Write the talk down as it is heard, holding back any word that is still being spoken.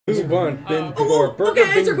One. Been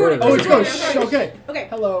okay, it's recording. Oh, it's going. Okay. Okay.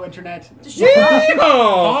 Hello, internet. Hi.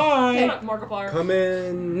 Okay. Markiplier. Come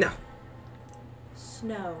in now.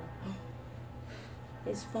 Snow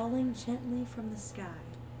is falling gently from the sky.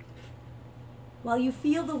 While you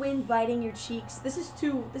feel the wind biting your cheeks, this is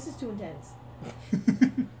too intense.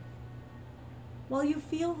 While you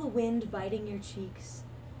feel the wind biting your cheeks,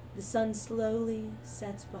 the sun slowly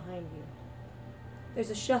sets behind you. There's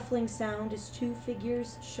a shuffling sound as two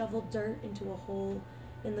figures shovel dirt into a hole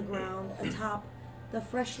in the ground atop the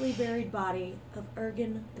freshly buried body of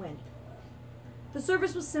Ergen Went. The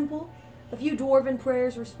service was simple. A few dwarven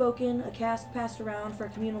prayers were spoken, a cask passed around for a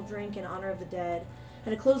communal drink in honor of the dead,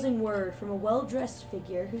 and a closing word from a well-dressed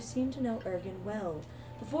figure who seemed to know Ergen well,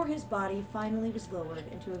 before his body finally was lowered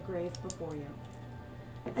into a grave before you.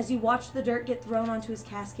 As you watch the dirt get thrown onto his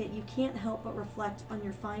casket, you can't help but reflect on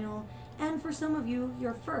your final, and for some of you,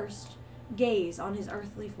 your first, gaze on his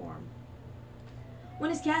earthly form.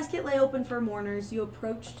 When his casket lay open for mourners, you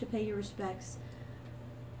approached to pay your respects,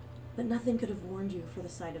 but nothing could have warned you for the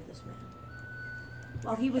sight of this man.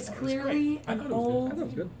 While he was clearly an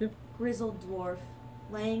old, grizzled dwarf,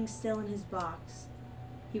 laying still in his box,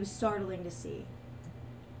 he was startling to see.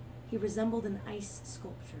 He resembled an ice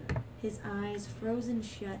sculpture, his eyes frozen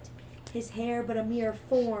shut, his hair but a mere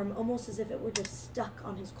form, almost as if it were just stuck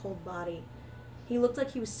on his cold body. He looked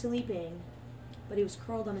like he was sleeping, but he was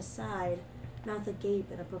curled on his side, mouth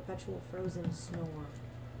agape in a perpetual frozen snore.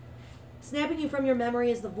 Snapping you from your memory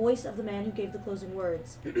is the voice of the man who gave the closing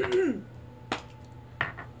words.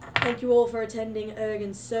 Thank you all for attending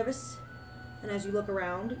Ergen's service. And as you look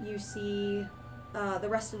around, you see the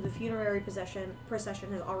rest of the funerary procession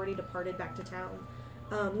has already departed back to town,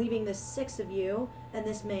 leaving the 6 of you and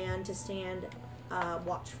this man to stand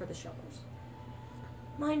watch for the shovels.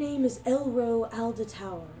 My name is Elro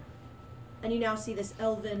Aldatower. And you now see this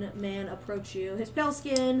elven man approach you. His pale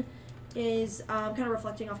skin is kind of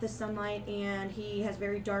reflecting off the sunlight, and he has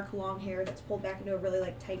very dark, long hair that's pulled back into a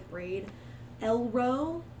really tight braid.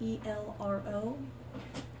 Elro, E-L-R-O,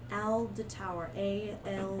 Aldatower, A-L-D-A-T-A-U-R.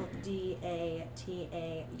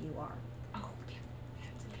 Oh,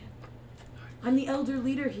 I'm the elder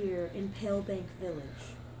leader here in Palebank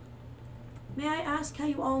Village. May I ask how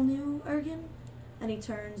you all knew Ergen? And he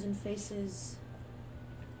turns and faces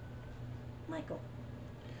Michael.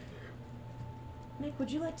 Nick,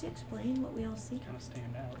 would you like to explain what we all see? Kind of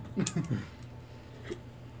stand out.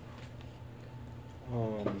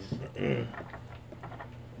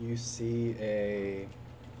 You see a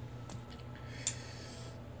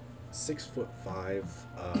 6'5"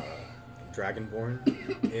 dragonborn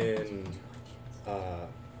in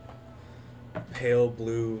pale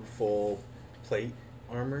blue full plate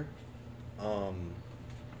armor,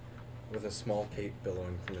 with a small cape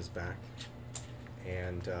billowing from his back,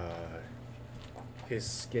 and his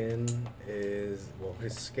skin is, well,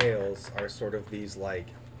 his scales are sort of these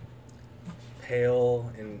pale,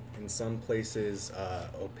 in some places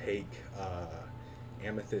opaque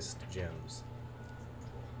amethyst gems.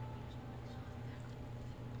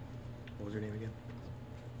 What was your name again?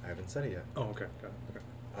 I haven't said it yet. Oh, okay. Got it. Okay.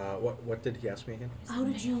 What did he ask me again? How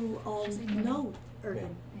did you all know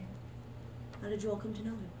Ergen? How did you all come to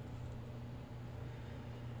know him?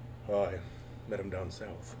 I met him down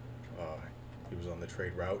south. He was on the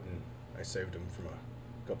trade route, and I saved him from a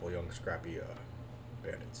couple young scrappy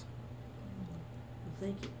bandits. Well,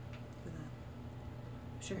 thank you for that.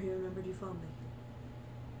 I'm sure he remembered you fondly.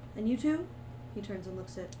 And you two? He turns and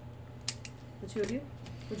looks at the two of you.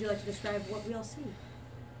 Would you like to describe what we all see?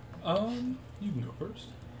 You can go first.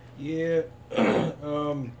 Yeah.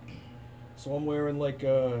 So I'm wearing I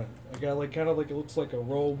got kind of it looks like a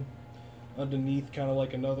robe underneath, kind of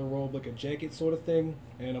like another robe, like a jacket sort of thing,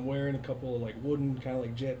 and I'm wearing a couple of wooden kind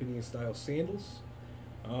of Japanese style sandals.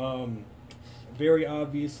 Very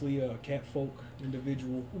obviously a catfolk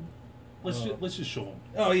individual. Let's just show him.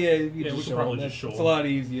 Oh yeah, we could probably just show him. It's a lot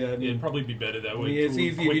easier. I mean, it'd probably be better that way. Yeah, it's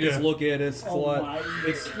easy if you just look at us. It's a lot.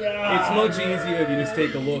 It's God. much easier if you just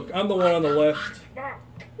take a look. I'm the one on the left.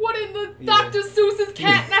 What in the Dr. Seuss's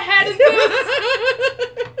Cat in the Hat is this?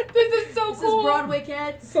 This is so This cool. is Broadway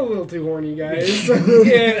Cats. It's a little too horny, guys.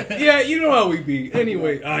 yeah, you know how we be.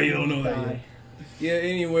 Anyway, you don't know that Bye. yet. Yeah,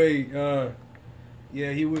 anyway,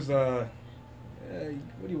 he was, what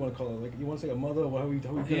do you want to call it? You want to say a mother? How are we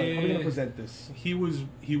gonna present this? He was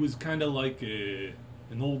kind of like an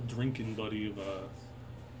old drinking buddy of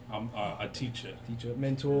a teacher.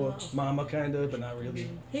 Mentor, mama, kind of, but not really.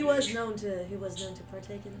 He was known to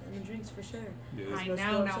partake in the drinks for sure. Yeah. I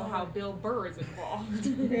now know how Bill Burr is involved.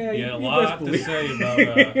 Yeah, a lot to say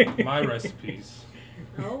about my recipes.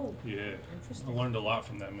 Oh, Yeah, I interesting. learned a lot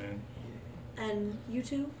from that man. And you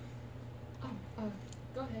two?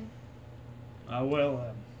 Go ahead.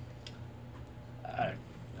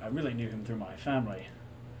 I really knew him through my family.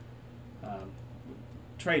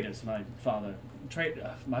 Traders. My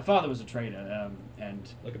father was a trader,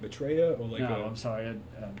 and Like a betrayer or like no, a... I'm sorry.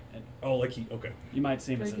 Oh, like he... Okay. You might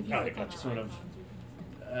see him as Drake, if you a look at sort our of icons, you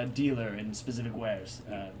can a dealer in specific wares.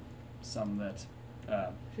 Some that see.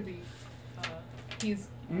 Should be. He's.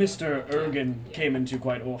 Mr. Ergen yeah. came into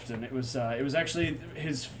quite often. It was actually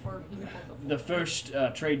his Or you can hold the first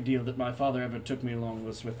trade deal that my father ever took me along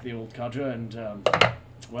was with the old cadre, and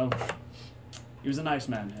well, he was a nice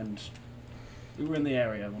man, and we were in the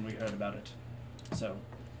area when we heard about it. So,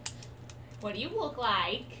 What do you look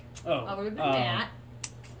like? oh, Other than that.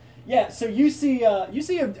 yeah. So you see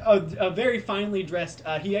a very finely dressed.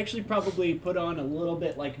 He actually probably put on a little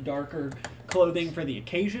bit like darker clothing for the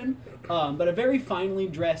occasion, but a very finely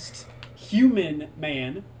dressed human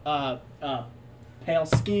man. Pale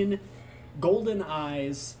skin, golden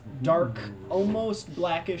eyes, dark, almost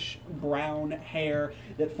blackish brown hair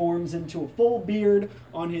that forms into a full beard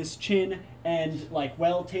on his chin, and like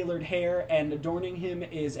well-tailored hair, and adorning him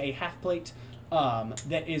is a half plate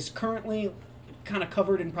that is currently kind of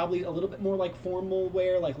covered in probably a little bit more like formal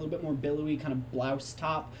wear, like a little bit more billowy kind of blouse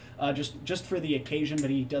top, just for the occasion. But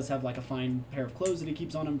he does have like a fine pair of clothes that he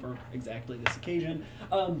keeps on him for exactly this occasion.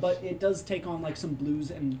 But it does take on like some blues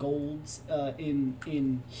and golds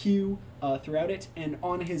in hue throughout it, and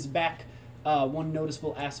on his back, one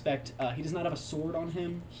noticeable aspect: he does not have a sword on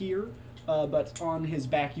him here, but on his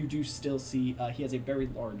back you do still see he has a very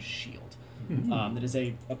large shield. That is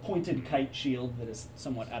a pointed kite shield that is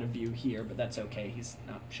somewhat out of view here, but that's okay. He's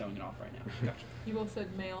not showing it off right now. Gotcha. You both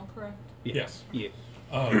said male, correct? Yes. Yeah.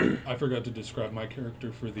 I forgot to describe my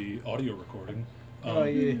character for the audio recording. Oh,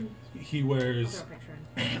 yeah. He wears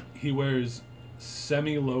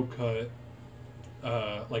semi-low cut,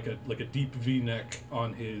 like a deep V-neck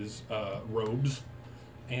on his robes,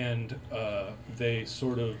 and they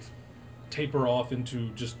sort of taper off into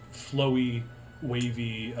just flowy,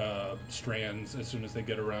 wavy strands as soon as they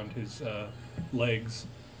get around his legs.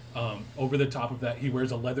 Over the top of that, he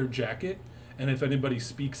wears a leather jacket, and if anybody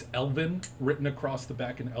speaks Elven, written across the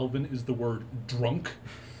back in Elven is the word drunk.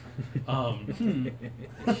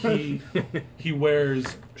 He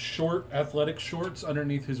wears short athletic shorts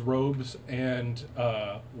underneath his robes and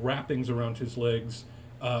wrappings around his legs,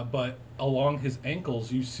 but along his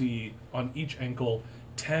ankles you see on each ankle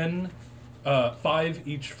 5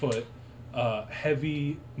 each foot,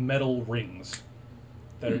 heavy metal rings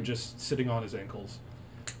that are just sitting on his ankles.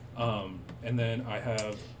 And then I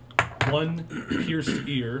have one pierced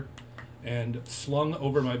ear, and slung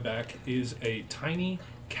over my back is a tiny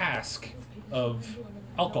cask of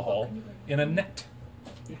alcohol in a net.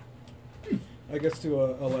 I guess to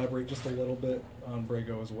elaborate just a little bit on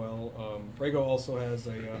Brago as well. Brago also has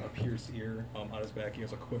a pierced ear on his back. He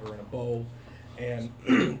has a quiver and a bow. And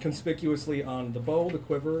conspicuously on the bow, the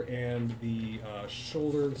quiver, and the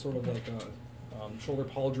shoulder, sort of like a shoulder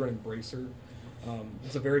pauldron and bracer.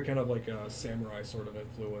 It's a very kind of like a samurai sort of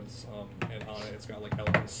influence, and on it it's got like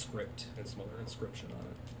Elven script and some other inscription on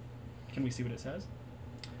it. Can we see what it says?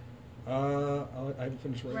 I haven't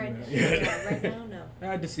finished writing Right, that yet. yeah, right now, no. I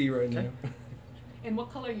had to see right now. And what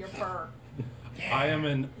color your fur? I am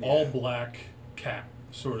an all-black cat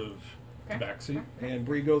sort of backseat. And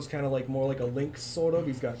Brigo's kind of like more like a lynx sort of.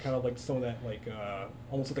 He's got kind of like some of that like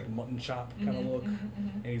almost like a mutton chop kind of look,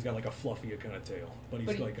 and he's got like a fluffier kind of tail. But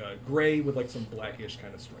he's like gray with like some blackish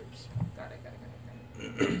kind of stripes. Got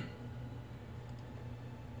it.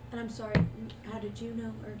 And I'm sorry, how did you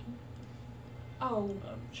know Erden? Oh,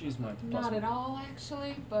 She's my not at all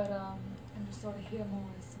actually, but I'm just sort of here more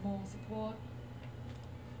as moral support.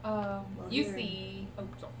 You here- see,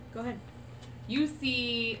 sorry. Go ahead. You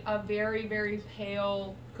see a very, very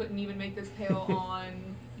pale, couldn't even make this pale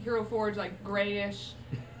on Hero Forge, like grayish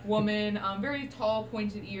woman, very tall,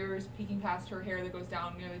 pointed ears peeking past her hair that goes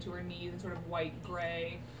down nearly to her knees, and sort of white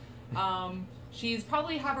gray. She's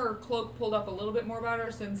probably have her cloak pulled up a little bit more about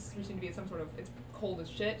her, since we seem to be at some sort of, it's cold as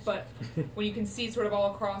shit, but when you can see sort of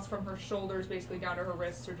all across from her shoulders basically down to her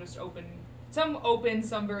wrists are just open,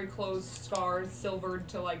 some very closed scars, silvered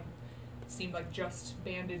to like, seemed like just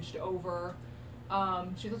bandaged over.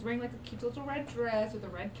 She was wearing like a cute little red dress with a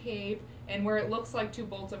red cape, and where it looks like 2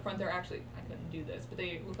 bolts up front, they're actually, I couldn't do this, but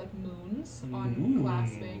they look like moons on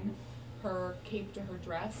clasping her cape to her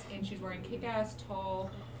dress, and she's wearing kick-ass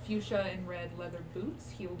tall fuchsia and red leather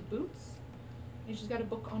boots, heeled boots, and she's got a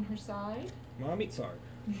book on her side. Mommy, sorry.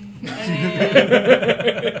 And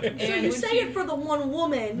So you when say she- it for the one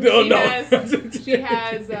woman. No, she no. has,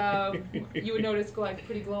 you would notice like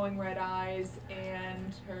pretty glowing red eyes,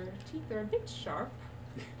 and her teeth are a bit sharp.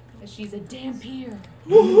 And she's a dampier.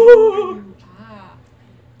 Ah.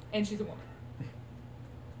 And she's a woman.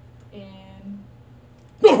 And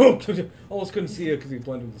Almost couldn't see it because he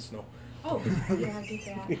blended with the snow. oh, yeah, I get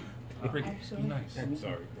that. Frigid, Actually. be nice. I'm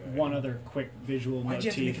sorry. One other quick visual Why'd you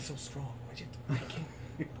have to make it motif. so strong? Why'd you have to make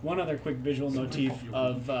it? One other quick visual motif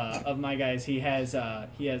of my guys. He has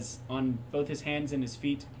on both his hands and his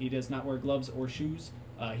feet. He does not wear gloves or shoes.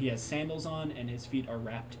 He has sandals on, and his feet are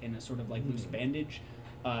wrapped in a sort of like loose bandage.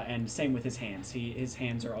 And same with his hands. His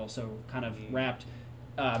hands are also kind of wrapped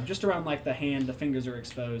just around like the hand. The fingers are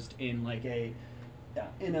exposed in like a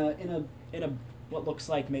what looks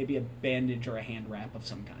like maybe a bandage or a hand wrap of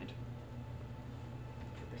some kind.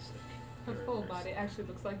 Her full body actually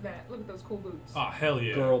looks like that. Look at those cool boots. Ah, hell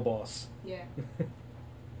yeah. Girl boss. Yeah.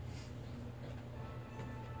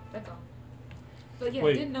 That's all. But yeah,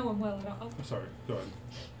 Wait. I didn't know him well at all. Oh, I'm sorry. Go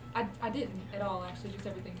ahead. I didn't at all, actually. Just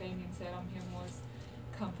everything Damien said on him was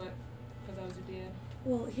comfort for those who did.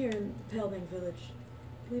 Well, here in Palebank Village,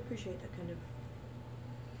 we appreciate that kind of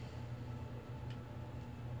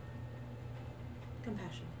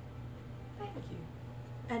compassion. Thank you.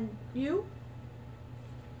 And you?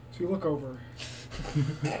 So you look over,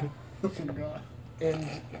 Oh God. and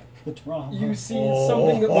The drama. you see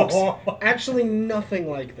something that looks actually nothing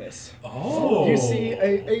like this. Oh. You see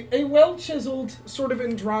a well-chiseled, sort of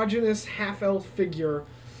androgynous half-elf figure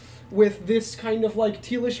with this kind of like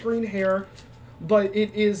tealish green hair, but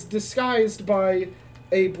it is disguised by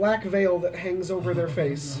a black veil that hangs over their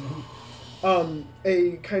face.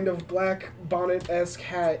 A kind of black bonnet-esque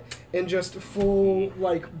hat, and just full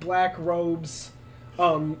like black robes,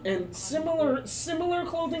 and similar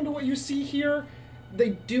clothing to what you see here. They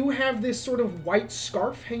do have this sort of white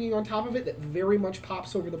scarf hanging on top of it that very much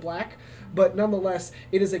pops over the black, but nonetheless,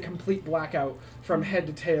 it is a complete blackout from head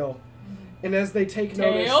to tail. And as they take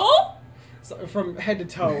notice, Tail? from head to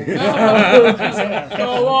toe,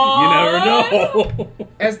 Go on. You never know.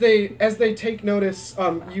 as they take notice,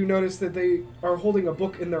 you notice that they are holding a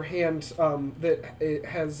book in their hand that it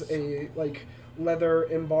has a like leather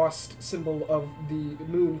embossed symbol of the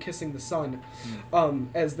moon kissing the sun.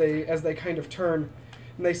 As they kind of turn,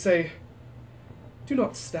 and they say, "Do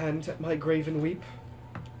not stand at my grave and weep.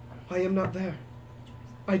 I am not there.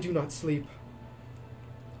 I do not sleep.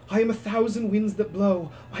 I am 1,000 winds that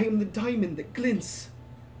blow. I am the diamond that glints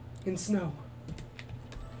in snow.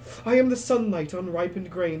 I am the sunlight on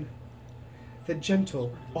ripened grain, the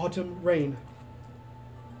gentle autumn rain.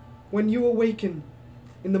 When you awaken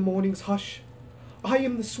in the morning's hush, I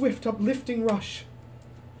am the swift uplifting rush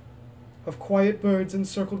of quiet birds in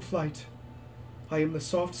circled flight. I am the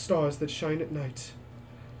soft stars that shine at night.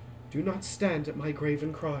 Do not stand at my grave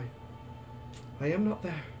and cry. I am not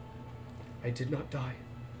there. I did not die."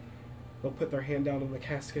 They'll put their hand down on the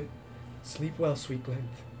casket. "Sleep well, sweet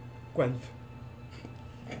Gwenth."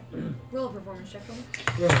 Roll a performance check for me.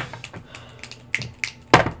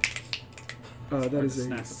 That is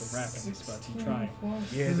snap a... at the wrappings, but you try.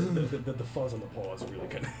 Yeah, the fuzz on the paw is really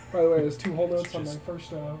good. By the way, there's 2 whole notes on my first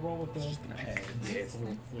roll with the... Yeah, it's a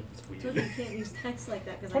little it's So weird. you can't use text like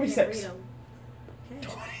that because I 26. can't read them.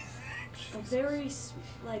 Okay. A very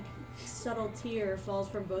like subtle tear falls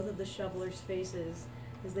from both of the shovelers' faces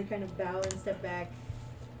as they kind of bow and step back.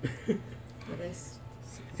 For this.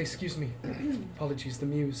 Excuse me. Apologies, the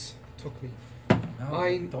muse took me. No,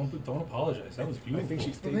 don't apologize. That was I beautiful. think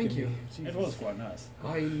she's Well, thinking thank you. me. It was quite nice.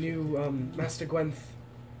 I knew Master Gwenth.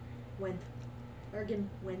 Went. Ergen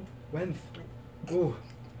went. Gwenth. Ooh,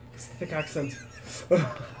 it's a thick accent.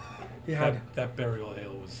 He had that burial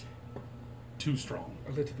ale was too strong.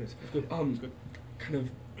 a little bit. Good. It's good. Kind of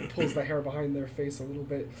pulls the hair behind their face a little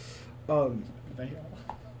bit. Well,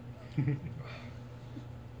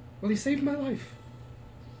 he saved my life.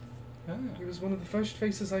 He was one of the first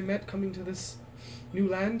faces I met coming to this new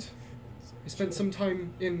land. I spent some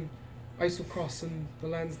time in Isle Cross and the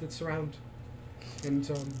lands that surround. And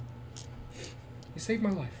he saved my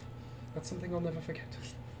life. That's something I'll never forget.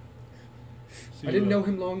 So I didn't know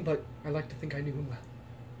him long, but I like to think I knew him well.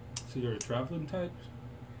 So you're a traveling type?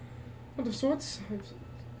 Not of sorts. I've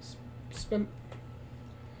spent...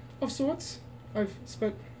 Of sorts. I've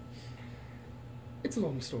spent... It's a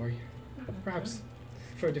long story. Perhaps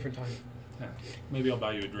for a different time. Yeah. Maybe I'll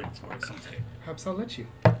buy you a drink for it someday. Perhaps I'll let you.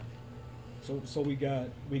 So we got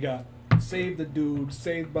saved the dude,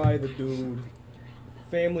 saved by the dude,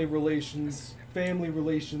 family relations,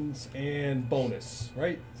 and bonus,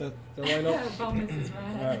 right? Is that line up? Bonus is All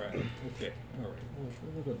right. right. Okay. All right.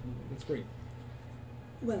 Well, that's great.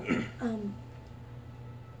 Well,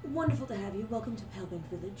 wonderful to have you. Welcome to Palebank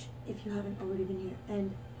Village, if you haven't already been here.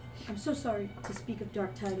 And I'm so sorry to speak of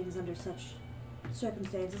dark tidings under such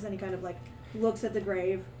circumstances. And he kind of like looks at the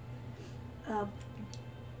grave. But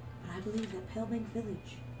I believe that Palebank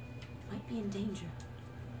Village might be in danger.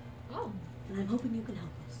 Oh. And I'm hoping you can help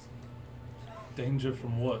us. Danger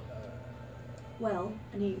from what? Well,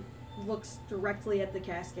 and he looks directly at the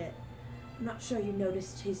casket. I'm not sure you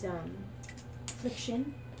noticed his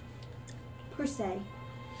affliction, per se.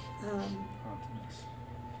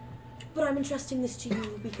 But I'm entrusting this to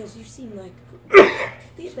you because you seem like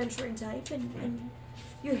the adventuring type, and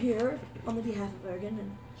you're here on the behalf of Ergen,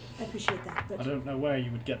 and I appreciate that. But I don't know where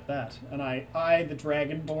you would get that. And I the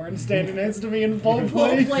Dragonborn, standing next to me in full Full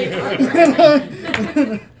plate. plate.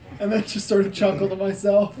 And then just sort of chuckle to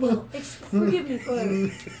myself. Well, forgive me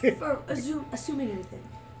for assuming anything.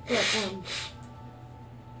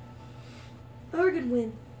 But,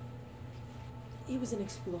 Ergen he was an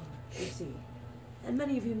explorer, you see. And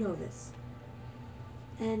many of you know this.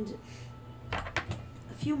 And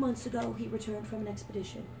a few months ago, he returned from an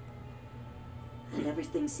expedition. And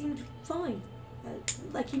everything seemed fine,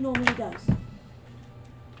 like he normally does.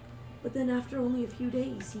 But then after only a few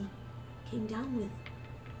days, he came down with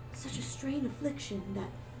such a strain affliction that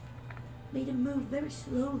made him move very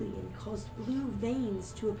slowly and caused blue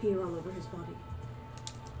veins to appear all over his body.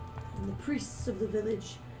 And the priests of the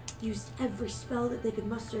village used every spell that they could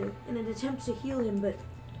muster in an attempt to heal him, but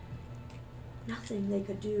nothing they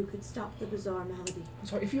could do could stop the bizarre malady. I'm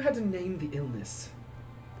sorry, if you had to name the illness.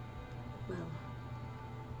 Well,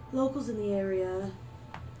 locals in the area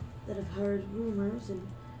that have heard rumors and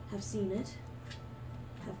have seen it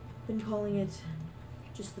have been calling it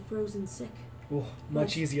just the frozen sick. Oh,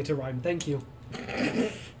 much easier to rhyme. Thank you.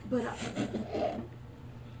 But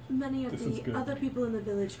many of This is the good. other people in the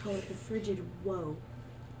village call it the Frigid WOAH.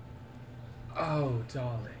 Oh,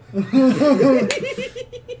 darling.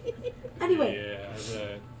 Anyway, Yeah,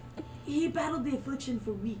 that. he battled the affliction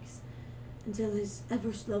for weeks until his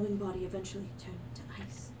ever-slowing body eventually turned to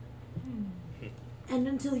ice. And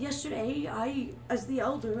until yesterday, I, as the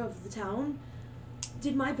elder of the town,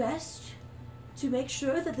 did my best to make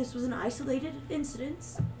sure that this was an isolated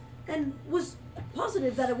incident and was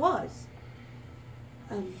positive that it was.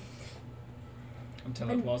 Until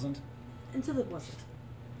And- it wasn't. Until it wasn't.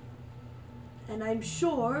 And I'm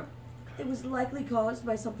sure it was likely caused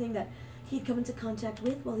by something that he'd come into contact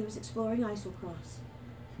with while he was exploring Iselcross.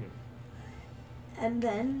 And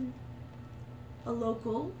then a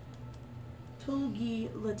local, Tulgi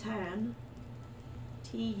Latan,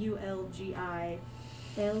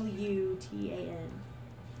 Tulgilutan.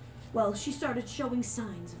 Well, she started showing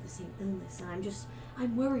signs of the same illness, and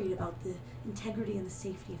I'm worried about the integrity and the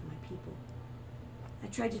safety of my people. I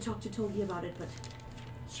tried to talk to Tulgi about it, but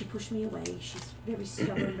she pushed me away. She's very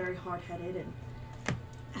stubborn, very hard-headed, and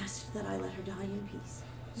asked that I let her die in peace.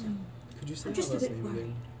 So Could you say I'm just a that last bit name worried.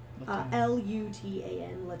 again?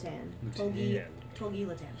 Lutan, Latan. Lutan. Tulgi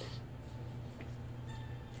Latan.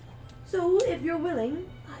 So, if you're willing,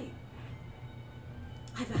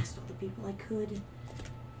 I've asked all the people I could.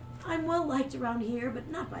 I'm well liked around here, but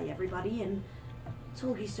not by everybody, and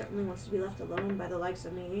Tulgi certainly wants to be left alone by the likes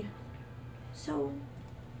of me. So,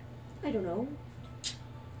 I don't know.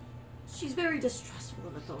 She's very distrustful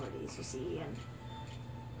of authorities, you see, and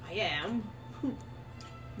I am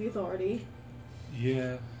the authority.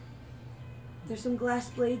 Yeah. There's some glass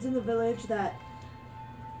blades in the village that,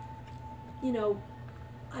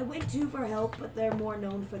 I went to for help, but they're more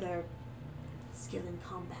known for their skill in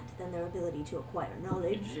combat than their ability to acquire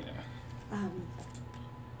knowledge. Yeah.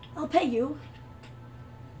 I'll pay you.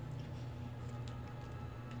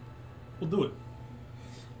 We'll do it.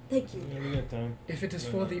 Thank you. Yeah, we got time. If it is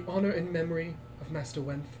for the honor and memory of Master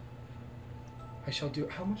Wenth, I shall do.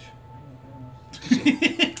 How much?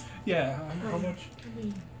 Yeah. How much?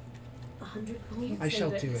 100 gold? I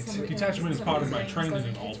shall do it. Detachment is part of my training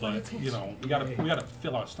and all, but we gotta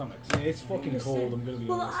fill our stomachs. Yeah, it's fucking cold. I'm gonna be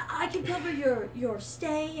Well, honest. I can cover your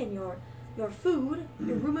stay and your food,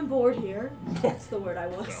 your room and board here. That's the word I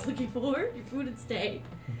was looking for. Your food and stay.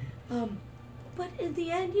 But in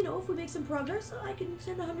the end, if we make some progress, I can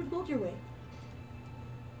send 100 gold your way.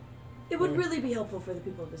 It would really be helpful for the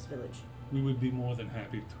people of this village. We would be more than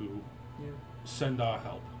happy to send our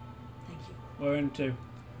help. Thank you. We're in two.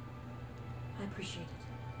 I appreciate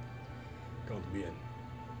it. Going to be in.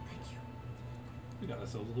 Thank you. We got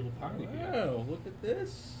ourselves a little party here. Wow, look at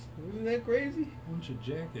this. Isn't that crazy? Bunch of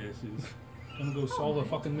jackasses. Gonna go solve a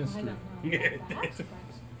fucking mystery. I don't know about that.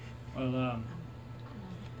 Well,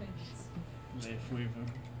 Thanks. if we've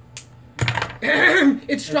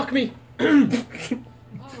It struck me.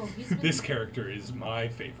 Oh, he's been, This character is my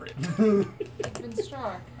favorite. he's been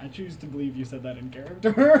struck. I choose to believe you said that in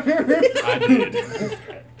character. I did.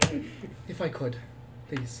 If I could,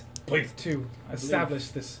 please, Please. to establish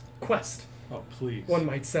this quest, Oh, please. one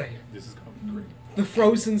might say. This is gonna be great. The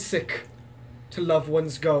frozen sick, to loved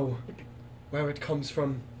ones go. Where it comes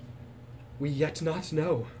from, we yet not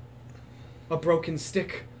know. A broken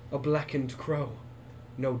stick, a blackened crow,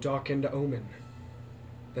 no darkened omen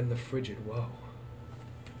than the frigid woe.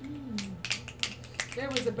 There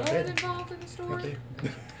was a bird involved in the story?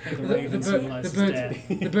 The raven symbolizes death.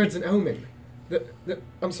 The bird's an omen.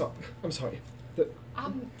 I'm sorry.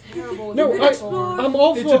 I'm terrible with No, metaphors. I'm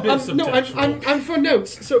all It's for. a bit I'm for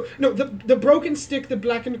notes. So no, the broken stick, the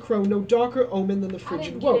blackened crow, no darker omen than the frigid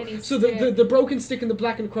didn't woe. get any So stick. the broken stick and the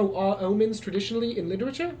blackened crow are omens traditionally in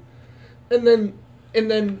literature, and then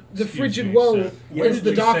the Excuse frigid me, woe sir. Where is did the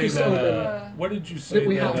you say darkest that, omen. what did you say that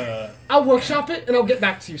we that, have. I'll workshop it and I'll get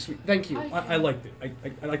back to you, sweet. Thank you. I liked it.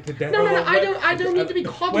 I liked the death. No, I don't need to be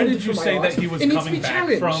coddled. Where did you for my say art. that he was It needs to coming be back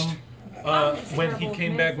challenged. from I'm when he terrible with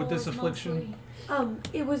came back with this metaphors affliction? mostly.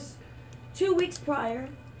 It was 2 weeks prior,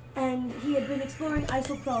 and he had been exploring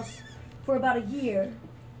Isocross for about a year,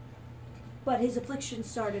 but his affliction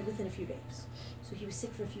started within a few days. So he was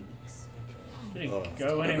sick for a few weeks. Did he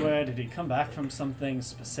go anywhere? Did he come back from something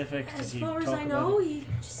specific? Did As he far as talk I about know, it? he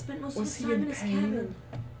just spent most Was of his he time in in his pain? cabin.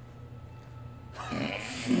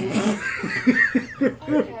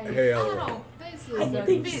 Okay. Hey, I Elroy. don't. This is I a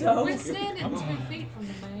think bit- so. We're standing 2 feet from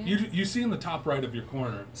the man. You see in the top right of your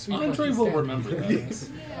corner. Sweet Andre lucky will stab. remember that.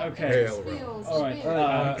 Yeah, Okay. it just Hey, feels All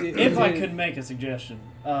right. big. If I could make a suggestion,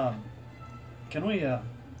 can we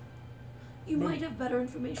You might have better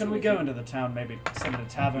information. can we with go you. into the town? Maybe some of the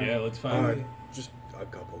tavern. Yeah, let's find. Just a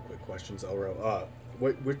couple of quick questions, Elro.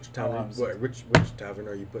 Which town? Oh, I'm sorry. which tavern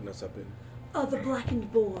are you putting us up in? The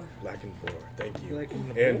Blackened Boar. Black and Boar. Thank you. Black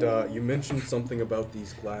and And you mentioned something about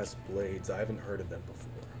these glass blades. I haven't heard of them before.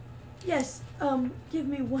 Yes, give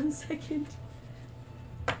me 1 second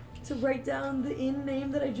to write down the inn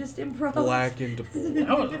name that I just improv. Black and Boar.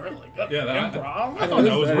 That was really good. Yeah, that, Improv. I thought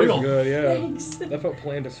that was real. good. Yeah, Thanks. that felt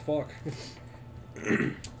planned as fuck.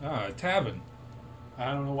 Tavern.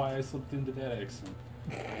 I don't know why I slipped into that accent.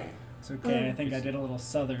 It's okay. I think I did a little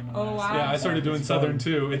southern. when Oh, I wow. said Yeah, I that. started doing It's southern fun.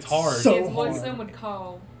 too. It's hard. so It's what hard. some would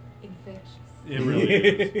call infectious. It really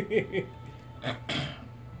is.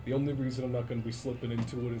 The only reason I'm not going to be slipping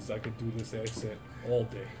into it is I could do this accent all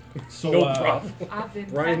day. So, no problem. I've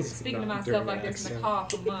been Ryan's speaking to not myself doing like an this in the accent. car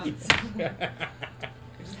for months.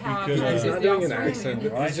 Which is how I Because- practice He's the not doing an Australian.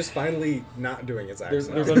 accent. He's just finally not doing his There's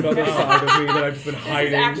accent. another side of me that I've just been This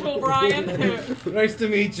hiding. is actual Brian. Nice to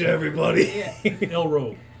meet you, everybody. Yeah.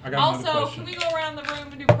 Elro. I got another Also, question. can we go around the room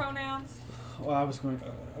and do pronouns? Well, I was going.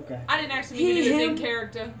 Okay. I didn't actually mean to do this in Him.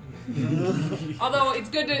 character. Although it's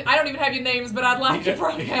good to, I don't even have your names, but I'd like your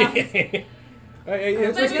pronouns. Hey, it's Maybe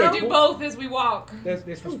we'll do respectful. both as we walk. That's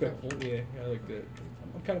respectful. Yeah, I like that.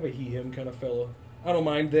 I'm kind of a he/him kind of fella. I don't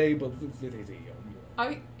mind they, but it's easy.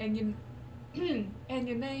 Oh, and your and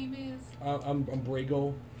your name is? I'm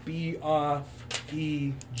Brego. Brego,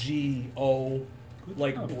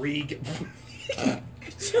 like job. Brig.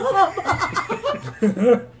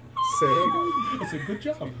 Say It's a good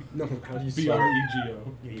job. no. How do you B spell R it? E G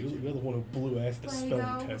O. Yeah, you're the one who blew ass the spelling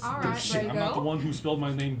Brego. test. All right, Shit, I'm not the Brego. one who spelled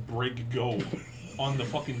my name Brig Go on the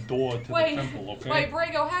fucking door to Wait, the temple, okay? wait,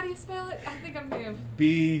 Brego, how do you spell it? I think I'm him.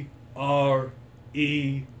 Brego.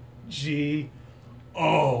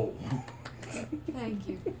 Thank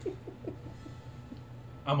you.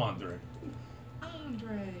 I'm Andre.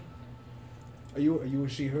 Andre. Are you a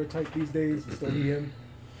she/her type these days? Still he/him?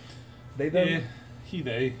 They them? Yeah, he,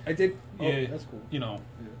 they. I did. Oh, Yeah. that's cool. You know.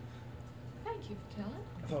 Thank you for telling.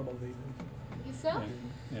 I thought about they them. Yourself?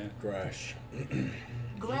 Yeah. Crash.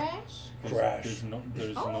 Grash? Crash.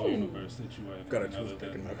 There's Oh. no universe that you have Got a anything other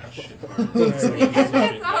toothpick in than my mouth. shit.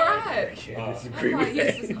 That's alright. Can't disagree with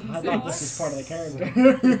that. I thought this was part of the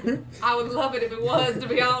character. I would love it if it was, to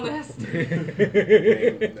be honest.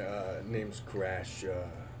 Name's Crash.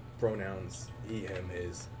 Pronouns he, him,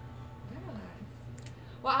 his.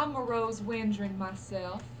 Well, I'm a Rose Windring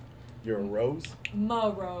myself. You're a rose?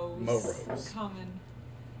 Morose. Morose. Common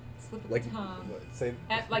slip of Like, the tongue. what, say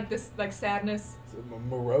Like this, like sadness.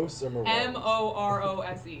 morose or morose?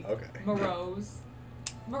 Morose. Okay. Morose.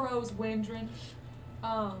 Morose Windring.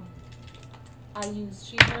 I use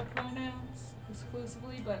she/her pronouns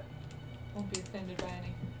exclusively, but won't be offended by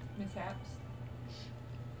any mishaps.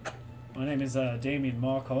 My name is Damien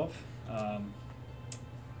Markov.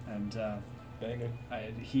 And Banging.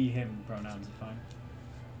 he, him pronouns are fine.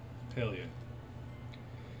 Hell yeah.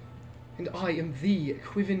 And I am the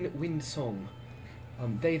Quiven Windsong.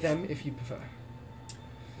 They, them, if you prefer.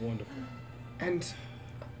 Wonderful. And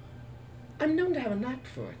I'm known to have a knack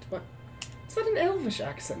for it, but is that an Elvish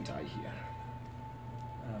accent I hear?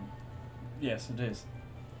 Yes, it is.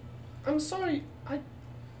 I'm sorry, I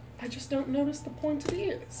just don't notice the pointed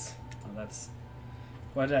ears. Well, that's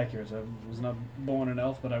quite accurate. I was not born an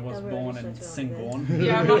elf, but I was born in Singborn.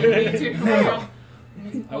 Yeah, me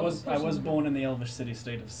too. I was born in the elvish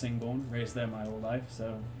city-state of Singborn, raised there my whole life,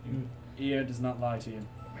 so your ear does not lie to you.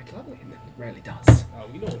 Quite lovely, and it rarely does.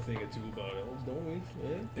 We know a thing or two about elves, don't we?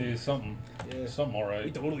 Yeah. It's something. Yeah. Something alright.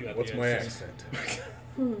 We totally got What's the my accent. accent?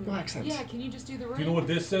 No accent. Yeah, can you just do the right? Do you know what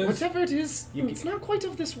this says? Whatever it is, You it's not quite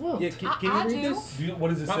of this world. Yeah, can I you read do. this? Do you, what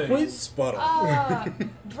does it Pop say? quiz? Spot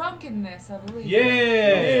on. Drunkenness, I believe. Yeah!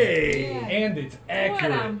 Yeah. And it's What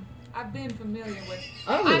accurate. I've been familiar with.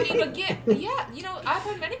 Oh. I mean, but I've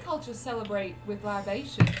heard many cultures celebrate with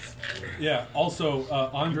libations. Yeah, also,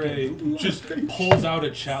 Andre just pulls out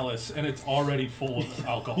a chalice and it's already full of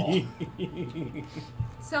alcohol.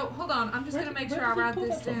 So, hold on, I'm just going to make sure I write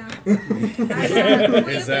this down.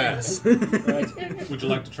 His ass. Would you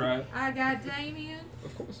like to try it? I got Damien.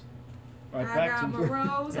 Of course. Right, I back got to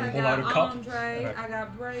Morose, I Pull out a got cup. Andre, Okay. I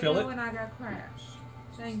got Fill it. Brago, and I got Crash.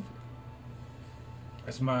 Thank you.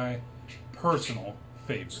 That's my personal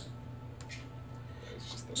favorite.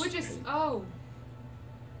 It's just the Which is,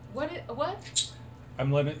 what?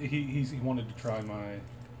 I'm letting he wanted to try my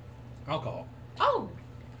alcohol. Oh,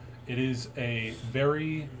 It is a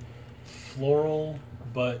very floral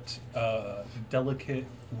but delicate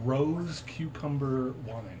rose cucumber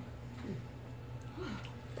wine.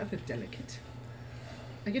 rather delicate.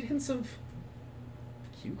 I get hints of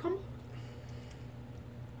cucumber.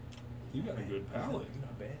 You got a good palate.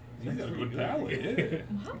 Not bad. You got a good palate, yeah.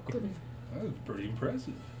 how could That was pretty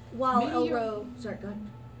impressive. While Me or- Elro, sorry, go ahead.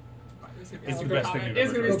 It's the best thing you've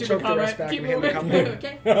It's ever gonna be a done. stupid Choke the rest comment. back Keep and hand the moving. cup.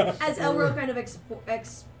 Okay. As Elro kind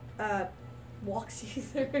of walks you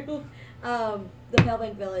through the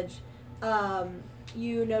Palebank village,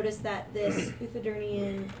 you notice that this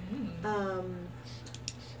Uthadurnian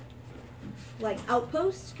like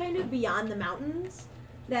outpost kind of beyond the mountains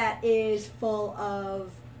that is full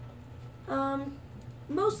of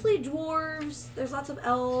mostly dwarves. There's lots of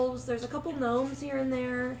elves. There's a couple gnomes here and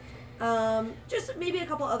there. Just maybe a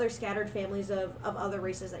couple other scattered families of other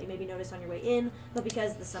races that you maybe notice on your way in, but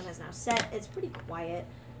because the sun has now set, it's pretty quiet.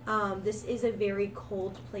 This is a very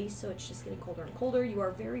cold place, so it's just getting colder and colder. You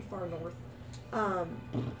are very far north.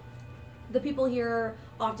 The people here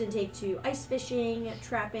often take to ice fishing,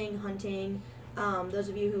 trapping, hunting. Those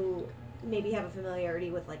of you who maybe have a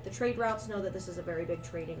familiarity with like the trade routes know that this is a very big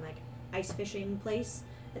trading, like ice fishing place.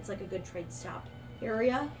 It's like a good trade stop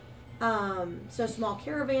area. So small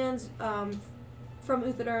caravans from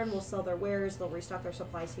Uthadurn will sell their wares. They'll restock their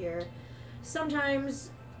supplies here.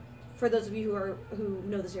 Sometimes, for those of you who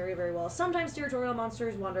know this area very well, sometimes territorial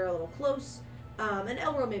monsters wander a little close. And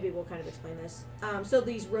Elro maybe will kind of explain this. So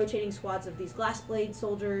these rotating squads of these glassblade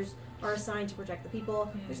soldiers are assigned to protect the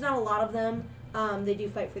people. There's not a lot of them. They do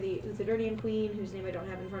fight for the Uthadurnian queen, whose name I don't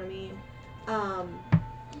have in front of me.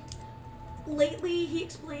 Lately, he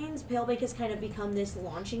explains, Palebank has kind of become this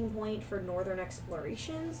launching point for northern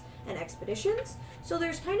explorations and expeditions. So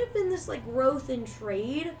there's kind of been this like growth in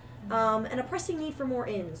trade and a pressing need for more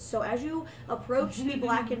inns. So as you approach the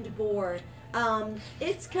Blackened Boar,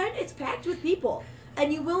 it's packed with people.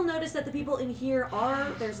 And you will notice that the people in here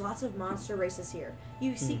there's lots of monster races here.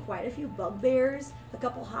 You see quite a few bugbears, a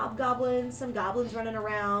couple hobgoblins, some goblins running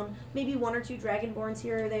around, maybe one or two dragonborns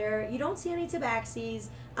here or there. You don't see any tabaxis,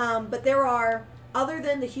 but there are, other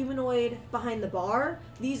than the humanoid behind the bar,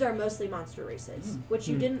 these are mostly monster races, which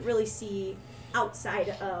you didn't really see outside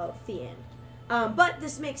of the inn. But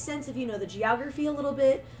this makes sense if you know the geography a little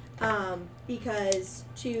bit. Because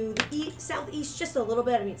to the southeast, just a little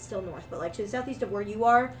bit, I mean, it's still north, but like to the southeast of where you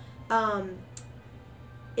are,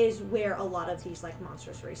 is where a lot of these like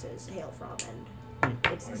monstrous races hail from and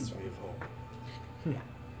exist. Reminds me of home. Yeah.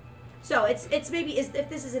 So it's maybe, if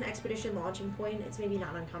this is an expedition launching point, it's maybe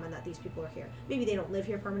not uncommon that these people are here. Maybe they don't live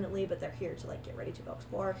here permanently, but they're here to like get ready to go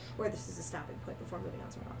explore, or this is a stopping point before moving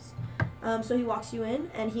on somewhere else. So he walks you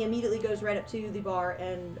in, and he immediately goes right up to the bar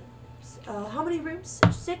and how many rooms?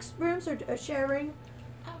 6 rooms or sharing?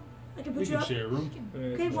 I can We put you can up. share a room.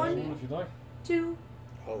 Okay, one, If you'd like. 2,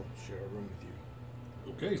 I'll share a room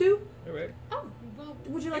with you. Okay. 2. All right. Oh, well,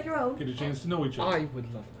 Would you like your own? Get a chance to know each other. I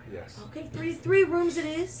would love that. Yes. Okay, three rooms it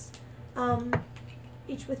is.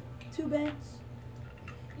 Each with 2 beds.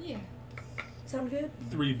 yeah. sound good?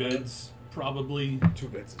 3 beds, probably. 2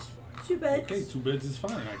 beds is fine. 2 beds. Okay, 2 beds is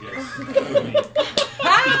fine, I guess.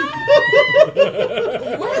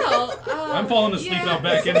 Well, I'm falling asleep yeah. out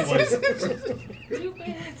back anyways. 2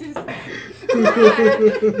 beds is fine. Can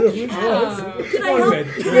I One help? bed.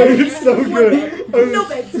 It's so One good. bed. No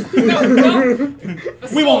beds. No.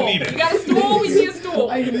 We won't need it. You got a stool? We need a stool.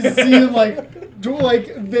 I can just see him like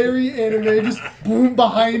very anime, just boom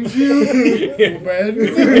behind you. 2 beds.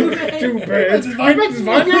 2 beds. It's fine. It's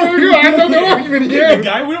fine. I have no argument Hey, here.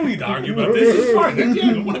 guy, we don't need to argue about this. It's fine.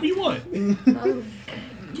 Yeah, whatever you want.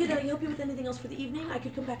 Can I help you with anything else for the evening? I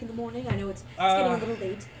could come back in the morning. I know it's getting a little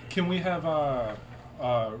late. Can we have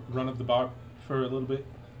run of the bar for a little bit?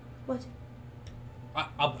 What?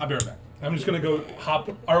 I'll be right back. I'm just gonna go hop.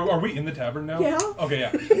 Are we in the tavern now? Yeah. Okay,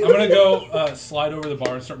 yeah. I'm gonna go slide over the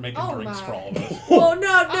bar and start making drinks my. for all of us. Oh,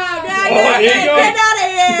 no, there you go. get out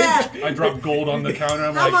of here! I drop gold on the counter.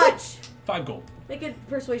 I'm How like, much? 5 gold. Make a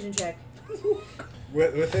persuasion check.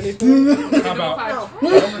 With anything? How about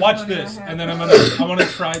No. watch this, and then I'm gonna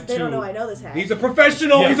try They don't know I to. know this hack. He's a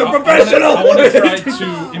professional. Yeah, He's a I professional. wanna try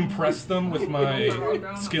to impress them with my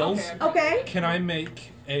skills. Okay. Can I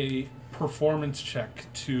make a performance check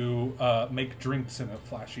to make drinks in a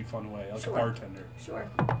flashy, fun way, like Sure. a bartender? Sure.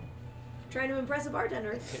 Trying to impress a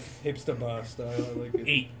bartender. Hipster bar style. I like it.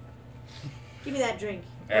 8. Give me that drink.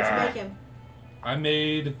 What'd you make him? I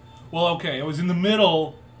made. Well, okay. I was in the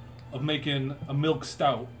middle of making a milk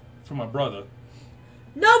stout for my brother.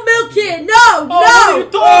 No milk kid! No! Oh, no! what are you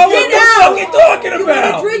talking Get about? out! What are you talking You want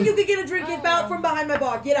about? a drink? You can get a drink. Get out from behind my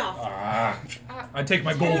bar. Get off. I take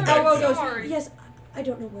my gold Oh, back. Elrow goes, Sorry. yes, I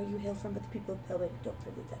don't know where you hail from, but the people of Pelwick don't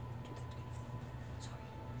really that.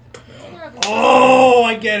 Sorry. Oh,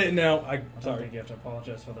 I get it now. I don't think you have to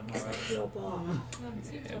apologize for them. Your bar,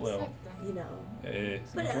 Yeah, well, you know. eh,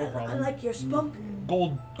 But No I problem. like your spunk.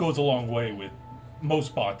 gold goes a long way with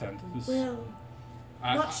most bartenders. Well,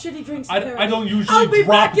 not shitty drinks. I don't I'll usually be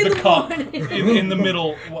drop back in the the cup morning. in the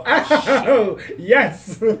middle. Oh,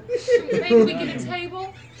 yes. Maybe we get a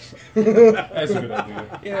table. That's a good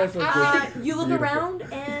idea. Yeah, that's okay. You look Beautiful. around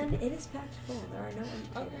and it is packed full. There are no empty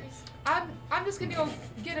Okay. tables. I'm just gonna go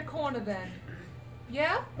get a corner then.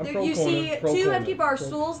 Yeah? I'm There- pro you corner, see pro 2 corner, empty bar pro-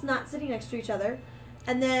 stools not sitting next to each other,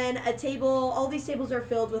 and then a table. All these tables are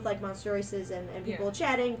filled with like monster races and people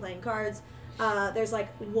chatting, playing cards. There's like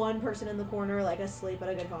 1 person in the corner, like asleep at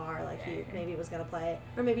a guitar, like he maybe was gonna play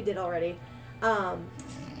or maybe did already.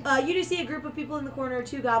 You do see a group of people in the corner: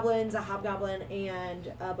 2 goblins, a hobgoblin,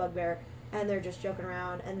 and a bugbear, and they're just joking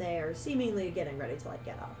around, and they are seemingly getting ready to like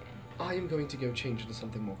get up. I am going to go change into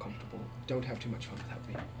something more comfortable. Don't have too much fun without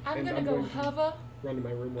me. I'm And go going to hover, Run to my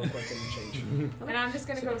room real quick and change. and I'm just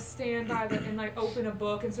gonna go stand by and like open a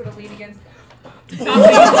book and sort of lean against. and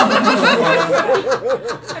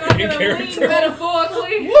I'm gonna lean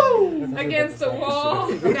metaphorically against the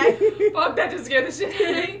wall. Okay. Fuck, that just scared the shit out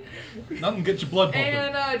of me. Nothing gets your blood pumping.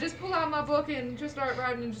 And just pull out my book and just start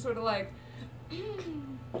writing and just sort of like.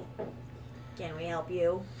 Can we help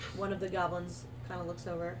you? One of the goblins kind of looks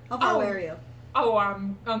over. How far away are you? Oh,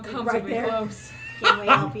 I'm uncomfortably Right there. close. Can we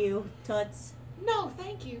help you, Toots? No,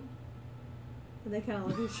 thank you. And they kind of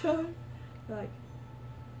look at each other. They're like,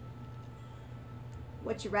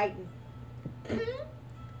 what you writing?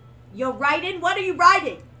 You're writing? What are you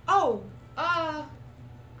writing? Oh, I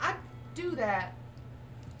do that.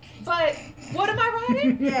 But what am I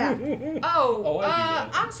writing? Yeah. Oh, I do that.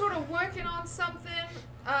 I'm sort of working on something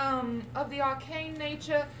of the arcane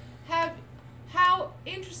nature. How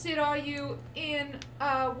interested are you in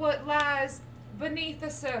what lies beneath the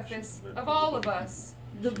surface of all of us?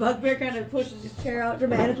 The bugbear kind of pushes his chair out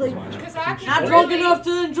dramatically. Because I could Not really, drunk enough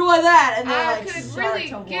to enjoy that. And I they're like, could start really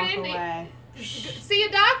to walk get into away. see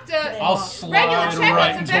a doctor. I'll Regular slide checkups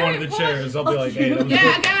right are into very one of the important. chairs. I'll be like, hey, that was, Yeah,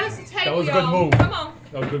 I good. got us a table, That was a good y'all. move. Come on.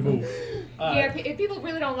 That was a good move. Yeah, if people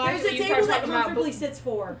really don't like There's it, a you table start that talking about comfortably sits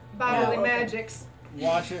 4. bodily Oh, okay. magics.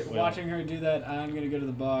 Watching her do that, I'm gonna go to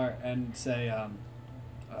the bar and say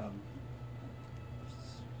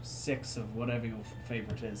 6 of whatever your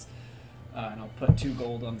favorite is, and I'll put 2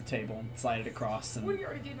 gold on the table and slide it across. And When you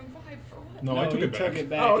already gave him 5 for what? No, I took he it back. took it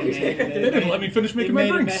back. Oh, and okay. they Didn't let me finish making my made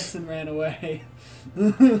a drinks. mess and ran away.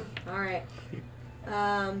 All right.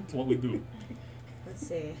 That's what we do. Let's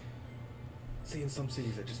see. See, in some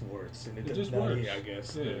cities are just words, and It it just does not works. here, I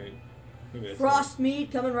guess. Yeah. Right. Maybe that's Frost mead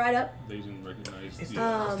coming right up. They didn't recognize It's the. the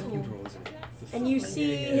Um, Hebrews and the And you stuff.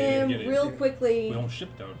 see Yeah, yeah, him get it. real we quickly don't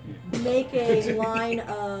ship down here. make a line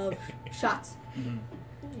of shots. Mhm.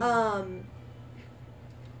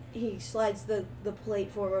 He slides the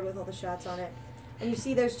plate forward with all the shots on it. And you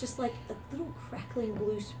see there's just like a little crackling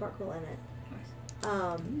blue sparkle in it.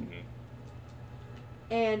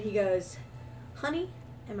 And he goes, honey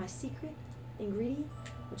and my secret ingredient,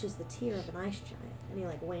 which is the tear of an ice giant. And he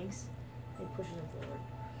like winks and pushes him forward.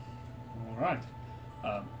 All right.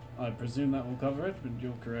 I presume that will cover it, but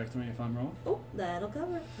you'll correct me if I'm wrong. Oh, that'll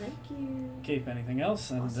cover it. Thank you. Keep anything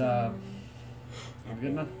else, and Awesome. have a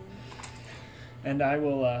good night. And I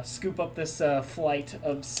will scoop up this flight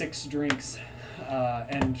of 6 drinks,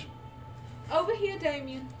 and Over here,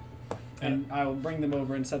 Damien. I will bring them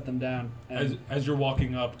over and set them down. And As you're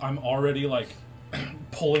walking up, I'm already like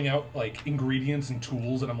pulling out like ingredients and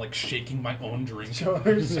tools, and I'm like shaking my own drink. Oh,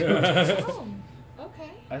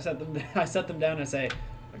 okay. I set them down and say,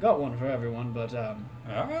 I got one for everyone, but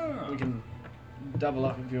we can double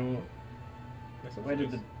up if you're.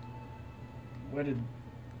 Where did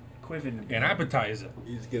Quiven? An appetizer.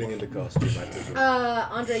 He's getting into costume, I think.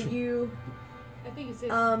 Andre, you I think it's it.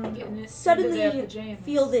 getting it into suddenly their pajamas.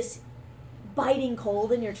 feel this biting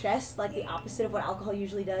cold in your chest, like the opposite of what alcohol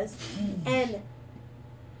usually does. And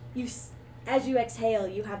as you exhale,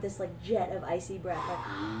 you have this like jet of icy breath. Like,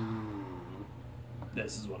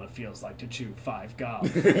 This is what it feels like to chew 5 gobs.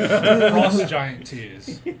 Frost giant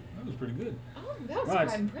tears. That was pretty good. Oh, that was Right.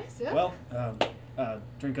 quite impressive. Well,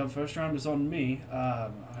 drink up first round is on me.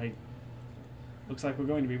 Looks like we're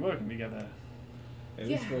going to be working together. At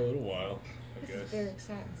least for a little while, I this is guess. very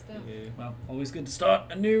exciting stuff. Yeah. Well, always good to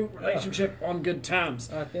start a new relationship on good terms.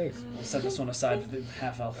 Thanks. I'll set this one aside for the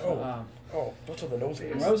half-elf. Oh, what's with the nose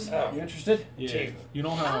hairs? Rose, you interested? Yeah. You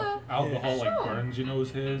know how alcohol like sure. burns your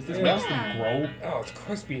nose hairs? This Yeah. makes them grow. Oh, it's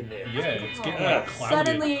crispy in there. Yeah, it's getting like cloudy.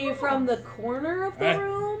 suddenly, from the corner of the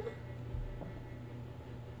room,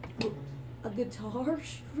 a guitar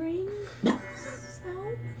string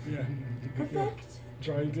sound Yeah. effect.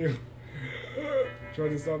 Trying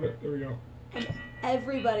to stop it. There we go. And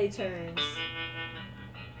everybody turns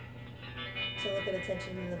to look at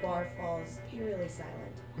attention, and the bar falls eerily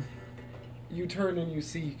silent. You turn and you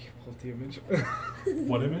see. Pull up the image.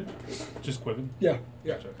 What image? Just Quiven? Yeah,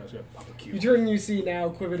 yeah. Gotcha. You turn and you see now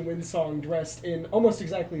Quiven Windsong dressed in almost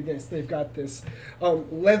exactly this. They've got this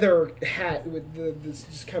leather hat with this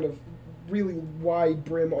just kind of really wide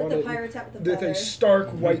brim With on the it. pirate's hat with the With a feather. stark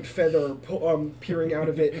white feather peering out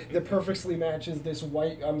of it that perfectly matches this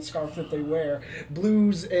white scarf that they wear.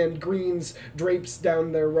 Blues and greens drapes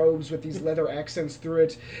down their robes with these leather accents through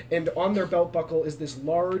it. And on their belt buckle is this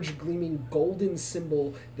large, gleaming golden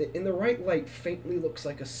symbol that in the right light faintly looks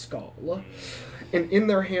like a skull. And in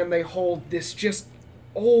their hand they hold this just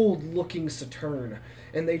old-looking sauterne.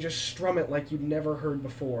 And they just strum it like you'd never heard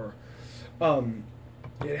before.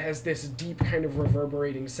 It has this deep kind of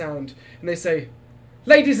reverberating sound. And they say,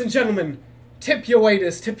 ladies and gentlemen, tip your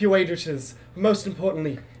waiters, tip your waitresses. Most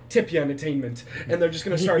importantly, tip your entertainment. And they're just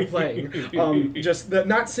going to start playing.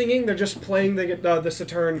 Not singing, they're just playing the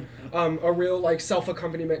sauterne. A real like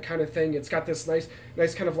self-accompaniment kind of thing. It's got this nice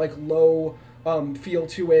kind of like low feel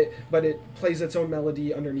to it, but it plays its own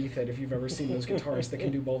melody underneath it. If you've ever seen those guitarists that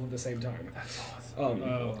can do both at the same time. That's awesome.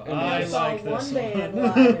 I saw like this one band one.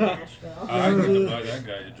 live in Nashville. I need to buy that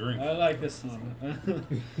guy a drink. I like this one.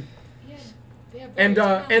 Yeah. They're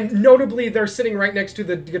very And notably, they're sitting right next to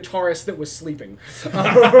the guitarist that was sleeping.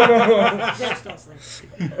 They're still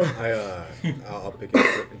asleep. I'll pick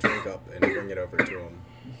his drink up and bring it over to him.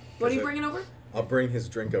 What are you bringing over? I'll bring his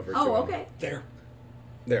drink over to him. Oh, okay. There.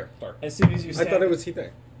 As soon as you I stand, thought it was he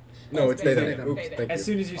thing. No, it's they Payday. then. Oops, Payday. thank you. as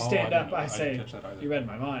soon as you Oh, stand I up, didn't- I I say, didn't catch that either. "You read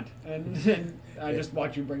my mind," and I just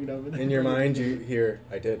watch you bring it over. In your mind, you hear,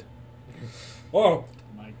 I did. Oh.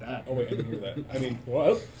 like that. Oh wait, I didn't hear that. I mean,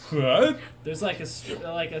 what? What? There's like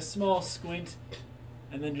a small squint,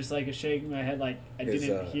 and then just like a shake in my head, like I His,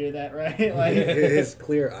 didn't hear that right. Like His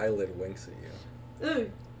clear eyelid winks at you.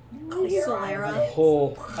 Ooh. Solera.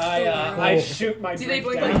 Whole. I shoot my Do they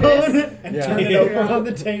drink blink down like this? and Yeah. turn it over on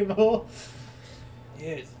the table.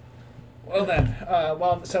 Yes. Well then,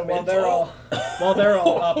 while they're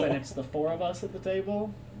all up and it's the 4 of us at the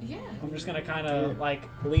table, Yeah. I'm just gonna kind of like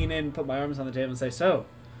lean in, put my arms on the table, and say, "So,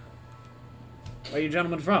 where are you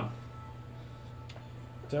gentlemen from?"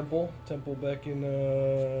 Temple back in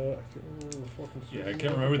I can't remember the fucking Yeah, I city.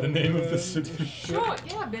 can't remember the name of the city. Sure.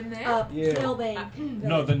 Yeah, I've been there. Yeah. Millbank.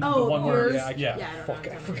 No, the Oh, one where yours? yeah, I yeah. Yeah, I don't Fuck,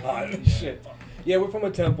 know. I forgot. Shit. Yeah, we're from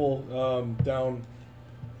a temple down,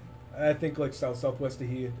 I think like southwest of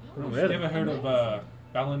here. Oh, really? You ever heard of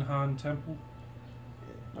Balinhan Temple?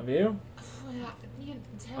 Have you? Well, you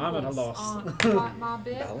I'm at a temples loss. aren't quite my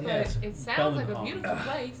bit, Balance. but it sounds like a Bellingham. beautiful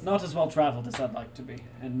place. Not as well traveled as I'd like to be,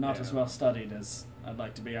 and not Yeah. as well studied as I'd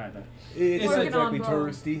like to be either. It's not Working on exactly both.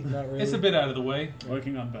 touristy, not really. It's a bit out of the way.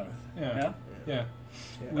 Working on both. Yeah. Yeah.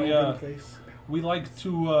 Yeah, We, open place. We like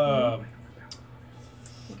to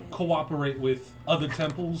cooperate with other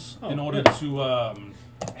temples in Oh, order good. to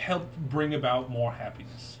help bring about more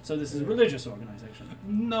happiness. So this is a religious organization.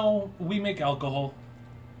 No, we make alcohol.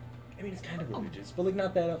 I mean, it's kind of religious, but like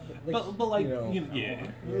not that. But like, you know, yeah.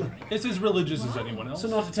 It's as religious as anyone else. So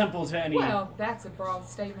not a temple to any. Well, that's a broad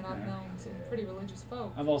statement. I've known some pretty religious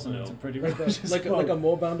folk. I've also known some pretty like religious. like folk. a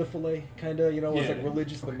mobile de filet, kind of. You know, it's Yeah. like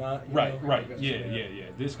religious but not. You Right, know, right. like, Yeah.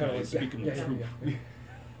 This guy Kinda is like- speaking yeah, the yeah, truth.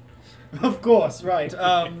 yeah. Of course, right.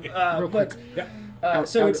 Real But quick.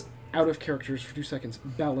 so it's Out of characters for 2 seconds.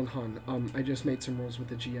 Balan Han, I just made some rolls with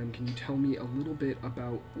the GM. Can you tell me a little bit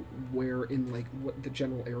about where in like what the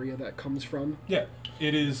general area that comes from? Yeah,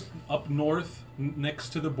 it is up north,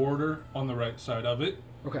 next to the border, on the right side of it.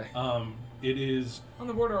 Okay. It is On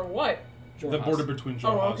the border of what? the border between Oh,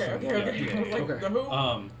 Jorhas okay, and okay. yeah. Like Okay. the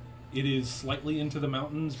who? It is slightly into the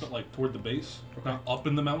mountains, but like toward the base. Okay. Not up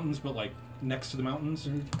in the mountains, but like next to the mountains.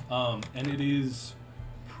 Mhm. And it is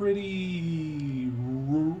pretty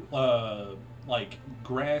like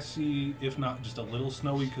grassy, if not just a little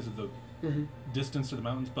snowy because of the Mhm. distance to the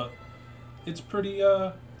mountains. But it's pretty,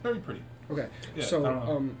 very pretty. Okay. Yeah, I So,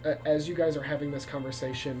 don't know. as you guys are having this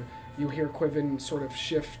conversation, you hear Quiven sort of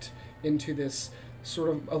shift into this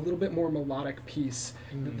sort of a little bit more melodic piece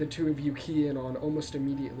that the two of you key in on almost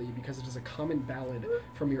immediately because it is a common ballad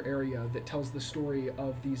from your area that tells the story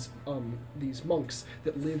of these monks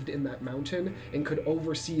that lived in that mountain and could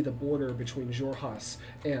oversee the border between Jorhas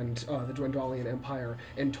and the Dwendalian Empire,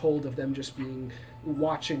 and told of them just being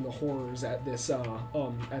watching the horrors at this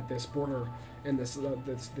border and this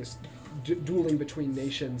dueling between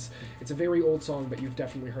nations. It's a very old song, but you've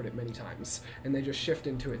definitely heard it many times, and they just shift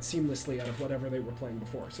into it seamlessly out of whatever they were playing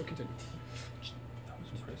before. So continue. That was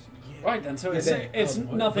impressive. right then. So Yeah, it's then, it's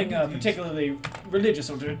what nothing did these- particularly religious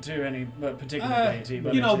or to any particular deity.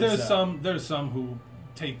 But you know, it is, there's some who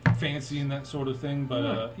take fancy in that sort of thing,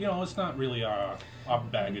 but you know, it's not really our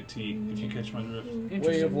bag of tea. If you catch my drift.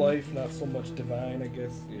 way of life, not so much divine, I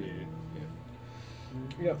guess. Yeah.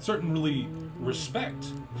 Yeah. Certainly respect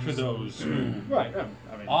for those who right.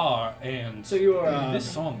 I mean, are, and so you are this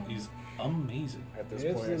song is amazing. At this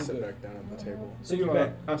It's point, I really sit good. back down at the table. so you Good are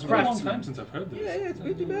to be a It's been a long craftsman. time since I've heard this. Yeah, it's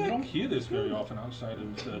good to be back. You don't hear this very often outside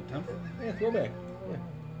of the temple. Yeah, throwback.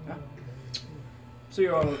 So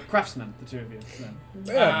you're a craftsman, the two of you. Then.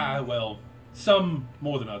 Yeah. Ah, well, some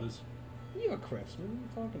more than others. You're a craftsman.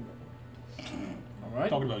 What are you talking about? All right.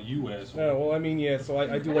 Talking about you, asshole. Yeah, well, I mean, yeah, so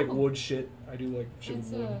I do like wood shit. I do like shit It's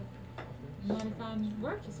with wood. mighty fine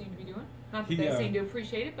work you seem to be doing. Not that He, they seem to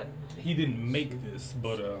appreciate it, but He didn't make this,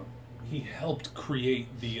 but he helped create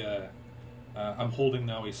the. I'm holding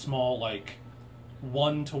now a small, like,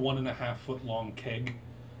 1 to 1.5 foot long keg,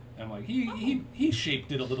 and like he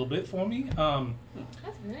shaped it a little bit for me.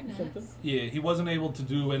 that's very nice. Something. Yeah, he wasn't able to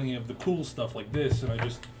do any of the cool stuff like this, and I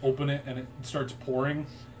just open it and it starts pouring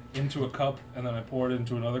into a cup, and then I pour it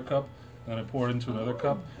into another cup, and then I pour it into another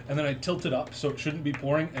cup, and then I tilt it up so it shouldn't be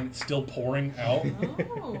pouring, and it's still pouring out.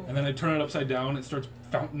 Oh. And then I turn it upside down, it starts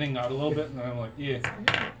fountaining out a little bit, and then I'm like, yeah,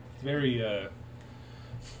 it's very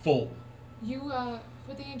full. You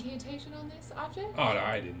put the incantation on this object? Oh, no,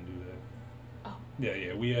 I didn't do that. Oh.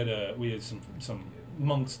 Yeah, we had some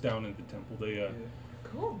monks down at the temple. They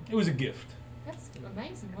Cool. it was a gift. That's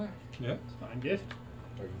amazing work. Yeah. Fine gift.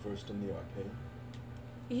 Are you versed in the arcane?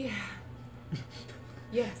 Yeah.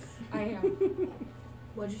 Yes, I am.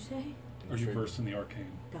 What'd you say? Are you versed in the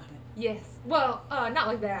arcane? Got it. Yes. Well, not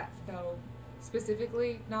like that though.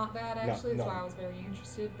 Specifically, not that actually. No. That's why I was very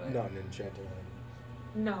interested. But Not an enchanter.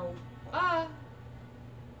 no.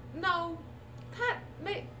 No.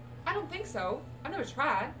 I don't think so. I never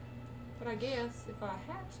tried. But I guess if I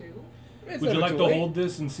had to, It's Would you never like too to late. hold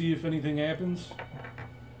this and see if anything happens?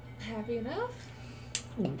 happy enough.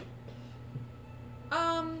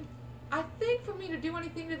 I think for me to do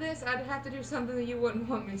anything to this, I'd have to do something that you wouldn't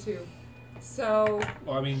want me to. So,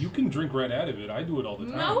 Well, I mean, you can drink right out of it. I do it all the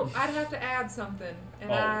time. no, I'd have to add something, and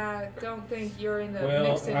Oh. I don't think you're in the Well,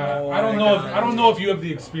 mixing. I don't know. I don't know if you have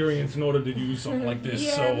the experience in order to do something like this.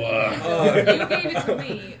 Yeah, So, you gave it to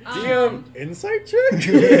me. DM insight check.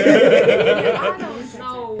 Yeah, I don't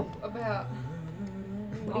know about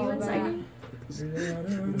What are all you of inciting?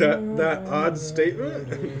 that odd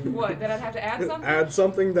statement. What? That I'd have to add something? Add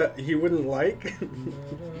something that he wouldn't like.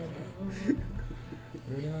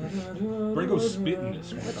 Brago's spitting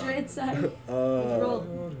this. What's your insight? Uh, Roll.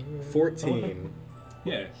 14.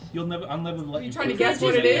 Yeah, I'll never let You you. trying to cook guess it.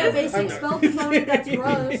 what it A is? basic spell component that's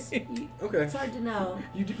gross. Okay. It's hard to know.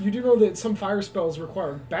 You do know that some fire spells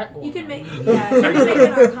require bat going You can on. make you can make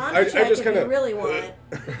an Arcana I check just if kinda- you really want.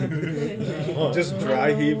 Just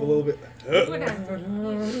dry heave a little bit. Wouldn't have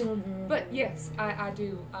to. But yes, I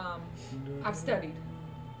do. I've studied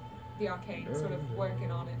the arcane, sort of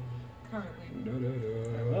working on it currently.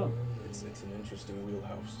 Well, It's an interesting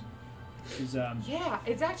wheelhouse. is Yeah,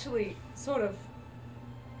 it's actually sort of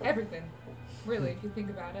everything, really, if you think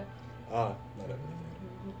about it. Not everything.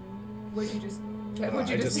 Would you just? I Would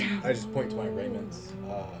you just? I just point to my raiments.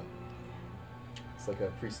 It's like a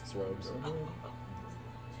priest's robes.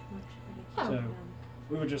 so.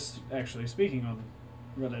 We were just actually speaking on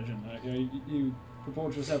religion. You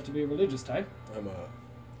purport yourself to be a religious type. I'm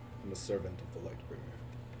a servant of the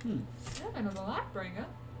Lightbringer. Servant of the Lightbringer.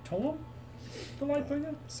 Torm, the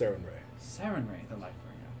Lightbringer. Saren Ray. Sarenrae, the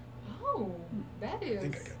Lightbringer. Oh, that I is.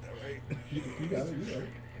 think I got that right. You got it. You got it.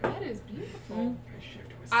 That is beautiful.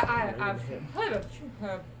 I've heard of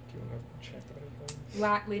her Do you want to check anything?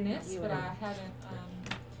 lightliness, You but are. I haven't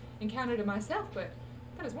encountered it myself. But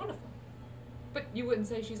that is wonderful. But you wouldn't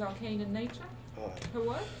say she's arcane in nature? Her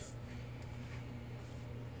words?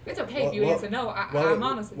 It's okay if you answer no. I'm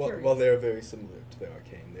honestly curious. Well, they're very similar to the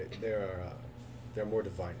arcane. They're more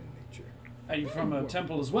divine in nature. Are you from a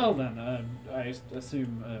temple as well, then? I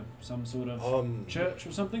assume some sort of church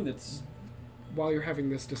or something that's... While you're having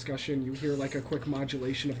this discussion, you hear like a quick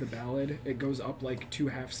modulation of the ballad. It goes up like 2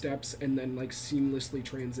 half steps and then like seamlessly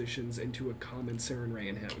transitions into a common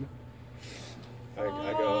Sarenrae hymn. I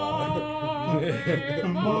go.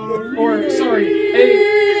 Or sorry,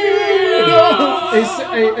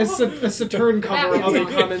 a Saturn cover of a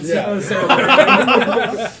common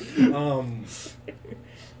Sarenrae.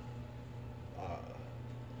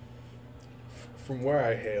 From where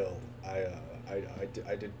I hail,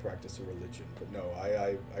 I did practice a religion, but no,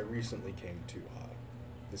 I recently came to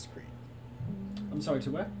this creed. I'm sorry,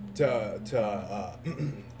 to where? To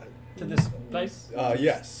To this place?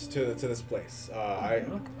 yes, to this place. I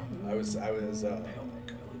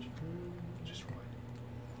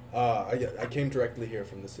came directly here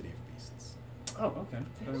from the City of Beasts. Oh, okay.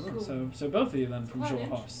 Very well. Cool. So both of you then from Quite WOAH.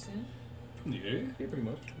 interesting. Yeah. Yeah, pretty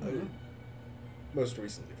much. Most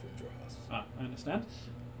recently from Jorhas. Ah, I understand.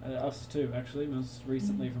 Us too, actually. Most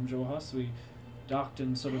recently from Jorhas, we docked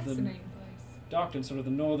in sort of the Fascinating place. docked in sort of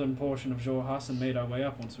the northern portion of Jorhas and made our way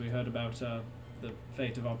up once we heard about the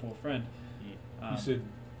fate of our poor friend. You said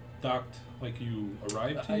docked like you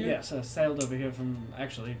arrived here? Yes, sailed over here from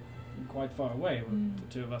actually quite far away.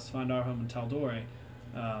 The two of us find our home in Taldore.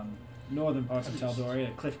 Northern parts of Taldore,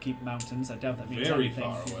 the Cliffkeep Mountains. I doubt that means Very anything.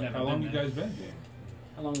 far if you've away. never How long been you there. guys been here?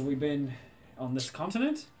 How long have we been on this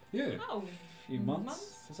continent? Yeah. Oh, A few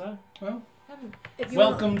months or so? Well, haven't- If you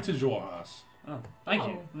welcome to Jorhas. Oh, thank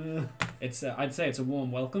you. It's I'd say it's a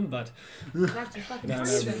warm welcome, but That's a fucking it's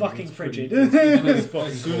person. fucking frigid.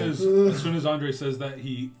 As soon as Andre says that,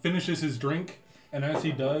 he finishes his drink, and as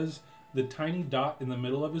he does, the tiny dot in the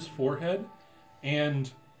middle of his forehead,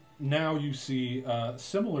 and now you see,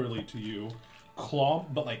 similarly to you, claw,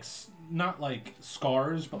 but like not like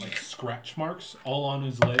scars, but like scratch marks all on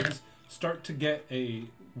his legs, start to get a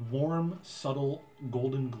warm, subtle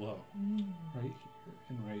golden glow right here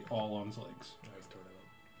and right all on his legs.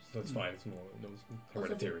 That's fine. It's normal. It's Also,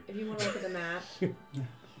 hereditary. if you want to look at the map,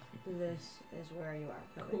 this is where you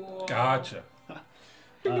are. Probably. Cool. Gotcha.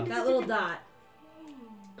 That little dot.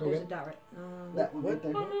 Go There's again? a dot right.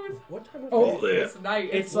 What time of Oh, day? It's night.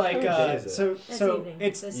 It's like What day is it? so That's it's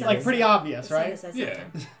evening. The like sun pretty is- obvious, the sun right? is at Yeah.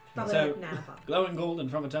 sunset. Probably So- like 9 o'clock. Glowing golden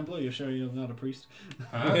from a temple. You're sure you're not a priest?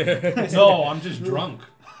 Huh? No, I'm just drunk.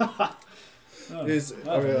 Oh. Is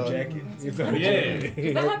Jacket. Does that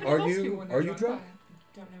happen to Are most you- people when are they're you drunk?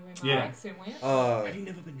 I don't know where my Yeah. accent went. Have you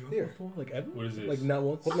never been drunk Here. before? Like ever? What is this? Like not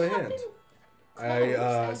once? Hold my hand.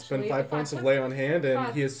 I spend actually. 5 If I points of took- lay on hand, If I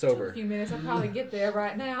and he is took a sober. few minutes, I'll probably get there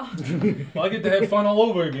right now. Well, I get to have fun all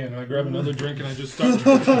over again. I grab another drink and I just start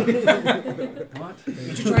drinking. What?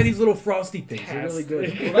 You should try these little frosty things. They're really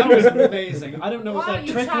good. Well, that was amazing. I don't know what Why that don't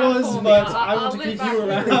you trick try it was, for me? but I'll- I want I'll to live keep back you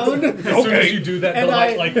there. around. As soon as you do that, And the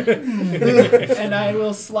light like and I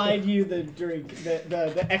will slide you the drink,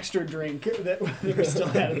 the extra drink that we still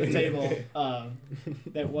had at the table.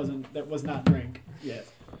 That was not drink yet.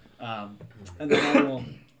 And then I will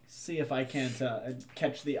see if I can't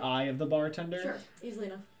catch the eye of the bartender. Sure, easily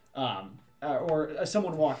enough. Or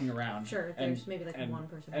someone walking around. Sure, if and, there's maybe like one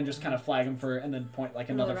person. and just kind of flag him for, and then point like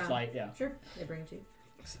Another another round. flight. Yeah. Sure, they bring it to you.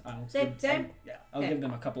 I'll Same, give, same? Yeah, I'll Okay. give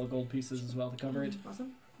them a couple of gold pieces as well to cover it.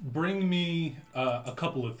 Awesome. bring me a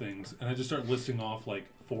couple of things, and I just start listing off like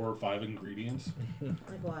 4 or 5 ingredients. Like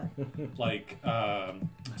what? Like,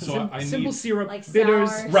 so I simple need syrup, Like bitters,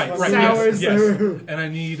 sours. right, Sours. yes, yes. And I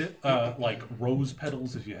need like rose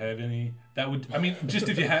petals if you have any. That would, I mean, just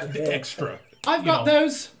if you have the extra. I've you got know.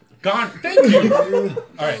 those. Gone. Thank you. All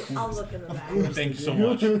right. I'll look in the back. Thank you so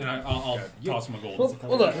much, and I'll toss my gold.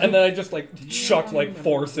 Hold on, and then I just like chuck like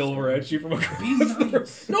 4 silver at you from across the room.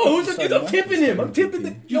 No, I'm tipping him. I'm tipping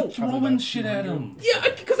the. You're throwing shit at him. Yeah,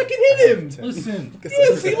 because I can hit him. Listen.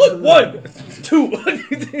 Yeah, see, look, 1, 2.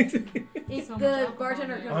 If So much the alcohol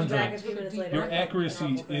bartender in there. comes Andre, back a few minutes later. Your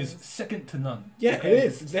accuracy is second to none. Yeah, it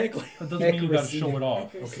is exactly. That doesn't mean you gotta Accuracy. show it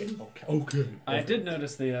off. Accuracy. Okay. I did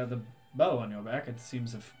notice the bow on your back. It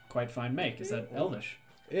seems of quite fine make. Is that Elvish?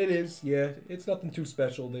 It is. Yeah, it's nothing too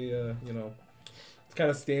special. They, you know, it's kind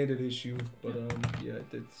of standard issue, but yeah,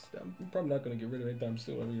 it's. I'm probably not gonna get rid of it anytime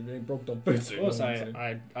soon. I mean, it ain't broke, don't fix it. you know Plus, what I'm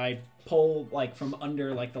saying? I pull like from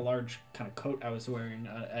under like the large kind of coat I was wearing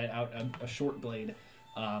out a short blade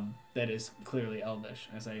that is clearly Elvish.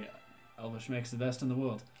 I say, Elvish makes the best in the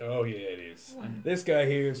world. Oh yeah, it is. This guy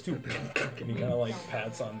here is too. And he kind of like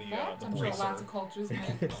pats on the I'm sure bracer. lots of cultures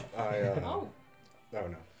might. Oh no,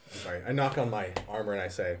 I'm sorry. I knock on my armor and I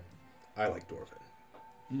say, I like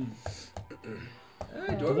Dwarven.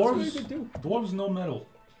 Hey, Dwarves know metal.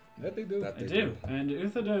 That they do. That I they do. And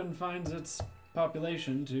Uthadern finds its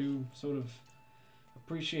population to sort of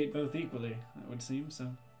appreciate both equally, it would seem, so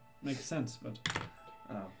makes sense, but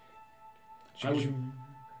I would,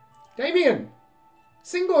 Damien!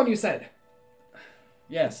 Singorn, you said.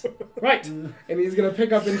 yes. Right. And he's gonna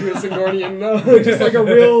pick up into a Singornian, just like a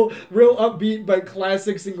real upbeat but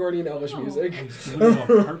classic Singornian Elvish music. He's doing it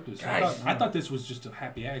on purpose. I thought this was just a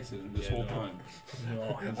happy accident this whole time.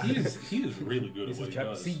 No. He is really good at what he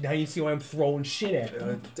does. See, now you see why I'm throwing shit at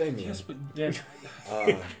him. Damien. Yes, but Yeah.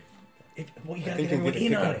 Well, you I gotta think get everyone you'll in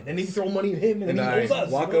get on picked it. Then you throw money at him, and And then he I owes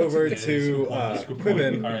us. walk You know, over That's a to good point. That's a good point.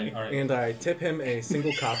 Quiven All right. and I tip him a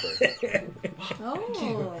single copper.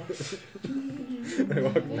 Oh. I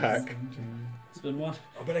walk back. It's been one.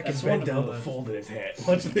 I bet I can That's bend down wonderful, the then. fold in his hat.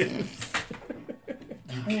 Watch this.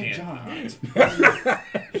 You can't.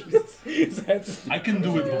 His hat's just I can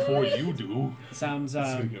do it before you do. Sounds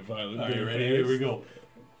violent. Are you ready? Here we go.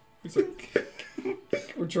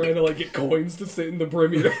 We're trying to like get coins to sit in the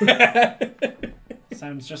brim of your hat.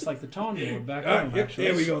 sounds just like the taunt you were back Ah, home, yep, actually.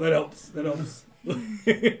 there we go. That helps. That helps.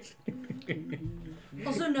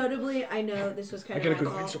 Also, notably, I know this was I kind got a of good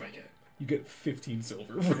my fault. answer. I get. You get 15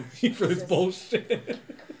 silver for this bullshit.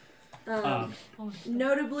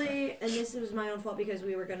 Notably, and this was my own fault because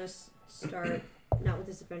we were gonna start not with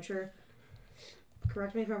this adventure.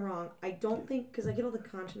 Correct me if I'm wrong. I don't think, because I get all the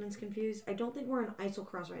continents confused. I don't think we're in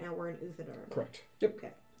Isilcross right now. We're in Uthadern. Correct. Yep.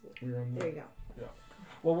 Okay. We're on There you go.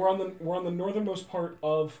 Well, we're on the northernmost part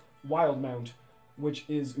of Wildmount, which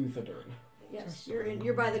is Uthadern. Yes,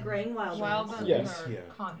 you're by the Graying Wildlands. Wildlands Yes. is our Yeah.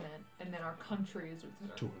 continent, and then our country is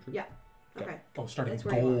Uthadern. 200. Yeah. Okay. Oh, starting That's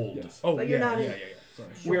with where you are. gold. Yes. Oh, But yeah, you're not in- yeah. Sorry.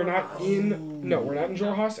 We are not in. No, we're not in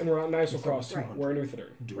Jorhas, and we're not in Isilcross. Right. We're in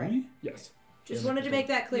Uthadern. Do Right. we? Yes. Just wanted to make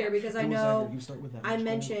that clear because I know you start with that I much gold, or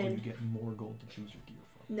mentioned- you get more gold to choose your gear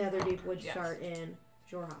from. Netherdeep would Yes. start in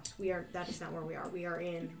Jorhas. We are. That is not where we are. We are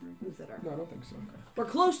in Uthadern. No, I don't think so. We're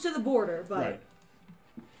close to the border, but Right.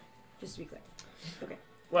 just to be clear.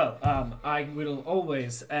 Well, I will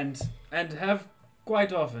always and have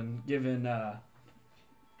quite often given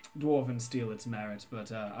Dwarven steel its merit,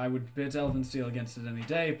 but I would bid Elven steel against it any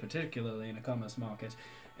day, particularly in a commerce market.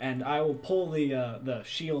 And I will pull the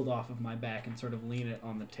shield off of my back and sort of lean it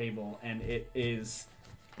on the table, and it is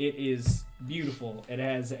beautiful. It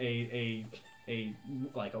has a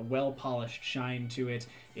like a well polished shine to it.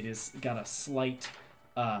 It has got a slight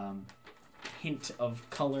hint of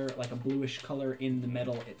color, like a bluish color in the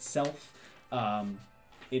metal itself.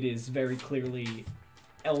 It is very clearly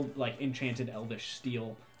like enchanted elvish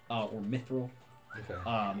steel or mithril. Okay.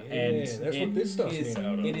 And that's what it this stuff's is- made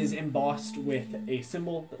out of. it is embossed with a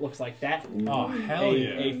symbol that looks like that. Oh, hell yeah.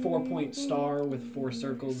 A 4-point star with 4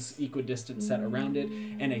 circles equidistant set around it,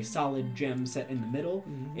 and a solid gem set in the middle.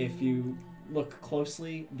 If you look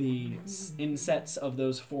closely, the insets of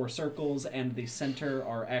those 4 circles and the center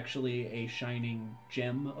are actually a shining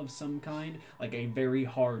gem of some kind, like a very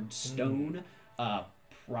hard stone,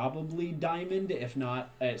 probably diamond, if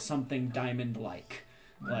not something diamond-like.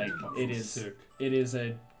 Like it is, Sick. it is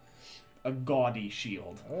a gaudy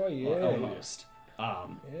shield, Oh yeah. almost.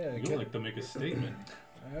 Yeah. You like to make a statement.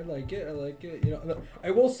 I like it. I like it. You know,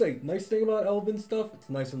 I will say, nice thing about Elven stuff, it's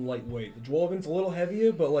nice and lightweight. The Dwarven's a little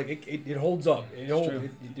heavier, but like it holds up. It true.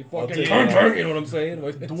 fucking take it. you know what I'm saying?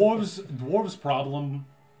 Dwarves' problem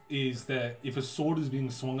is that if a sword is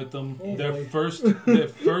being swung at them, Oh, their boy.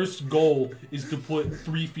 first goal is to put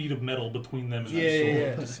 3 feet of metal between them and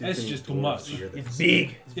that sword. That's just too much. It's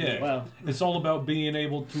big. Yeah, Well, it's all about being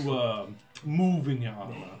able to move in your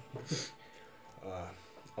armor.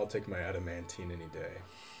 I'll take my adamantine any day.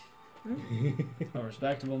 a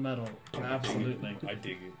respectable metal. Absolutely. I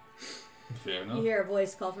dig it. Fair You enough. hear a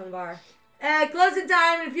voice call from the bar. Closing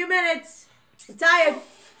time in a few minutes. I'm tired.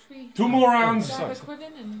 2 more rounds. Start with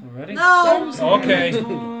Quiven and Already? No. Okay.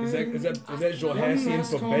 Is that Johassian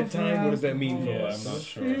for bedtime? What does that mean for Yeah, us? I'm not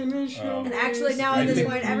sure. And actually, now at this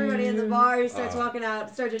point, everybody in the bar who starts walking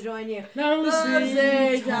out starts to join you.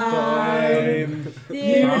 Closing time.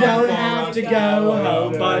 You don't have to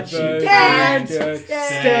go, but you Can't can stay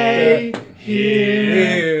stay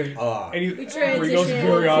here. And he We transition Reno's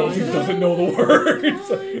very obviously to- doesn't know the words.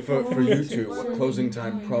 For you two, what closing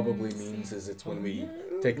time probably means is it's when we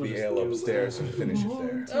take the ale upstairs and finish it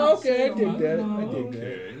there. Okay, I dig that. I dig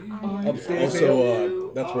that. Upstairs.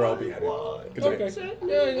 Also, that's where I'll be headed. Good night.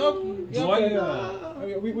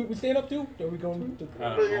 Okay. We stand up too? Are we going to...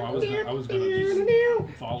 I don't know. I was gonna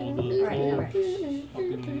just follow the flow.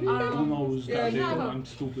 Fucking who knows? Goddamn, I'm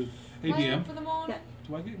stupid. Hey plan DM, for the morning.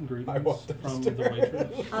 do I get I ingredients want them from to- the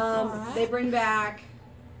waitress? They bring back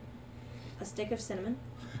a stick of cinnamon,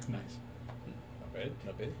 Nice. Not bad,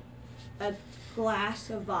 not bad. a glass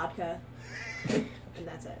of vodka, and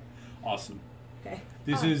that's it. Awesome. Okay.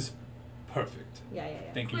 This is perfect. Yeah.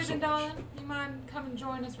 Thank you so Quiven, much. darling, you mind come and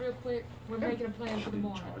join us real quick? We're making a plan for the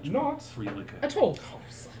morning. Not Free liquor. at all.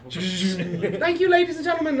 Thank you, ladies and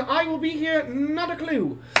gentlemen. I will be here. Not a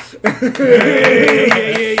clue.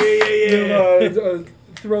 They'll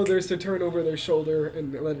throw their saturn over their shoulder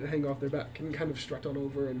and let it hang off their back and kind of strut on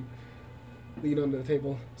over and lean onto the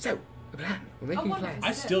table. So, a plan. We're I making wonder plans. if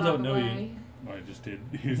I still by don't the know you. way. I just did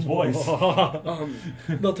his voice.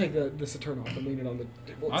 They'll take the saturn off and lean it on the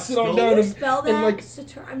table. I Sit on still- down Can you and spell and that? like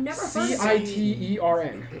Saturn. I've never heard of it.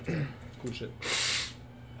 Citern. Cool shit.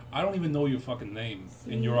 I don't even know your fucking name,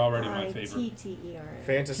 and you're already my favorite. Cittern.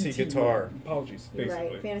 Fantasy guitar. Apologies, You're basically.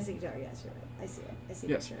 right. Fantasy guitar. Yes, you're right. I see it. I see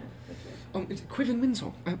Yes. it. Sure. It's Quiven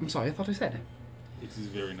Winsor. I'm sorry, I thought I said. It is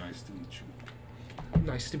very nice to meet you.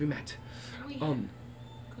 Nice to be met. We, Go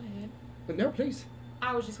go ahead. no, please.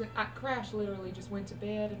 I was just gonna, Crash literally just went to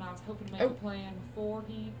bed, and I was hoping to make Oh. a plan before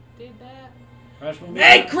he did that.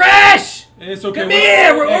 Hey, Crash! It's okay. Come we're-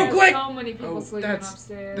 here, we're Hey. all quick. So many people Oh, sleeping that's-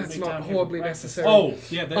 upstairs. That's Big not time here horribly for breakfast. necessary. Oh,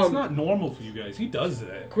 yeah, that's Um, not normal for you guys. He does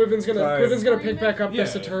that. Quiven's gonna Sorry. pick back up Yeah. the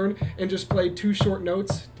saturn and just play 2 short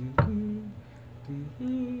notes.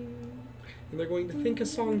 And they're going to think a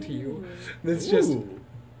song to you. That's just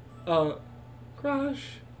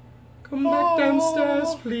Crash, come back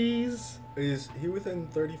downstairs, please. Is he within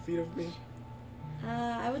 30 feet of me?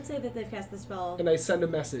 I would say that they've cast the spell. And I send a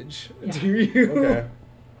message Yeah. to you. Okay.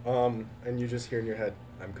 And you just hear in your head,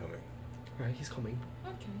 I'm coming. Alright, he's coming.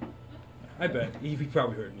 Okay. I bet. He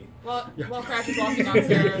probably heard me. While Crash is walking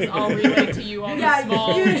downstairs, I'll relay to you all the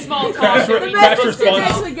Yeah, small talk. Crash that re- we The Crash get. message didn't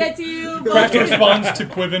responds. actually get to you. But Crash responds to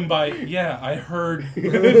Quiven by, yeah, I heard.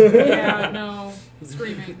 Yeah, no,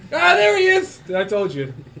 screaming. Ah, there he is! I told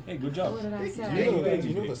you. Hey, good job. What did I Do say?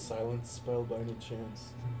 you know the silence spell by any chance?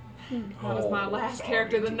 That was my Oh, last sorry,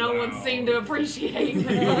 character that too no one loud. seemed to appreciate. So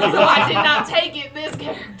I did not take it this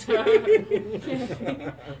character.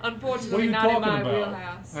 Unfortunately, What are you not in talking my about?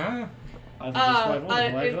 wheelhouse. Huh? I think it's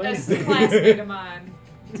quite wonderful, A actually. classmate of mine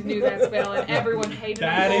to do that spell, and everyone hated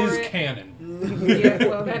That him for is it. canon. Yeah,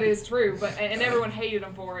 well, that is true, but and everyone hated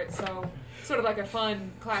him for it. So, sort of like a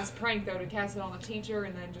fun class prank, though, to cast it on the teacher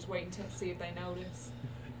and then just wait until see if they notice.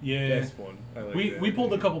 Yeah. That's fun. I like We that.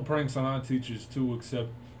 pulled a couple pranks on our teachers too, except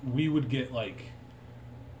we would get like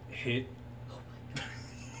hit.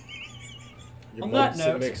 Your On that bolts, it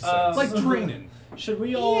note, makes uh, sense. It's like training. Should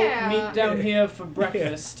we all Yeah. meet down here for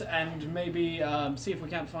breakfast and maybe see if we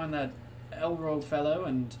can't find that Elro fellow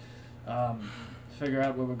and figure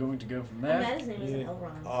out where we're going to go from I there? bet his name is Yeah.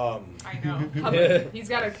 Elrond. I know. He's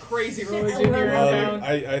got a crazy religion here in town.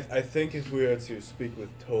 I think if we are to speak with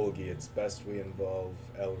Tolgi, it's best we involve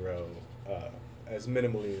Elro as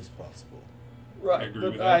minimally as possible. Right, I agree but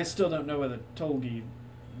with that. I still don't know whether Tolgi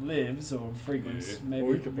lives or Frigid's. Yeah. Maybe Or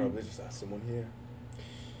we it could be- probably just ask someone here.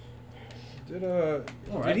 Did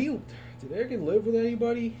Alright. did Ergen live with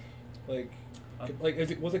anybody? Like, Uh,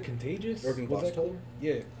 was it contagious? Ergen was that Vostol? cool?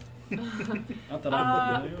 Yeah. Not that I'm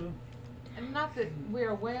Uh, familiar. And not that we're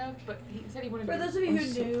aware of, but he said he wanted For to. those of you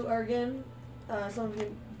who knew Ergen, some of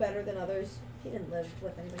you better than others, he didn't live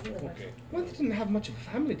with anybody. He lived with Okay. Well, they didn't have much of a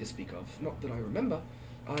family to speak of, not that I remember.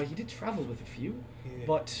 He did travel with a few, Yeah.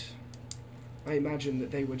 but I imagine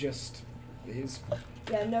that they were just He's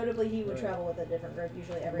Yeah, notably he would Right. travel with a different group,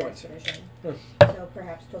 usually every Right. expedition. Huh. So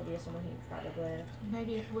perhaps told you someone he traveled with.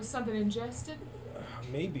 Maybe it was something ingested.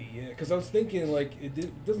 Maybe, yeah. Because I was thinking, like,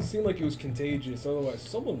 doesn't seem like it was contagious. Otherwise,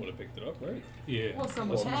 someone would have picked it up, right? Yeah. Well,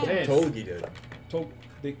 someone Well, had. Togi did.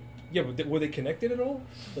 Yeah, but were they connected at all?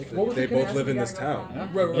 Like, what was They the both connection? live in You this gotta go town. find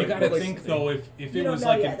out. Right, You gotta like, think though, if You it don't was know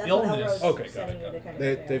like yet. an That's what illness, Elro's Okay, got setting it, you got to it. kind of They,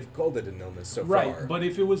 figure out. they've called it an illness so right? far. But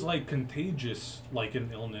if it was like contagious, like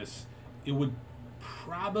an illness, it would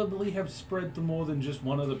probably have spread to more than just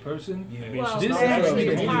one other person. Yeah. Maybe Well, it's it just not actually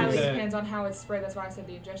really entirely that- depends on how it's spread. That's why I said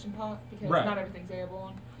the ingestion pot, because Right. not everything's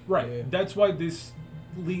airborne. Right. Yeah. That's why this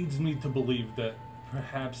leads me to believe that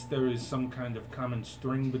perhaps there is some kind of common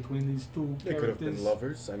string between these two They could have characters. been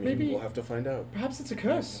lovers. I mean, Maybe- we'll have to find out. perhaps it's a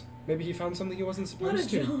curse. Maybe he found something he wasn't What a supposed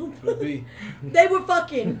to. joke. Could be. They were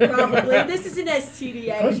fucking, probably. This is an STD,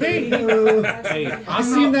 actually. Hey, I've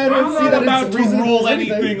seen that. I'm I've not seen that about it's to reason rule for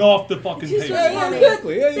anything. anything off the fucking Just table. was funny.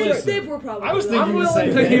 Exactly. Yeah, They, listen. they were probably. I was right. thinking the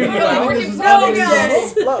same to hear thing. you Like, out. we're No, no,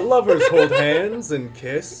 guys. Lovers hold hands and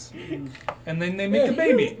kiss. And then they make a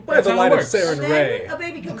baby. By That's the how light it of works. Saren And then Ray. a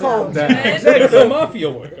baby comes Calm out. down. Exactly. It's a mafia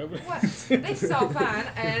work. What? This is all fine,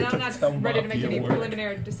 and I'm not how ready to make mafia any work.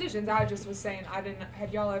 preliminary decisions. I just was saying,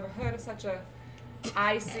 had y'all ever heard of such a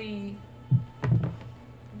icy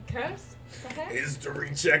curse? Perhaps?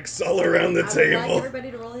 History checks all around the I would like table.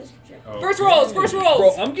 everybody to roll a history check. Oh. First rolls, first Bro,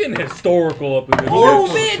 rolls. I'm getting historical up in this. Oh,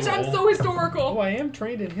 First bitch, I'm roll. so historical. Oh, I am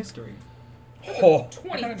trained in history. Oh,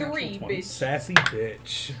 23, bitch. sassy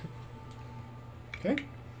bitch. Okay.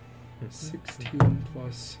 16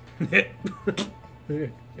 plus 2, right? Yeah,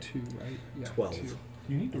 12. 2.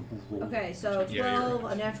 You need to roll. Okay, so Yeah, 12,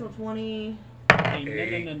 a natural 20,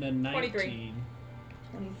 Hey, no, 19. 23.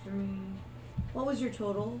 23. What was your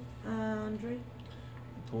total, Andre?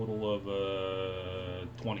 Total of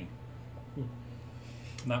 20.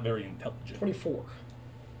 Not very intelligent. 24.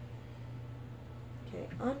 Okay,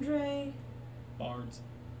 Andre. Bards.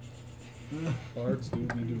 Bards do be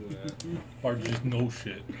doing that. Bards just know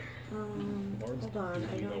shit. Bards Hold on, do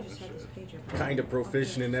I be know I knowing just had shit. this page up. Kind of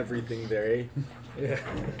proficient in everything there, eh? Yeah.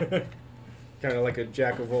 Kind of like a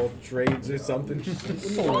jack of all trades or something.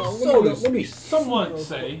 So let me. Someone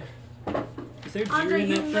say. Is there Andre,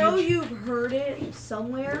 deer in you that know fridge? you've heard it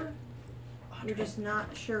somewhere. You're just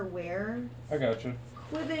not sure where. I gotcha.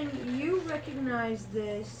 Quiven, you recognize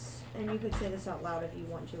this, and you could say this out loud if you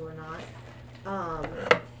want to or not.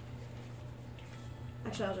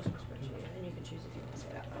 Actually, I'll just whisper it to you, and you can choose if you want to say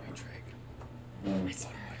it out loud.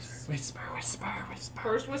 Whisper, whisper, whisper.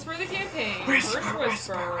 First whisper of the campaign. First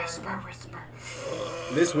whisper.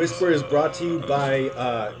 This whisper is brought to you by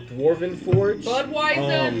Dwarven Forge. Budweiser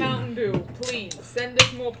and Mountain Dew. Please, send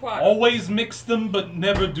us more products. Always mix them, but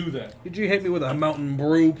never do that. Could you hit me with a mountain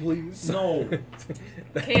brew, please? No.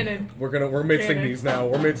 Cannon. We're mixing Cannon. these now.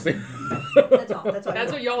 We're mixing. That's all. That's all.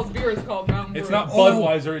 That's what y'all's beer is called, Mountain Dew. It's not Oh.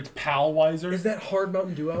 Budweiser, it's Palweiser. Is that hard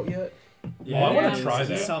Mountain Dew out yet? Oh, I want Yeah. to try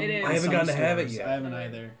It is that. It is. I haven't some gotten to have it stores. yet. I haven't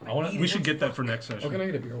either. We should get that for next Oh, session. can I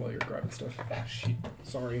get a beer while you're grabbing stuff? Ah, shit.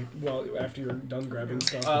 Sorry. Well, after you're done grabbing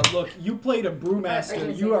stuff. Look, you played a brewmaster.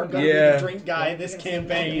 Are you You are gonna going to Yeah. be the drink guy this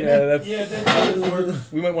campaign. Yeah, that's. Yeah, that's how it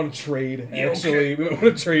works. We might want to trade. Actually, we might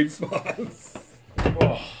want to trade spots.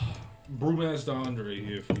 Oh, Brewmaster Andre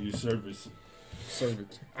here for your service.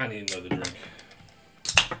 Service. I need another drink.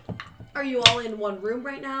 Are you all in one room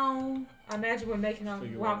right now? I imagine we're walking up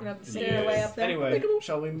the Making your stairs. way up there? Anyway,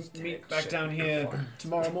 shall we meet back down here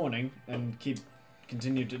tomorrow morning and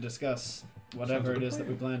continue to discuss whatever it is that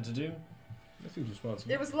we plan to do? That seems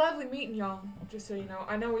responsible. It was lovely meeting y'all, just so you know.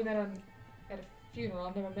 I know we met at a funeral.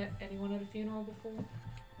 I've never met anyone at a funeral before.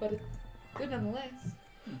 But it's good nonetheless.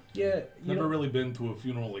 Yeah, you Never know, really been to a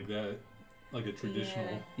funeral like that. Like a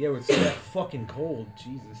traditional. yeah, it's that fucking cold.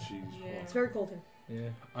 Jesus. Jeez. Yeah. It's very cold here. Yeah.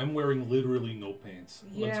 I'm wearing literally no pants.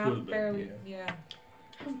 Let's Yeah, go to bed. barely. Yeah.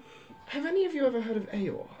 Have any of you ever heard of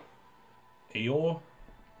Aor? Aor?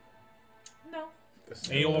 No.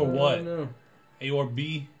 Aor what? No. Aor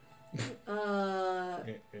B?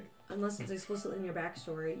 Unless it's explicitly in your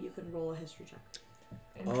backstory, you can roll a history check.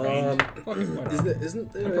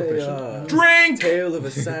 Isn't there a Drink! tale of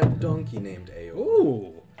a sad donkey named Aor?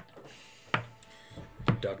 Ooh.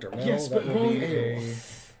 Dr. Mel, Yes, but that will wrong be Aor.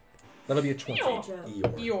 that'll be a 20.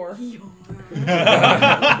 Eeyore. Eeyore.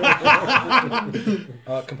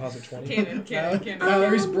 Eeyore. Composite 20. Canon.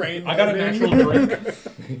 Mallory's brain. I got a natural drink.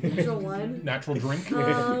 Natural one. Natural drink.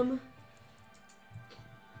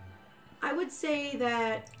 I would say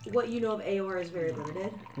that what you know of Aor is very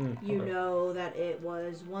limited. You know that it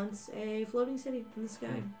was once a floating city in the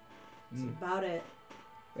sky. That's about it.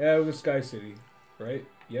 Yeah, it was Sky City, right?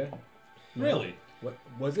 Yeah. Really? What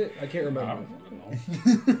was it? I can't I remember. don't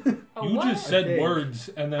fucking know. A You what? just said Okay. words,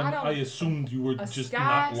 and then I don't- I assumed you were A just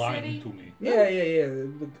sky not lying city? to me. Yeah.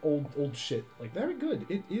 The old shit. Like Very good.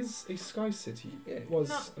 It is a sky city. It was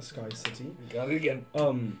No. a sky city. got it again.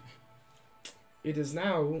 It is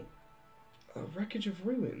now a wreckage of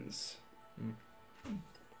ruins. Hmm.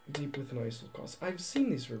 Deep within Isolcross. I've seen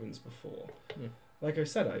these ruins before. Hmm. Like I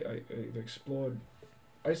said, I've explored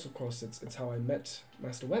Isolcross. It's how I met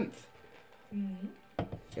Master Wenth. Mhm.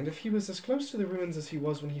 And if he was as close to the ruins as he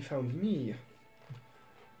was when he found me,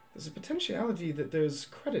 there's a potentiality that there's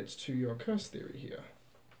credit to your curse theory here.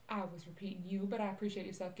 I was repeating you, but I appreciate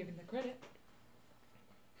yourself giving the credit.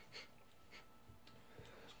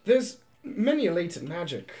 There's many a latent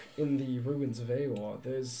magic in the ruins of Aor.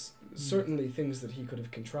 There's certainly things that he could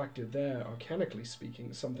have contracted there, arcanically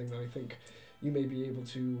speaking, something that I think you may be able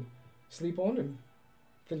to sleep on and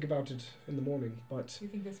think about it in the morning. But Do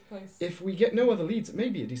you think this place... if we get no other leads, it may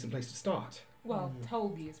be a decent place to start. Well,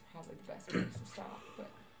 Toby is probably the best place to start, but...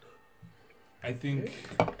 I think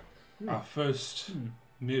our first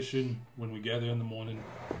mission when we gather in the morning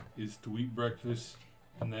is to eat breakfast,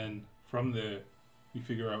 and then from there we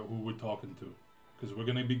figure out who we're talking to, because we're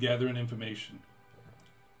going to be gathering information.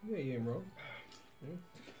 Yeah, you ain't wrong.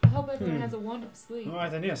 I hope everyone has a wonderful sleep. All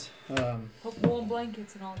right then, yes. Hope warm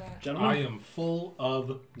blankets and all that. Gentlemen, I am full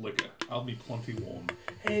of liquor. I'll be plenty warm.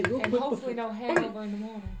 Hey, real And quick hopefully no hangover in the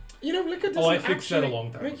morning. You know, liquor doesn't Oh, I fixed that a actually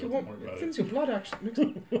long time make ago, you don't want... worry about It it. thins your blood,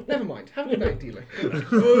 actually. Never mind. Have a good night, dealer.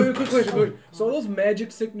 Oh, quick question. So are those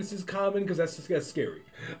magic sicknesses common? Because that's scary.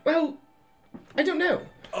 Well, I don't know.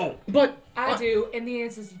 Oh. But I do, and the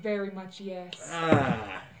answer is very much yes.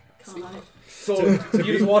 Ah. God. So you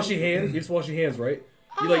just wash your hands. You just wash your hands, right?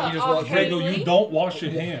 You just wash. okay. Grego, you don't wash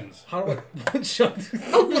your hands. How do I? Shut.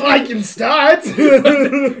 I can start.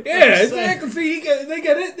 Yeah, exactly. See, they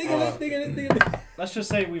get it. They get it. let's just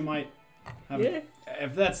say we might have... Yeah.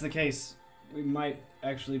 If that's the case, we might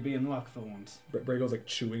actually be in luck for once. Brago's like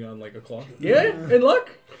chewing on like a claw. Yeah, in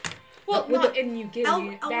luck. Well, not in you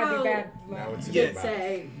getting it. That'd be bad. Now it's in Did your mouth.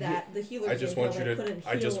 say that the healer I just want you to.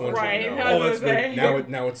 I just want Right, you to I know. was that's gonna good.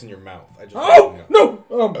 say. Now it's in your mouth. I just Oh want you to know.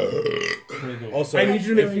 no! Grego, Also, I need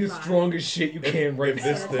you to That's make me really the fine. strongest shit you can right if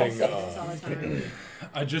this now. thing,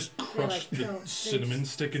 I just crushed like, no, the cinnamon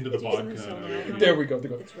stick into the cinnamon vodka. so and bad. everything. There we go.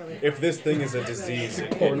 There we go. It's really if this thing is a disease,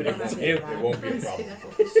 It's it corn. won't be a problem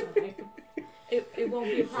for us. It won't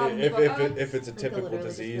be a problem If for us. if it's a Like, typical literally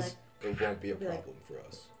just disease, it won't be a be like- problem for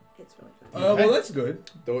us. It's really fun. Well, that's good.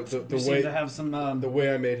 The We seem way to have some... the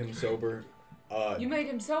way I made him sober, You made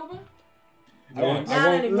him sober? I won't, Not I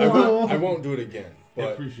won't, I anymore. won't, I won't do it again. I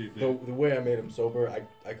But appreciate the that. way I made him sober,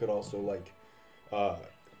 I could also like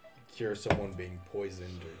cure someone being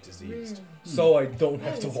poisoned or diseased. So I don't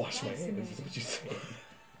have to That is wash my hands. fascinating. Is what you say?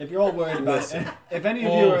 If you're all worried about Listen. it, if any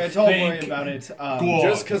of you are at all thank worried about it, God.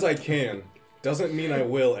 Just because I can doesn't mean I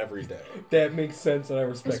will every day. That makes sense, and I I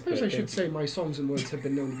respect suppose that. I should say my songs and words have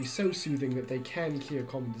been known to be so soothing that they can cure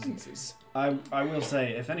common diseases. I will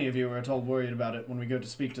say, if any of you are at all worried about it when we go to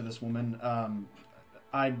speak to this woman,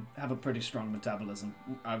 I have a pretty strong metabolism.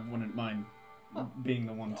 I wouldn't mind being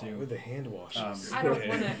the one With to. the hand washes. I don't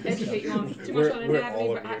want to educate you on too We're- much on we're anatomy,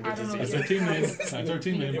 all but I immune don't to know. disease. That's our team name. That's our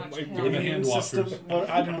team name. We're the hand washers. Well,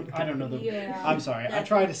 I don't know the. Yeah. I'm sorry. I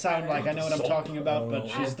try to sound like I know what I'm talking about, but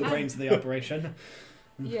she's the brains of the operation.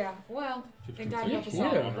 Yeah, well, and God help us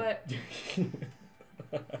Yeah. all, but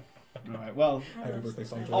All right. Well, Happy birthday,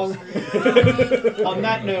 song on, choice. on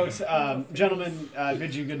that note, gentlemen,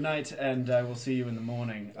 bid you good night, and we'll see you in the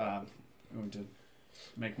morning. I'm going to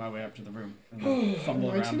make my way up to the room and then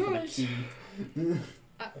fumble around for the Nighty-night. key.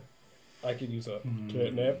 I could use a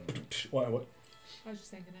Mm. nap. What? I was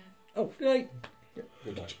just thinking that. Oh, good night.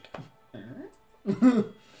 Good night.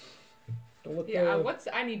 Don't let Yeah,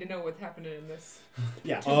 the... I need to know what's happening in this.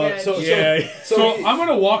 Yeah. So I'm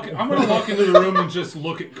gonna walk into the room and just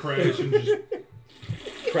look at Crash and just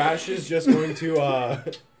Crash is just going to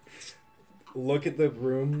look at the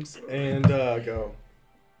rooms and go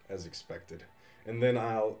as expected, and then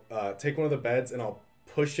I'll take one of the beds and I'll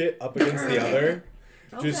push it up against the other.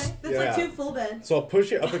 Okay, Just- that's yeah. like 2 full beds. So I'll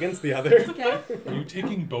push it up against the other, Okay. are you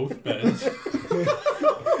taking both beds?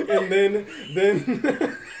 and then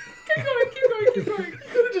Keep going, keep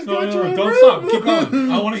going. No, don't stop. Keep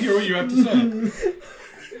going. I want to hear what you have to say.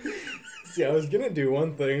 see, I was gonna do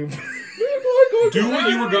one thing. Do what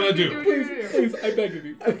you were gonna do. Please, I beg of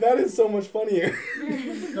you. That is so much funnier. No,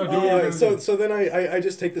 do what you're gonna do. So then I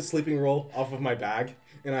just take the sleeping roll off of my bag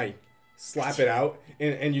and I slap it out,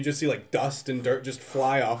 and you just see like dust and dirt just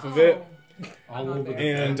fly off of it. All over the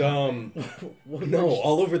And bed. no,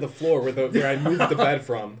 all over the floor where I moved the bed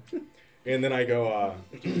from. And then I go,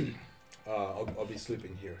 I'll be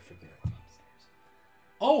sleeping here for the night.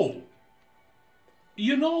 Oh!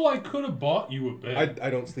 You know, I could have bought you a bed. I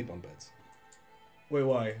don't sleep on beds. Wait,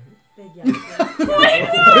 why? Big yes.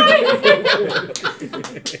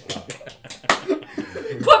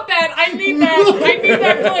 Clip that! I need that! I need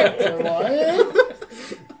that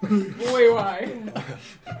clip! Boy, why?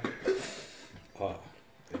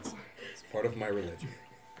 It's part of my religion.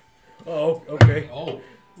 Oh, okay. Oh,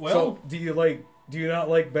 well. So, do you not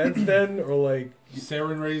like beds then? Or like...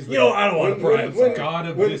 Serenades the I don't want to pry it. god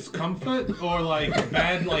of discomfort? Or like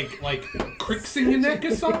bad, like cricks in your neck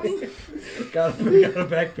or something? got a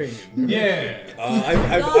back pain. Yeah.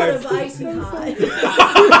 God of icy hot.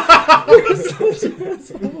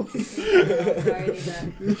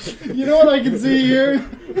 You know what I can see here?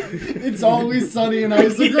 It's always sunny in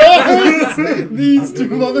Isograms. These two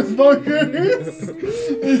motherfuckers.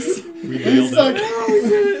 It's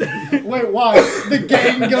like, wait, why? The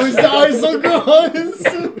gang goes to Isograms.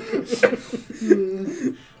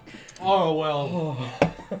 Oh, well.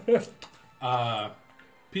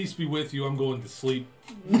 Peace be with you. I'm going to sleep.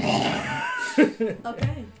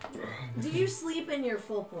 Okay. Do you sleep in your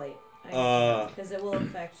full plate? Because it will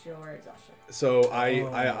affect your exhaustion. So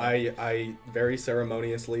I very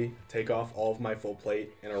ceremoniously take off all of my full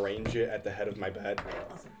plate and arrange it at the head of my bed.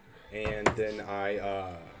 Awesome. And then I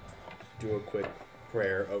do a quick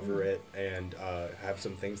prayer over it and have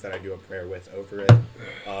some things that I do a prayer with over it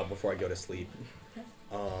before I go to sleep.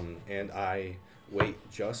 And I wait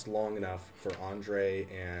just long enough for Andre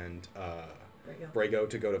and Brago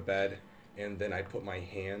to go to bed, and then I put my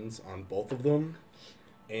hands on both of them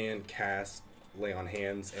and lay on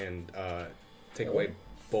hands and take away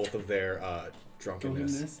both of their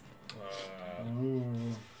drunkenness.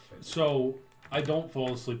 So I don't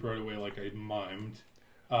fall asleep right away like I mimed.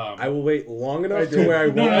 I will wait long enough to where I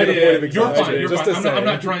won't You're exhaustion. fine. You're just fine. to I'm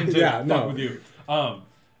not trying to yeah, fuck no. with you.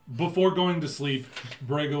 Before going to sleep,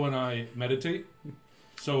 Brago and I meditate.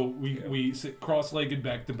 So we sit cross-legged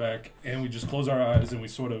back to back, and we just close our eyes and we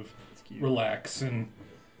sort of relax and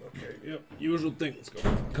usual thing. Let's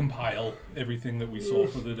go. Compile everything that we saw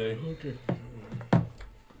for the day. Okay.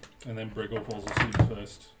 And then Brago falls asleep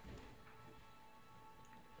first.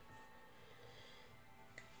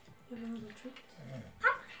 Do you have a little treat?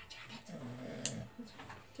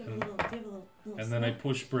 Do you have a little And then I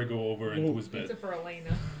push Brago over into his bed. It's for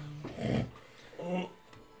Elena.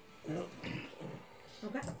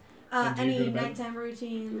 Okay. And do you Any go to bed? nighttime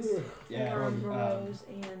routines Yeah, for um, Rose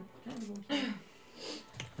and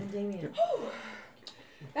Damien?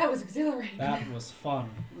 That was exhilarating. That was fun.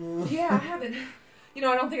 Yeah, I haven't. You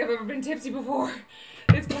know, I don't think I've ever been tipsy before.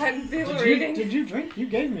 It's quite exhilarating. Did you drink? You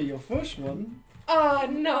gave me your first one.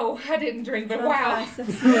 No, I didn't drink, but wow.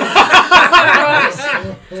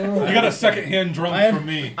 You got a second-hand drunk from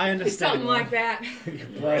me. I understand. Something like that.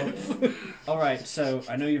 Well, alright, so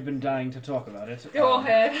I know you've been dying to talk about it. Go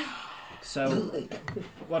ahead. So,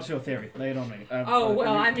 what's your theory? Lay it on me.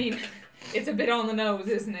 I mean, it's a bit on the nose,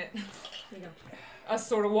 isn't it? There you go. Us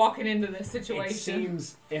sort of walking into this situation. It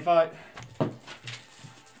seems if I...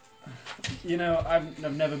 You know,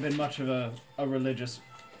 I've never been much of a religious...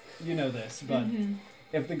 You know this, but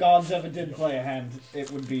if the gods ever did play a hand,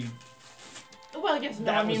 it would be... Well, yes, no,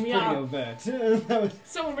 That I mean, was pretty overt.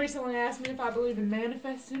 Someone recently asked me if I believe in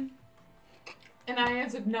manifesting, and I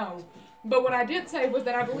answered no. But what I did say was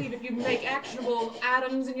that I believe if you make actionable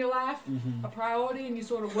items in your life a priority and you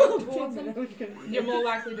sort of work towards them, you're more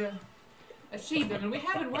likely to achieve them. And we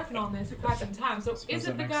have been working on this for quite some time. So is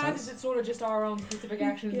it the gods? Is it sort of just our own specific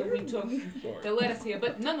actions that we took that led us here?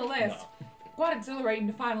 But nonetheless, quite exhilarating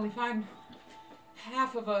to finally find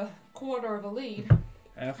half of a quarter of a lead.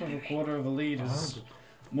 Half of a quarter of a lead is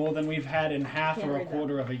more than we've had in half or a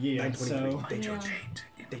quarter of a year. So They changed.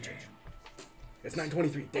 They changed. It's 9:23. They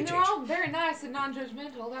And they're changed. all very nice and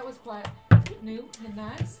non-judgmental. That was quite new and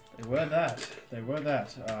nice. they were that. They were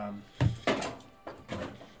that.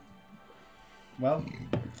 Well,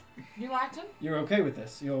 You liked them? you're okay with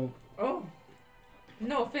this. You're Oh.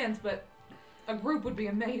 No offense, but a group would be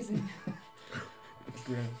amazing.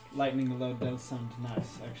 lightening the load does sound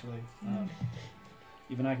nice, actually.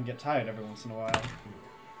 Even I can get tired every once in a while.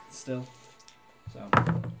 Still.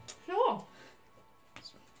 Sure.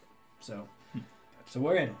 So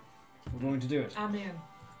we're in. We're going to do it. I'm in.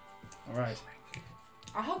 All right.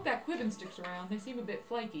 I hope that Quiven sticks around. They seem a bit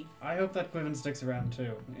flaky. I hope that Quiven sticks around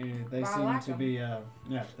too. They I seem like to 'em. be,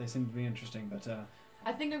 they seem to be interesting. But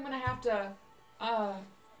I think I'm gonna have to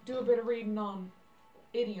do a bit of reading on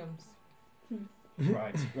idioms.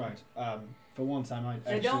 right. For once, I might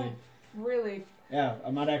They actually. don't really. Yeah,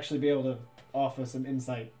 I might actually be able to offer some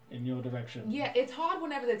insight in your direction. Yeah, it's hard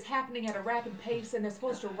whenever it's happening at a rapid pace and they're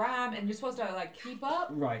supposed to rhyme and you're supposed to like keep up.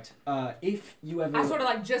 Right. If you ever... I sort of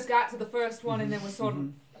like just got to the first one and then was sort of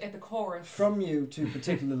at the chorus. From you to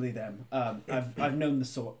particularly them, I've known the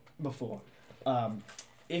sort before.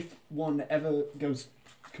 If one ever goes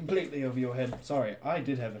completely over your head... Sorry, I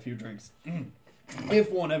did have a few drinks.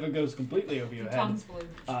 If one ever goes completely over your head, Tongue's blue.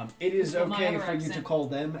 it is Well, my okay other for you to accent. call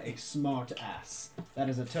them a smart ass. That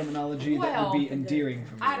is a terminology that Well, would be endearing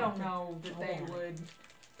for me. I don't know that they would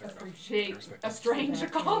appreciate a stranger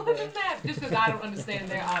calling them that just because I don't understand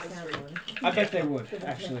their artistry. I bet they would,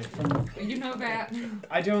 actually. You know that.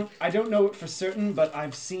 I don't know it for certain, but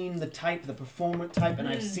I've seen the type, the performer type, and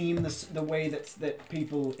I've seen the way that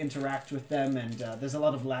people interact with them, and there's a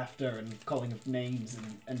lot of laughter and calling of names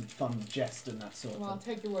and fun jest and that sort of Well, I'll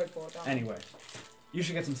thing. take your word for it. Don. Anyway, you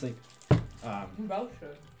should get some sleep. We both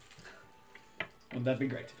should. Well, that'd be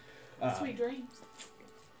great. Sweet dreams.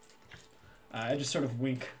 I just sort of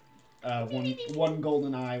wink one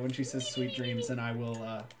golden eye when she says sweet dreams, and I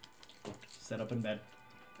will set up in bed.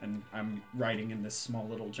 And I'm writing in this small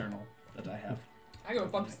little journal that I have. I go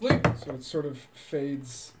fuck to sleep. So it sort of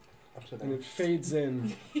fades, Upside and down. it fades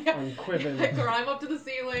in Yeah. on Quiven. I climb up to the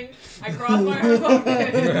ceiling. I cross my arms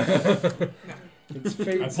open. It I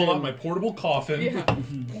fades pull out in. my portable coffin. Yeah.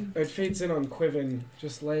 It fades in on Quiven,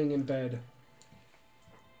 just laying in bed,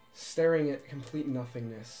 staring at complete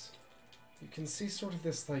nothingness. You can see sort of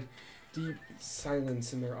this like deep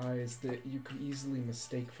silence in their eyes that you could easily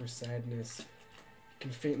mistake for sadness. You can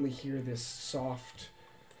faintly hear this soft,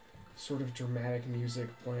 sort of dramatic music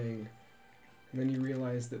playing, and then you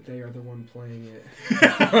realize that they are the one playing it.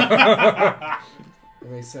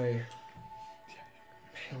 And they say,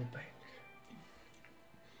 Palebank,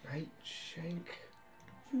 Nightshank,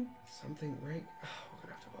 something right? Oh, we're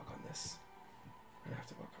gonna have to work on this. We're gonna have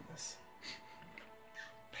to work on this.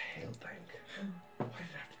 Palebank. Why did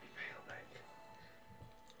it have to be Palebank?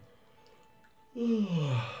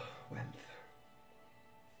 Wenth.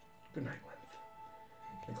 Good night,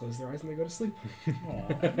 Wenth. They close their eyes and they go to sleep.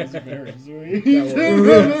 That was very sweet.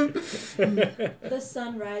 The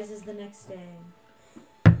sun rises the next day.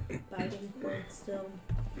 Biting cold still.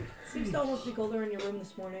 Seems to almost be colder in your room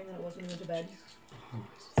this morning than it was when you went to bed.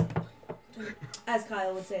 As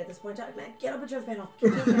Kyle would say at this point, man, get up and turn the fan off.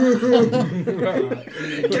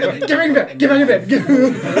 Get back in bed! Get back in bed!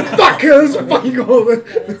 Fuck! It's fucking cold!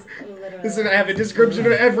 This is an avid description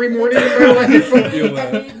of every morning of my life.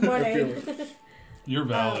 Every morning. You're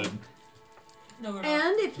valid. No, we're not.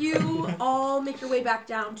 And if you all make your way back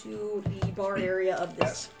down to the bar area of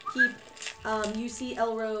this keep, you see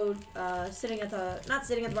Elrode sitting at the, not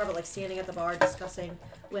sitting at the bar, but like standing at the bar discussing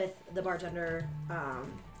with the bartender,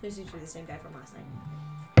 who seems to be the same guy from last night.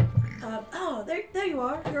 Oh, there you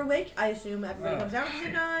are. You're awake. I assume everybody comes down at the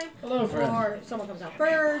same time. Hello, friend. Or someone comes out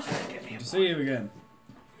first. Good to see you again.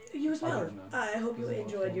 You as well. Other than that. I hope you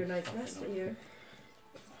enjoyed your night's rest here.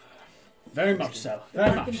 Very much so. The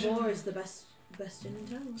Very Black much. and Boar is the best in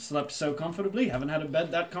town. Slept so comfortably. Haven't had a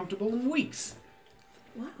bed that comfortable in weeks.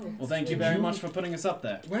 Wow. Well, thank you very much for putting us up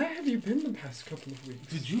there. Where have you been the past couple of weeks?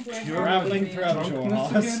 Did you cure Traveling my throughout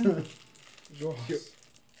drunkenness WOAH. again? Yours.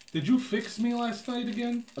 Did you fix me last night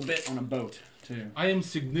again? A bit on a boat, too. I am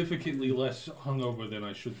significantly less hungover than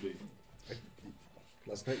I should be.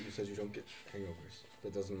 Last night you said you don't get hangovers.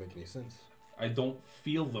 That doesn't make any sense. I don't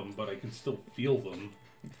feel them, but I can still feel them.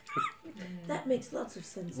 That makes lots of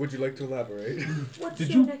sense. Would you like to elaborate? What's Did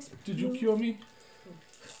your you next did you move? cure me?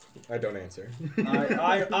 I don't answer.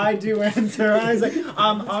 I do answer. I was like,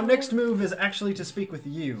 our next move is actually to speak with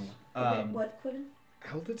you. Okay, what, Quinn?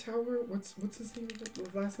 Alda Tower? What's his name?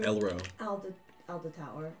 The last name? Elro. Alda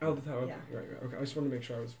Tower. Alda Tower. Okay, Yeah. right. Okay. I just wanted to make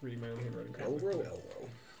sure I was reading my own handwriting correctly. Elro.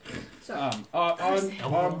 So,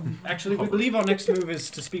 Actually, we believe our next move is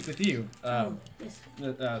to speak with you,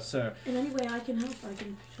 yes. sir. In any way I can help, I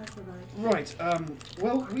can try to provide. Right.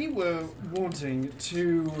 Well, we were wanting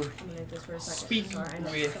to I'm gonna do this for a second. speak Sorry, I know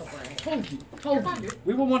with it's so boring. Tolgi.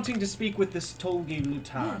 We were wanting to speak with this Tolgi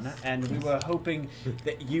Lutan, Yes. and we were hoping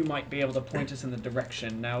that you might be able to point us in the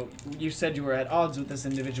direction. Now, you said you were at odds with this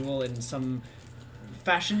individual in some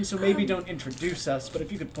fashion, so maybe don't introduce us, but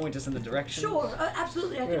if you could point us in the direction. Sure,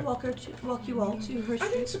 absolutely. I can Yeah. walk you all to her I don't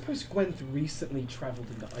street. suppose Gwen recently traveled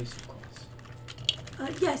into Isocross.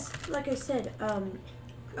 Yes, like I said, Ergen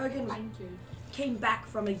Thank you. came back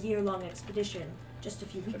from a year-long expedition just a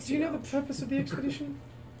few weeks Do you know ago. the purpose of the expedition?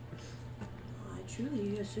 I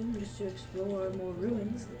truly assume just to explore more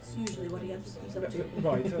ruins. That's usually what he's up to.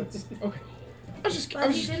 Right. That's okay. I was But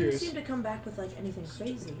he just didn't curious. seem to come back with like anything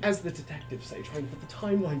crazy. As the detectives say, trying to put the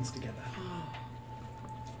timelines together.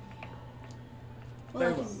 Well,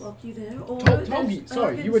 I can walk you there. Or Tolgi, there's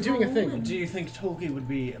sorry, you were doing a Ergen's thing. home Do you think Tolgi would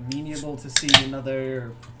be amenable to see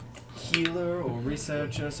another healer or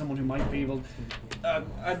researcher, someone who might be able?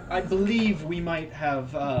 I believe we might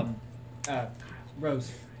have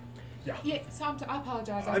Rose. Yeah, so I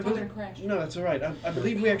apologize. I I was talking believe- to Crash. No, that's all right. I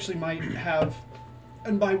believe we actually might have,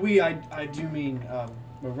 and by we I do mean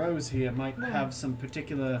Rose here might have some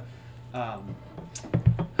particular.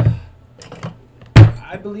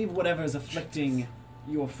 I believe whatever is afflicting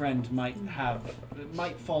your friend might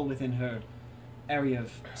fall within her area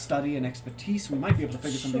of study and expertise. We might be able to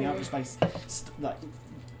figure something out just by like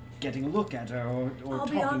getting a look at her or I'll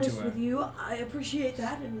talking be honest to her. with you. I appreciate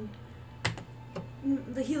that, and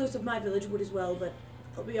the healers of my village would as well. But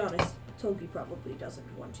I'll be honest, Togi probably doesn't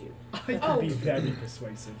want you. I could Oh. be very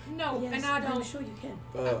persuasive. No, Yes, and I I'm don't. sure you can.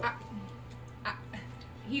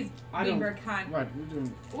 He's I being don't- very kind. Right, we're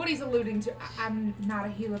doing. What he's alluding to, I'm not a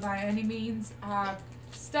healer by any means.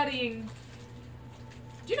 Studying.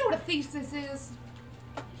 Do you know what a thesis is?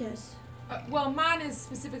 Yes. Well, mine is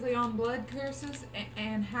specifically on blood curses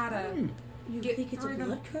and how to You get think it's a through them.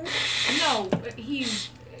 blood curse? No, he's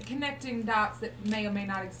connecting dots that may or may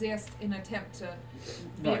not exist in an attempt to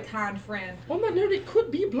be a Right. kind friend. On that note, it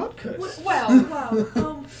could be a blood curse.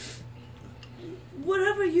 Well,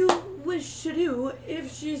 Whatever you wish to do,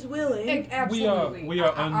 if she's willing. absolutely. We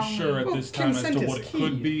are I- unsure at Well, this time as consent to is what it key,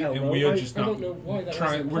 could be, and Elmo. we are I just don't not know why that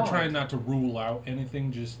trying. was We're implied. trying not to rule out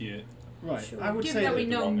anything just yet. Right. Sure. I would Given say that we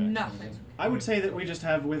the know wrong action. nothing. I would say that we just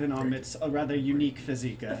have within our midst a rather unique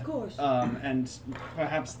physique. Of course. And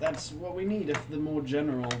perhaps that's what we need if the more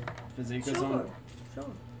general physique is Sure. on. Sure.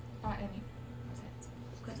 By any sense.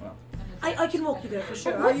 Okay. Well, I can walk you there for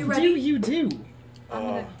sure. But Are what you do ready? you do? I'm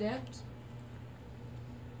an adept.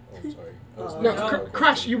 Oh, I'm sorry. I was No, not-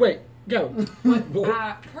 Crash, you wait. Go.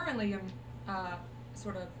 I currently am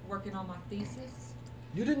sort of working on my thesis.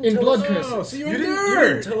 You didn't In tell blood us. curses. Oh, so you're a nerd. You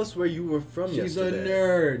didn't tell us where you were from She's yesterday. a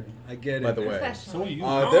nerd. I get it. By the way. Professional. So you.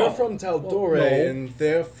 They're from Taldore, Well, no. and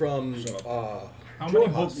they're from. How many Your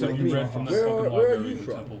books house, have like you me. read from that Where- fucking where are library you in the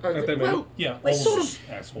from? temple? Well, Yeah, Wait, all sort of of-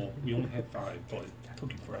 asshole. We only had 5, but it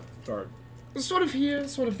took you forever. Sorry. sort of here,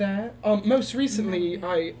 sort of there. Most recently,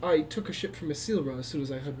 I took a ship from Isilra as soon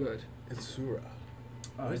as I heard word. It's Sura.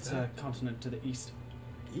 it's a continent to the east.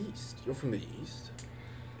 East. You're from the east.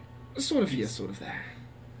 Sort of here, sort of there.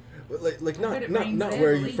 But like bet not it not rains not there,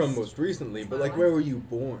 where at are you from least. most recently, but my like where life. were you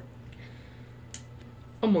born?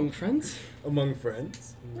 Among friends. Among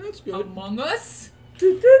friends. That's good. Among Us?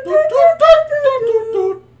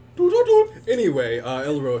 Anyway,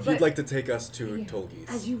 Elro, if you'd But- like to take us to Yeah. Tolgi's.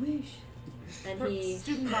 As you wish. And For he.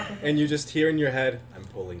 student body. And you just hear in your head, I'm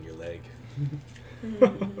pulling your leg.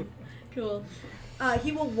 Cool.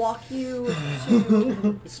 He will walk you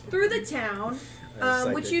to, through the town,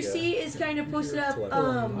 which you see is kind of posted up.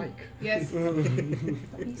 Yes. Let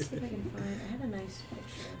me see if I can find. I had a nice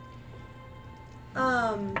picture.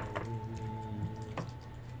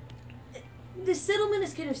 The settlement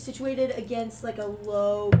is kind of situated against like a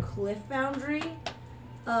low cliff boundary,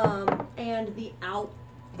 and the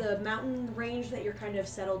mountain range that you're kind of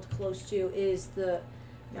settled close to is the.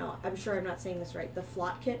 Now, I'm sure I'm not saying this right. The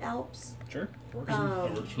Flotkit Alps. Sure. Works. Um,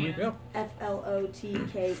 That works for me. Yeah.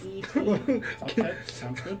 Flotketi. Okay,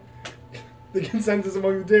 sounds good. The consensus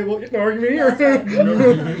among the table. No argument Yeah,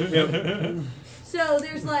 here. So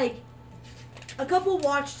there's like a couple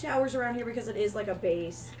watchtowers around here because it is like a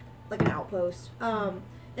base, like an outpost. And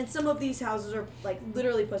some of these houses are like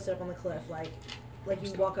literally posted up on the cliff, like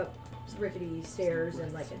you walk up rickety stairs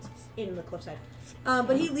and like it's in the cliffside.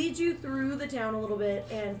 But he leads you through the town a little bit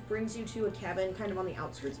and brings you to a cabin kind of on the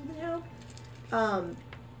outskirts of the town.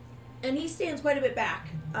 And he stands quite a bit back,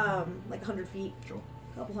 like 100 feet,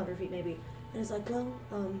 a couple hundred feet maybe, and is like, well,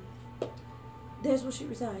 there's where she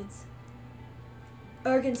resides.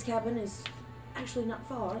 Ergen's cabin is actually not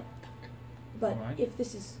far, but Alright. if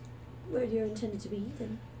this is where you're intended to be,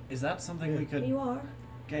 then Is that something we here could you are.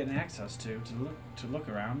 gain access to look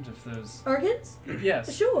around if there's? Ergen's?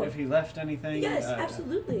 Yes. Sure. If he left anything. Yes,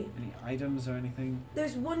 absolutely. Any items or anything?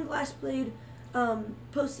 There's one glass blade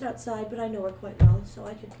posted outside, but I know her quite well, so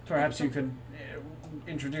I could. Perhaps you could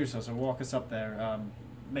introduce us or walk us up there.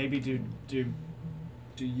 Maybe do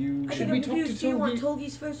you? I Should can we talk to introduce. Do you want Tolgi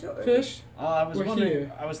Tolgi's first or Fish. I was We're wondering.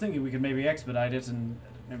 here. I was thinking we could maybe expedite it and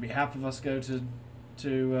maybe half of us go to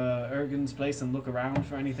Ergen's place and look around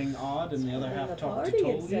for anything odd, and the other half talk to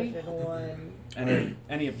Tolgi.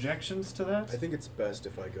 Any objections to that? I think it's best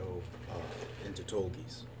if I go into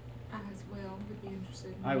Tolgi's. I as well would be interested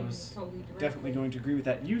in I meeting was Tolgi directly. Definitely going to agree with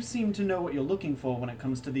that. You seem to know what you're looking for when it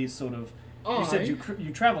comes to these sort of You said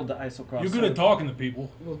you traveled to Islecross. You're good at talking to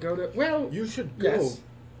people. We'll go to. Well, You should go yes.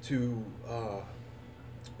 to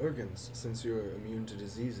Urgens, since you're immune to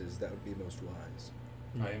diseases. That would be most wise.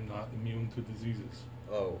 I am not immune to diseases.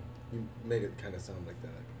 Oh, you made it kind of sound like that.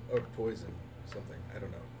 Or poison, something. I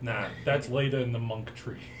don't know. Nah, that's later in the monk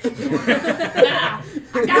tree. Nah, I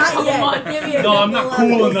got Not yet. one. Give me a No, I'm couple not cool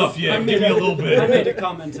levels. enough yet. Give me a little I made bit. a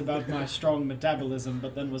comment about my strong metabolism,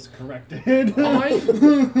 but then was corrected.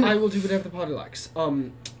 I will do whatever the party likes.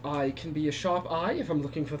 I can be a sharp eye if I'm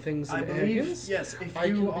looking for things I in believe, Urgens. yes, if I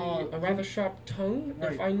can you be are... a rather sharp tongue if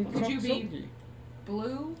Right. I'm Could you be- soggy.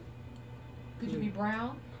 Blue? Could you be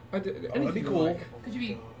brown? That'd be cool. Could you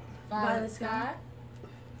be Violet violet sky?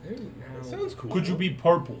 That sounds cool. Could you be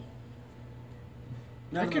purple?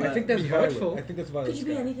 I think that's voidful. I think that's violet. Could you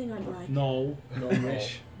be sky. anything I'd like? No.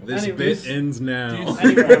 This Anyways, bit ends now.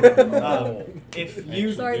 Anyway, if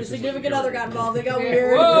you Sorry, the This is significant what other you're- got involved. It got Whoa,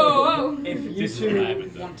 weird. whoa! if you This is what two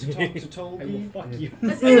happened, want to talk to Tolby, Fuck you.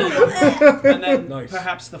 Let's do it. and then Nice.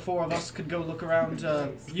 perhaps the four of us could go look around.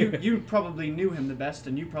 You probably knew him the best,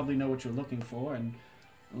 and you probably know what you're looking for. And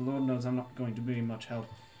Lord knows I'm not going to be much help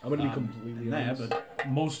I'm gonna be completely in there, honest. but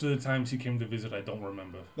Most of the times he came to visit, I don't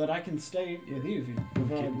remember. I can stay with you if you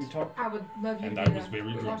prefer. We talk. I would love you And to I be was a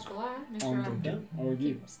very drunk. watchful eye. Make sure On I'm or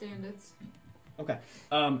you. keep standards.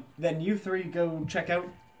 Then you three go check out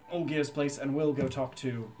Olgir's place, and we'll go talk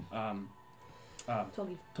to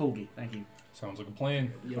Togi. Tolgi. Thank you. Sounds like a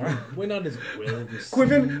plan. Win on his will.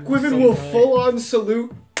 Quiven will full on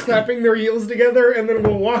salute, clapping their heels together, and then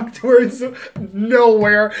we'll walk towards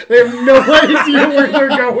nowhere. They have no idea where they're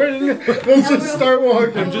going. They'll just start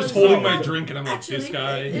walking. I'm just holding my drink and I'm like, Actually, this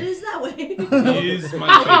guy it is that way. is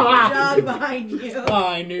my Jog behind you.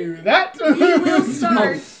 I knew that. You will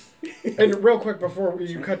start. And real quick before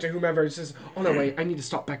you cut to whomever, it says, "Oh no, wait! I need to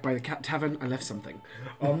stop back by the tavern. I left something."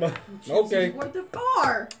 Okay. What the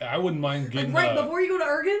far? favorite. I wouldn't mind Like getting. right before you go to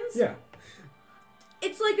Urgens? Yeah.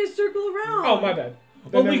 It's like a circle around. Oh my bad.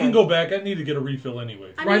 Well, Then we never can go back. I need to get a refill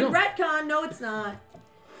anyway. I Right mean, on. retcon. No, it's not.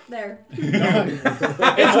 There. It's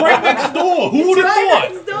right next door. Who would have Right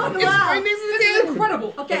thought? next door. It's Wow. right next to This is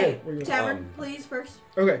incredible. Okay, we're gonna- tavern, please first.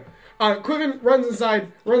 Okay. Quiven runs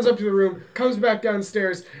inside, runs up to the room, comes back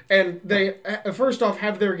downstairs, and they first off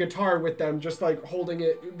have their guitar with them, just like holding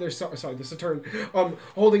it. Sorry, this is a turn.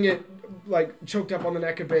 Holding it like choked up on the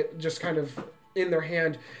neck a bit, just kind of in their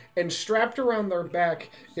hand, and strapped around their back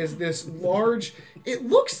is this large. It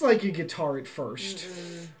looks like a guitar at first,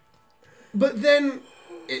 but then,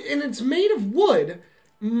 and it's made of wood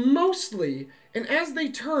mostly. And as they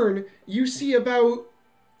turn, you see about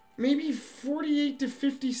maybe 48 to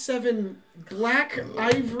 57 black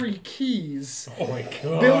ivory keys Oh my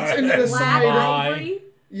built into the Black side. ivory.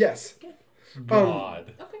 Yes.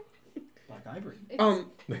 God. Okay. Black Ivory. It's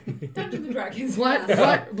Um, Dungeons and Dragons. black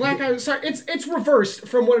ivory. Sorry, it's reversed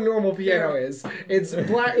from what a normal piano is. It's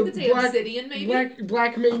black, You could say black, obsidian, maybe.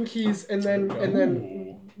 black main keys, and then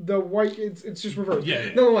Ooh. the white. It's just reversed. Yeah.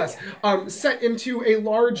 Nonetheless, set into a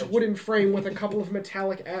large wooden frame with a couple of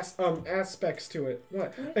metallic aspects to it.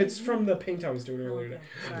 What? It's from the paint I was doing earlier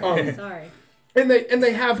today. Sorry. And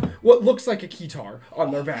they have what looks like a guitar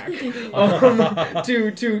on their back to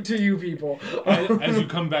you people. As you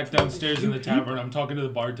come back downstairs in the tavern, I'm talking to the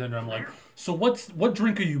bartender. I'm like, so what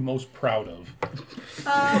drink are you most proud of?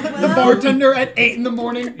 The bartender at 8 in the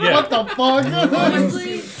morning. Yeah. What the fuck?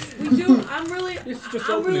 Honestly, we do. I'm really just good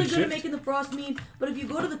opening at shit. making the frost mead. But if you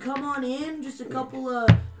go to the Come On In, just a couple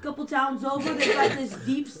towns over, they've got this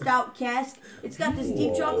deep stout cask. It's got this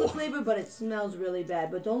deep chocolate flavor, but it smells really bad.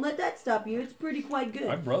 But don't let that stop you. It's pretty quite good.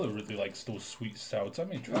 My brother really likes those sweet stouts. I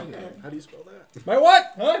may try that. How do you spell that? My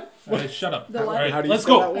what? Huh? Shut up. The All what? right, How do you let's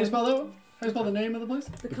spell go. that How do you one? spell that one? How do you spell the name of the place?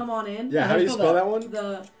 The Come On In. Yeah, how do you spell that one?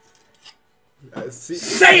 The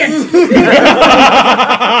Say it.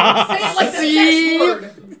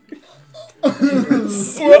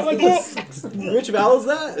 Say it like the sex word. Which vowel is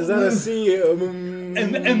that? Is that a C? And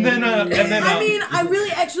then I mean, I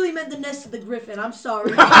really actually meant the nest of the griffin. I'm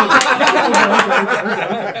sorry.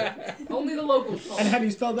 Only the locals. And how do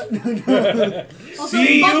you spell that? Also,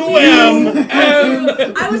 C-U-M-M.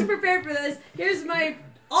 I was prepared for this. Here's my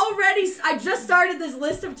I just started this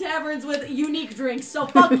list of taverns with unique drinks, so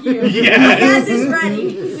fuck you. Yes. My gas is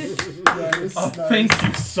ready. Thank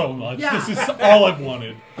you so much. Yeah. This is all I've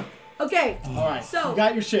wanted. Okay, All right. so You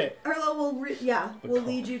got your shit. Erlo will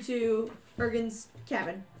lead you to Ergen's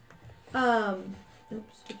cabin. Oops,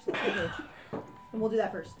 that's the page. And we'll do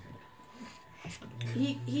that first.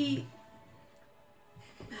 He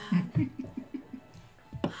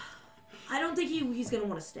I don't think he's gonna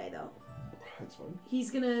want to stay though. That's fine.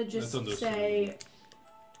 He's gonna just That's understood. say,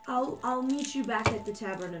 I'll meet you back at the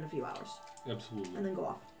tavern in a few hours, Absolutely. and then go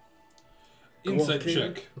off. Insight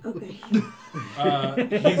check. Okay.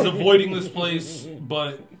 He's avoiding this place,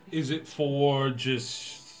 but is it for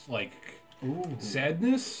just like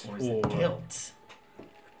sadness Or is it guilt?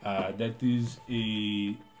 That is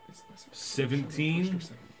a 17.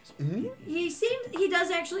 He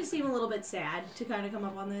does actually seem a little bit sad to kind of come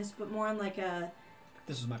up on this, but more on like a.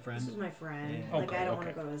 This is my friend. This is my friend. Yeah. Like Okay, I don't want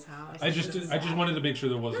okay. to go to his house. I just wanted to make sure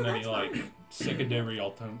there wasn't No, any that's like fine. secondary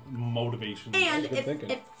motivation. And Good thinking.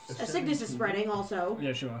 if a sickness is spreading, also.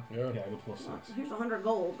 Yeah, sure. Yeah. Yeah, with plus 6. Here's 100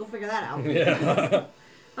 gold. Go figure that out. Yeah.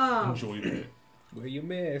 Enjoy it. Where you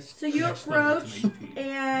missed. So you approach,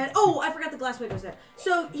 and I forgot the glass blade was there.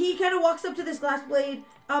 So he kind of walks up to this glass blade.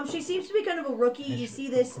 She seems to be kind of a rookie. You see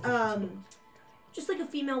this, just like a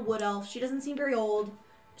female wood elf. She doesn't seem very old.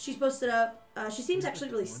 She's posted up. She seems actually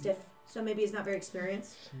really stiff, so maybe he's not very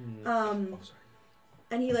experienced. And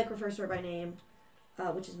he like refers to her by name,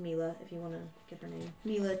 which is Mila. If you want to get her name,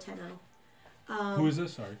 Mila Tenno. Who is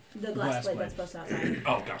this? Sorry. The glass blade that's posted outside.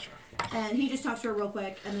 Oh, gotcha. And he just talks to her real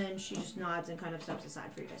quick, and then she just nods and kind of steps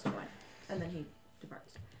aside for you guys to go in. And then he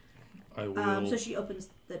departs. I will. So she opens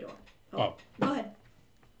the door. Oh. Go ahead.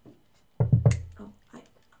 Oh, I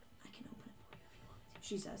can open it for you if you want to.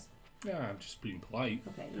 She says. Yeah, I'm just being polite.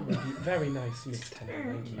 Okay. No. Very nice, Miss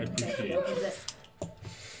Tennant. Thank you. I Okay, appreciate she it. opens it.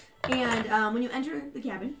 And when you enter the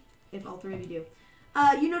cabin, if all three of you do,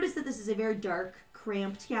 you notice that this is a very dark,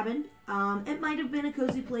 cramped cabin. It might have been a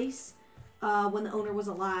cozy place when the owner was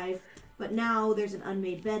alive, but now there's an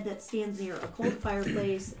unmade bed that stands near a cold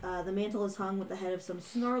fireplace. The mantle is hung with the head of some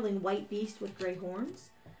snarling white beast with gray horns.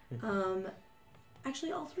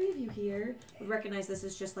 Actually, all three of you here would recognize this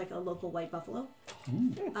as just like a local white buffalo.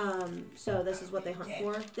 So this is what they hunt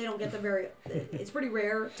for. They don't get them very. It's pretty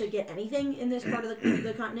rare to get anything in this part of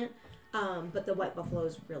the continent. But the white buffalo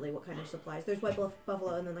is really what kind of supplies. There's white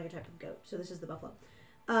buffalo and then like a type of goat. So this is the buffalo.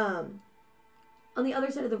 On the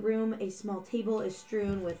other side of the room, a small table is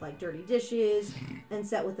strewn with like dirty dishes and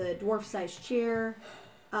set with a dwarf-sized chair.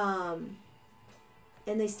 And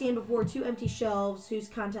they stand before two empty shelves whose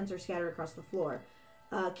contents are scattered across the floor.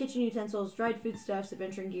 Kitchen utensils, dried foodstuffs,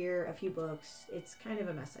 adventuring gear, a few books. It's kind of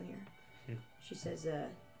a mess in here. She says,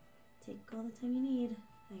 take all the time you need,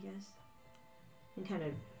 I guess. And kind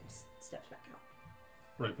of steps back out.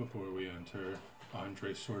 Right before we enter,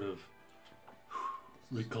 Andre sort of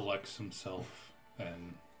recollects himself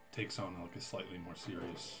and takes on like a slightly more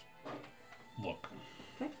serious look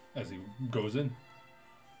as he goes in.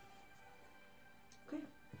 Okay.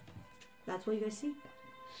 That's what you guys see.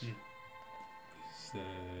 Is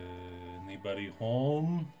anybody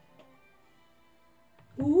home?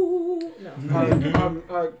 Ooh, no.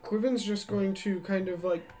 Quiven's just going to kind of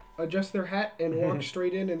like adjust their hat and walk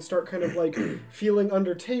straight in and start kind of like feeling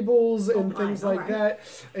under tables and things like that,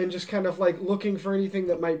 and just kind of like looking for anything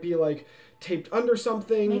that might be like taped under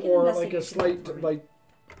something. Make an or like a investigation slight for me. like.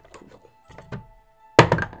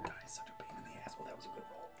 Guy's such a pain in the ass. Well, that was a good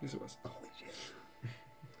roll. Yes, it was. Holy shit.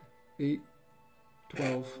 8,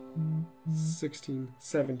 12, 16,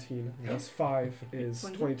 17 plus 5 is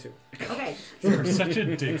 22. Okay. You're such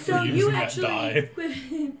a dick for So you using that actually. die.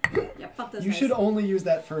 Yeah, fuck those You guys. should only use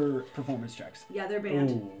that for performance checks. Yeah, they're banned.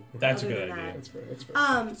 Ooh, that's a Other good than idea. That's fair. That's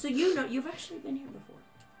fair. So you know you've actually been here before.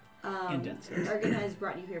 Intense. Ergen has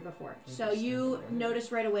brought you here before. So you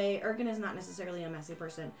notice right away, Ergen is not necessarily a messy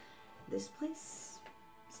person. This place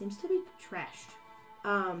seems to be trashed.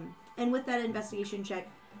 And with that investigation check,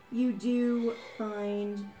 you do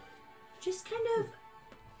find just kind of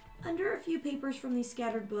under a few papers from these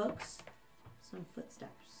scattered books, some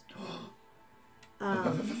footsteps.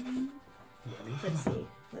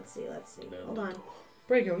 Let's see. Hold on.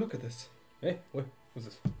 Brago, look at this. Hey, what was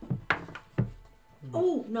this?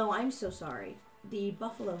 Oh, no, I'm so sorry. The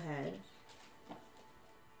buffalo head,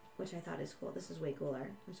 which I thought is cool. This is way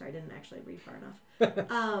cooler. I'm sorry, I didn't actually read far enough.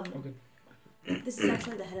 This is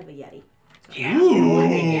actually the head of a yeti.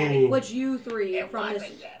 Ooh. Which you three from this,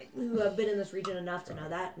 who have been in this region enough to know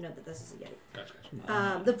that this is a yeti. Gotcha.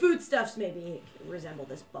 The foodstuffs maybe resemble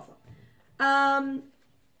this buffalo.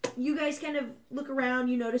 You guys kind of look around.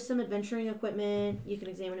 You notice some adventuring equipment. You can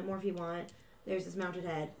examine it more if you want. There's this mounted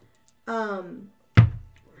head.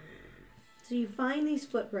 So you find these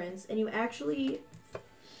footprints, and you actually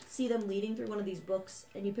see them leading through one of these books,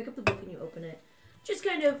 and you pick up the book and you open it, just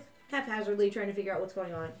kind of haphazardly trying to figure out what's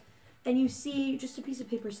going on. And you see just a piece of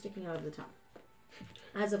paper sticking out of the top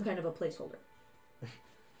as a kind of a placeholder.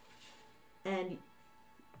 And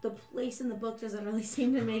the place in the book doesn't really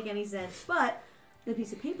seem to make any sense, but the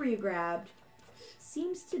piece of paper you grabbed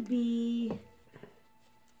seems to be...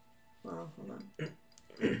 Well, hold on.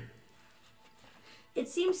 It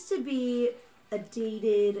seems to be a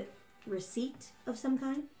dated receipt of some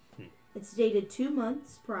kind. It's dated 2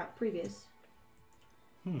 months previous.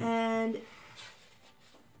 And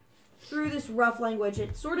through this rough language,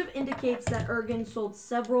 it sort of indicates that Ergen sold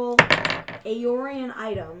several Aeorian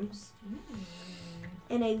items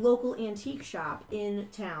in a local antique shop in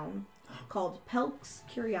town called Pelk's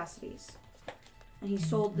Curiosities. And he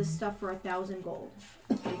sold this stuff for 1,000 gold.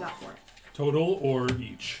 That's what he got for it. Total or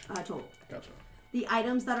each? Total. Gotcha. The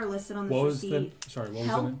items that are listed on this What was receipt, the? Sorry, what was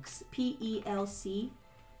Pelk's, P-E-L-C,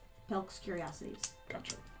 Pelk's Curiosities.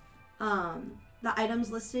 Gotcha. The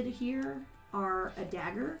items listed here are a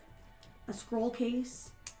dagger, a scroll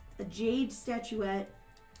case, a jade statuette,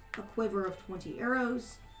 a quiver of 20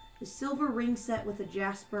 arrows, a silver ring set with a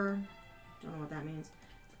jasper, don't know what that means,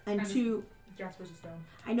 and two... Jasper's a stone.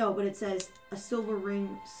 I know, but it says a silver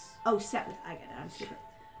ring... set with... I get it, I'm stupid.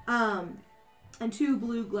 And 2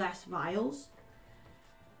 blue glass vials.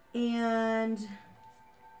 And...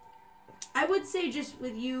 I would say just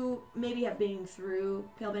with you maybe have been through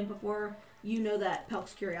Pale Bank before, you know that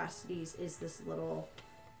Pelk's Curiosities is this little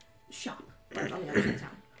shop right on the other side of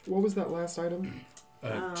town. What was that last item?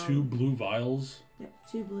 2 blue vials. Yep,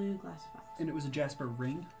 2 blue glass vials. And it was a Jasper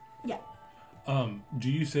ring? Yeah. Do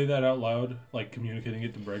you say that out loud, like communicating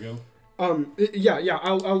it to Brego? Yeah.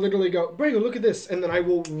 I'll literally go, Brego, look at this, and then I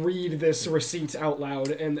will read this receipt out loud,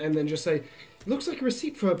 and then just say, looks like a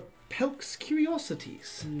receipt for Pelk's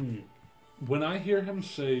Curiosities. When I hear him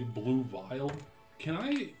say blue vial, can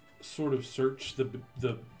I sort of search the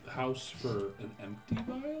house for an empty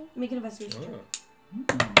vial? Make an investigation check.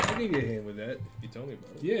 I'll give you a hand with that if you tell me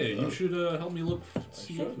about it. Yeah, you should help me look.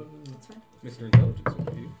 See if, That's fine. Mr. Intelligence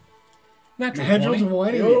over here. Natural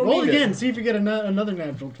 20. You don't Roll need again. it. See if you get another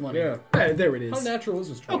natural 20. Yeah. There it is. How natural is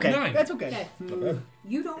this? 20? Okay, 9. that's okay. Okay.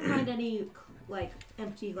 You don't find any, like,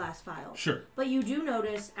 empty glass vials. Sure. But you do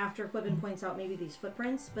notice, after Quiven points out maybe these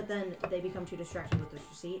footprints, but then they become too distracted with this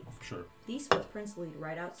receipt. Sure. These footprints lead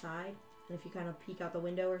right outside, and if you kind of peek out the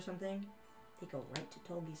window or something, they go right to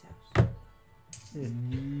Tolgi's house.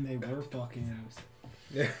 They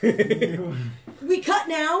were fucking. We cut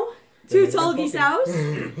now to Tolgi's house. I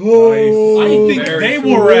think they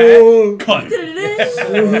were at cut.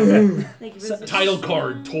 Thank you for this. Title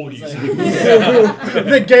card, Tolgies.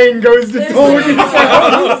 The gang goes to There's Tolgi's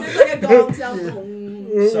house. There's like a gong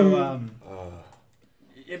sound. So,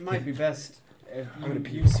 it might be best if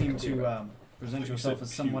you seem to present yourself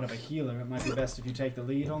as somewhat of a healer. It might be best if you take the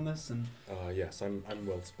lead on this and Yes, I'm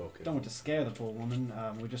well spoken. don't want to scare the poor woman.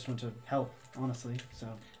 We just want to help, honestly. So,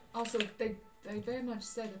 Also, they very much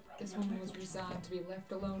said that this woman was resigned to be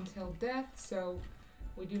left alone till death, so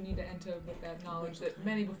we do need to enter with that knowledge that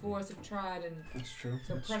many before us have tried, and that's true.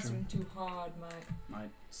 so That's pressing too hard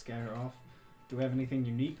might scare her off. Do we have anything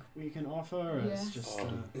unique we can offer? Or it's Yeah. just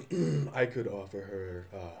I could offer her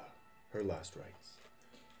her last rites.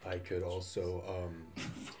 I could also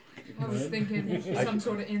I was thinking some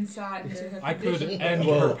sort of insight into her I could condition. end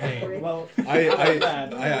her pain. well.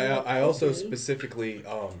 I also specifically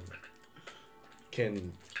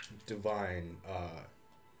can divine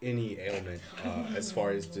any ailment as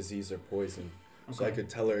far as disease or poison. So I could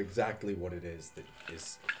tell her exactly what it is that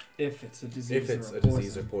is If it's a disease. if it's or a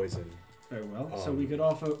disease or poison. poison. Very well. So we could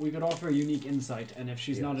offer a unique insight, and if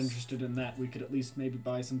she's not interested in that, we could at least maybe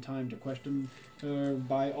buy some time to question her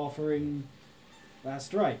by offering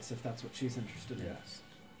last rites, if that's what she's interested in. Yes.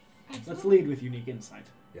 Let's lead with unique insight.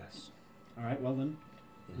 Yes. All right. Well then,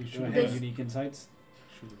 We go should ahead. have Unique insights.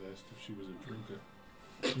 asked if she was a drinker.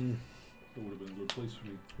 That would have been a good place for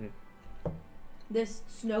me. This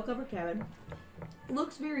snow-covered cabin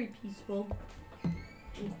looks very peaceful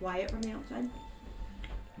and quiet from the outside.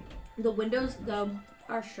 The windows, though,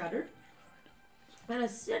 are shuttered, and a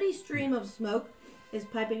steady stream of smoke is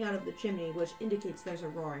piping out of the chimney, which indicates there's a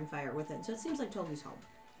roaring fire within. So it seems like Tolgi's home.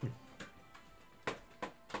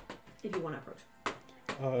 If you want to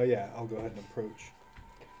approach. Yeah, I'll go ahead and approach.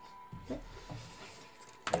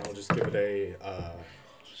 And I'll just give it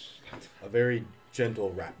a very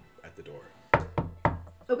gentle rap at the door.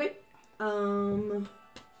 Okay. 1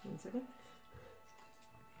 second.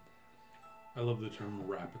 I love the term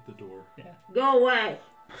rap at the door. Yeah. Go away.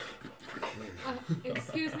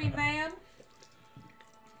 Excuse me, ma'am.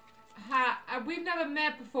 Hi, we've never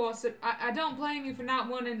met before, so I don't blame you for not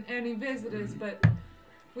wanting any visitors, but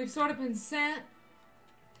we've sort of been sent.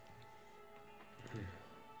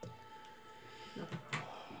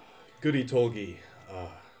 Goody Tolgi,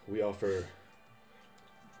 we offer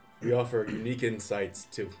unique insights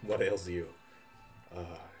to what ails you.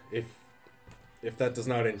 If that does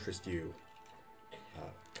not interest you,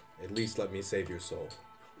 at least let me save your soul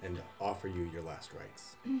and offer you your last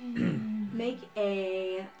rites. Make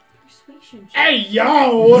a persuasion check. Hey,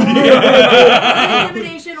 yo!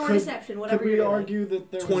 Intimidation or deception, whatever Could we you're argue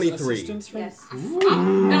that there 23. was assistance from... Yes.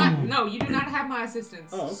 No, you do not have my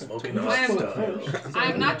assistance. Oh, okay. Smoking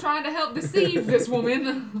I am not trying to help deceive this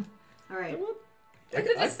woman. All right. It's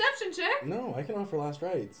a deception check. No, I can offer last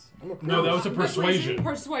rites. No, that was a persuasion.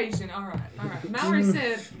 Persuasion. All right. Mallory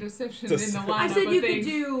said deception in the line I of said a you thing. could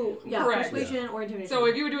do Correct. persuasion or intimidation. So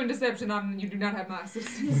if you were doing deception, you do not have my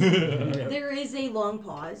assistance. There is a long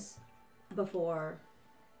pause before.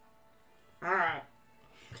 Yeah.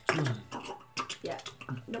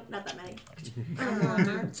 Nope, not that many.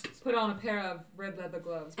 Put on a pair of red leather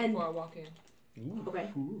gloves before I walk in. Okay.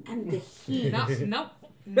 And the heat. Nope.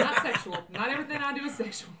 Not sexual. Not everything I do is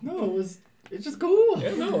sexual. No, it's just cool.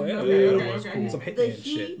 Yeah, no, yeah. Okay. Some The hitman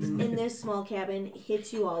heat shit. in this small cabin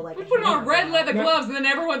hits you all like We a put on hammer. red leather gloves and then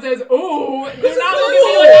everyone says, "Ooh, they're not looking at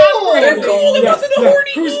me like I'm They're crazy." cool. It wasn't a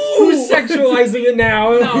horny Who's sexualizing it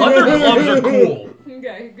now? No. Leather gloves are cool.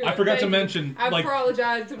 Okay, good. I forgot to Thank you. mention, I like,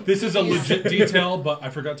 apologize. this is a legit detail, but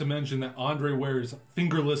I forgot to mention that Andre wears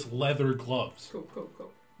fingerless leather gloves. Cool.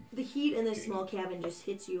 The heat in this small cabin just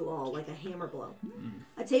hits you all like a hammer blow.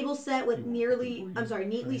 A table set with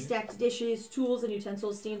neatly stacked dishes, tools, and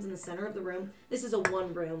utensils stands in the center of the room. This is a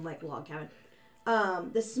one-room, like, log cabin.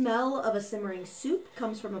 The smell of a simmering soup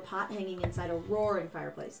comes from a pot hanging inside a roaring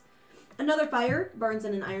fireplace. Another fire burns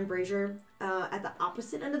in an iron brazier at the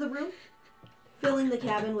opposite end of the room, filling the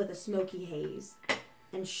cabin with a smoky haze.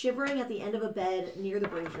 And shivering at the end of a bed near the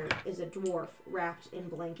brazier is a dwarf wrapped in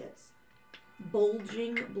blankets.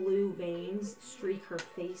 Bulging blue veins streak her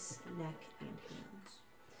face, neck, and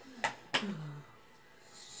hands.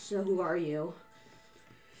 So who are you?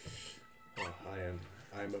 Oh, I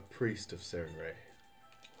am a priest of Serenray.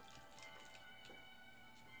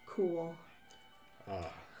 Cool.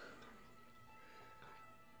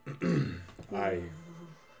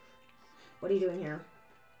 What are you doing here?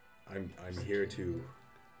 I'm here to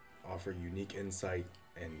offer unique insight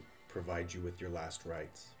and provide you with your last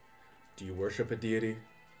rites. Do you worship a deity?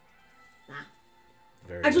 Nah.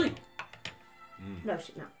 Very Actually, well. no.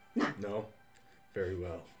 Nah. No? Very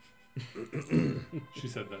well. She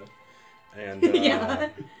said that. And Yeah.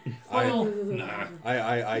 Nah.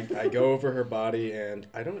 I go over her body and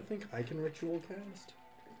I don't think I can ritual cast.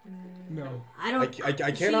 No.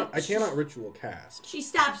 I cannot ritual cast. She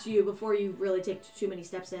stops you before you really take too many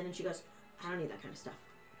steps in, and she goes, "I don't need that kind of stuff.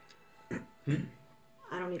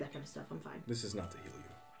 I don't need that kind of stuff. I'm fine. This is not to heal you.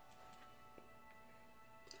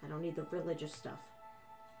 I don't need the religious stuff.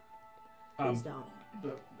 Please don't."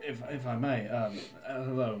 If I may,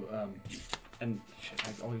 hello, and shit,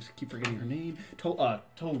 I always keep forgetting her name.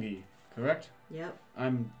 Tolgi, correct? Yep.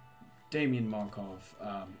 I'm Damien Markov.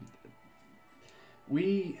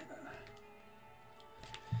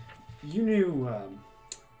 You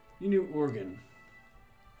knew Organ.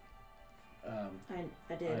 I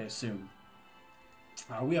did. I assume.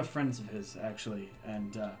 We are friends of his, actually,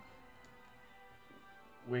 and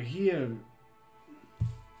we're here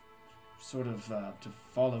sort of to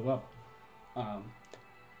follow up.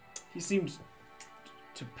 He seemed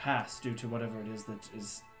to pass due to whatever it is that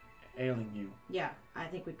is ailing you. Yeah, I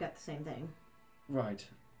think we've got the same thing. Right.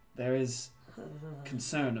 There is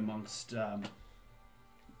concern amongst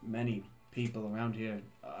many people around here,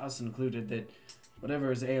 us included, that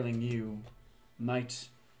whatever is ailing you might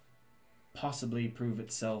possibly prove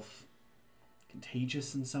itself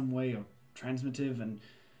contagious in some way or transmittive, and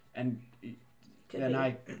I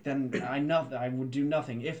would do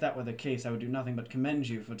nothing. If that were the case, I would do nothing but commend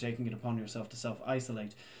you for taking it upon yourself to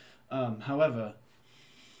self-isolate. However,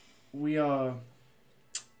 we are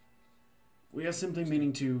simply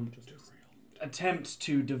meaning to attempt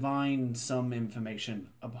to divine some information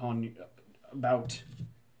about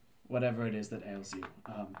whatever it is that ails you.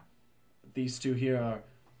 These two here are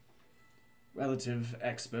relative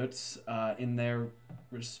experts in their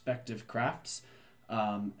respective crafts,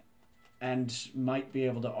 and might be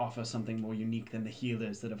able to offer something more unique than the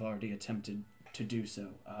healers that have already attempted to do so.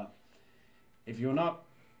 If you're not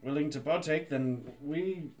willing to partake, then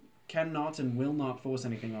we cannot and will not force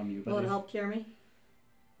anything on you. But Will it help cure me?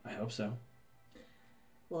 I hope so.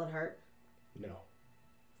 Will it hurt? No.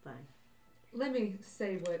 Fine. Let me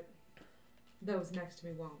say what those next to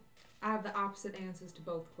me won't. I have the opposite answers to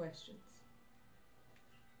both questions.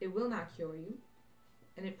 It will not cure you,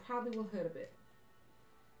 and it probably will hurt a bit.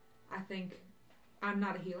 I think I'm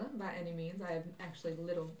not a healer by any means. I have actually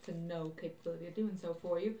little to no capability of doing so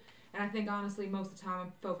for you. And I think, honestly, most of the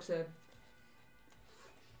time folks are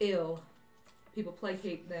ill. People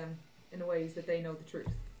placate them in ways that they know the truth.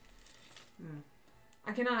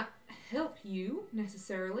 I cannot help you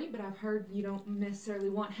necessarily, but I've heard you don't necessarily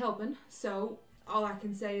want helping. So all I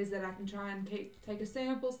can say is that I can try and take a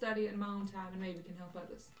sample, study it in my own time, and maybe can help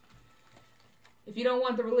others. If you don't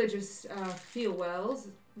want the religious feel-wells,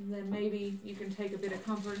 then maybe you can take a bit of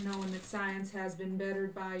comfort knowing that science has been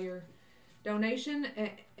bettered by your donation,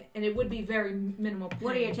 and it would be very minimal pain.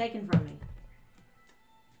 What are you taking from me?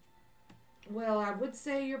 Well, I would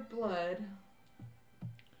say your blood.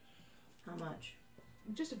 How much?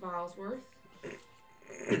 Just a vial's worth.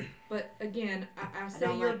 But again, I say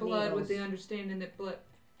don't your like blood with the needles. understanding that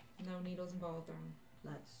no needles involved.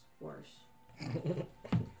 That's worse.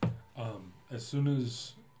 As soon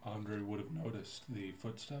as Andre would have noticed the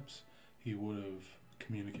footsteps, he would have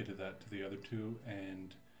communicated that to the other two,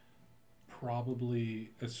 and probably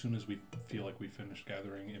as soon as we feel like we finished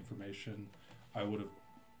gathering information, I would have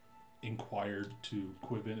inquired to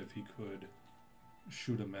Quiven if he could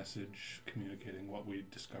shoot a message communicating what we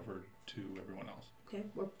discovered to everyone else. Okay,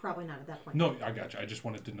 we're probably not at that point. No, I got you. I just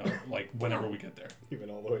wanted to know, like, whenever we get there. Even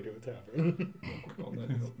all the way to a tavern. On that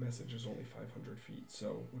note, message is only 500 feet,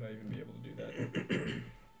 so would I even be able to do that?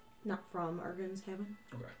 Not from Ergun's cabin.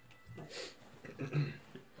 Okay.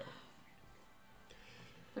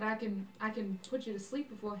 But I can put you to sleep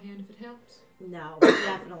beforehand if it helps. No,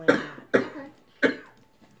 definitely not. Okay.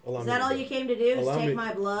 Allow Is me that to all go. you came to do? Is Allow take me-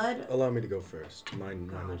 my blood? Allow me to go first. Mine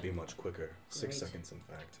will God. be much quicker. 6 Great. seconds, in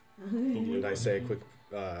fact. And I say a quick.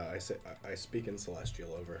 I speak in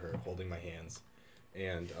Celestial over her, holding my hands,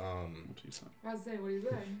 and I was saying, what do you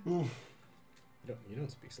say? you don't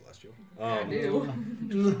speak Celestial. I do. Oh,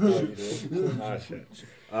 you do? Ah, shit.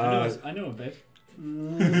 I know a bit.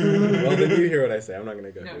 Well, then you hear what I say. I'm not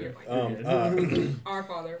gonna go. No, through you're it. Our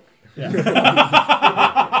Father.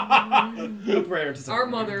 No prayer to Our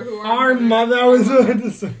Mother, who Our mother, I was about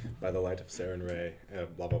to say. By the light of Saren Ray,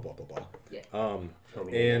 blah blah blah blah blah. Yeah.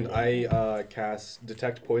 And I cast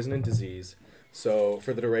Detect Poison and Disease. So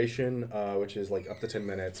for the duration, which is like up to 10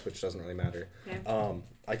 minutes, which doesn't really matter, Okay.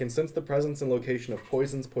 I can sense the presence and location of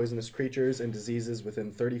poisons, poisonous creatures, and diseases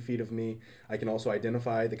within 30 feet of me. I can also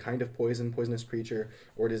identify the kind of poison, poisonous creature,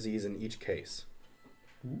 or disease in each case.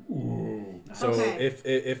 Ooh. So Okay.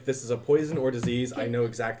 if this is a poison or disease, I know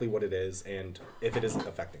exactly what it is and if it isn't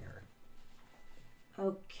affecting her.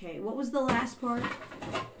 Okay, what was the last part?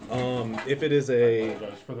 If it is I a...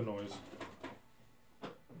 apologize for the noise. I'm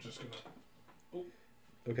just gonna...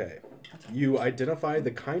 Okay. You identify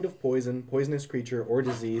the kind of poison, poisonous creature, or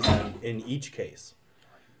disease in each case.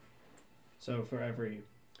 So for every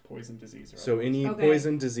poison disease. Or So any Okay.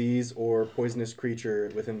 poison, disease, or poisonous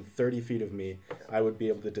creature within 30 feet of me, I would be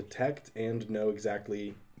able to detect and know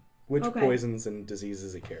exactly which Okay. poisons and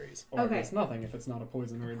diseases it carries. or Okay. it's nothing if it's not a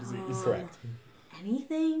poison or a disease. Correct.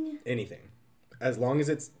 Anything? Anything. As long as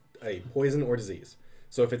it's a poison or disease.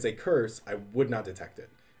 So if it's a curse, I would not detect it.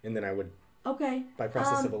 And then I would, Okay. by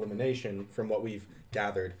process of elimination, from what we've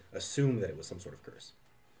gathered, assume that it was some sort of curse.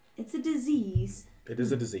 It's a disease. It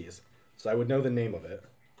is a disease. So I would know the name of it.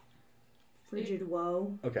 Frigid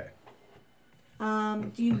WOAH. Okay.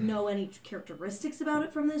 Do you know any characteristics about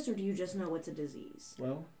it from this, or do you just know it's a disease?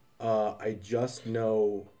 Well, I just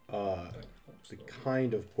know the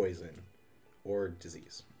kind of poison or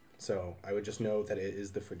disease. So I would just know that it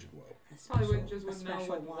is the Frigid WOAH. Probably Special- just a wouldn't know special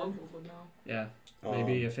what the one. locals would know. yeah.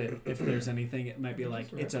 Maybe Um, if there's anything, it might be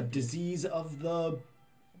like it's a disease of the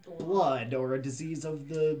blood or a disease of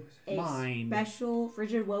the A mind. special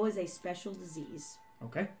Frigid WOAH is a special disease.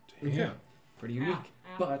 Okay. Okay. Pretty unique.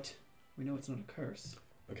 Ow. But we know it's not a curse.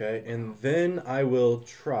 Okay, and then I will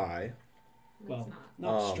try. That's Well, not.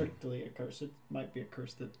 not Um, strictly a curse. It might be a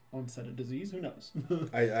curse that onset a disease. Who knows?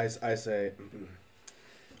 I say,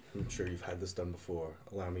 I'm sure you've had this done before.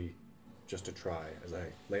 Allow me just to try as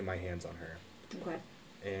I lay my hands on her. Okay.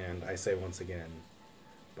 And I say once again,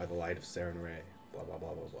 by the light of Saren Ray, blah, blah,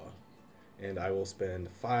 blah, blah, blah. And I will spend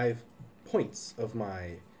 5 points of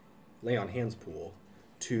my lay on hands pool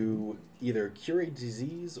to either cure a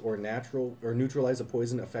disease or neutralize a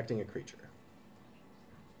poison affecting a creature.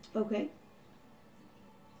 Okay.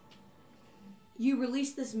 You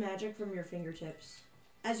release this magic from your fingertips,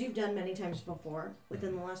 as you've done many times before,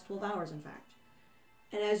 within the last 12 hours, in fact.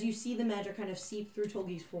 And as you see the magic kind of seep through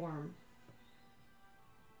Tolgi's form,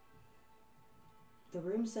 the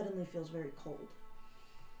room suddenly feels very cold.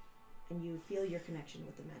 And you feel your connection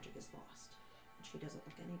with the magic is lost. And she doesn't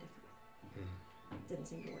look any different. Didn't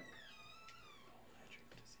seem to work.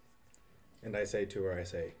 And I say to her,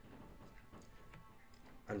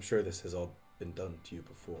 I'm sure this has all been done to you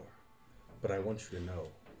before, but I want you to know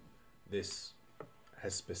this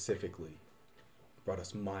has specifically brought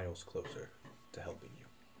us miles closer to helping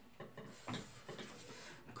you.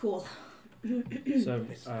 Cool. So,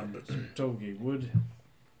 Togi, would...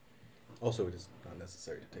 Also, it is not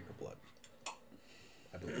necessary to take her blood.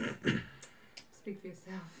 I believe. Speak for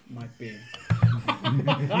yourself. Might be.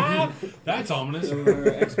 That's ominous. So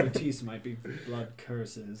her expertise might be blood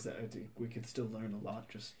curses. I think we could still learn a lot.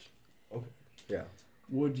 Just Yeah.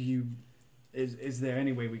 would you? Is there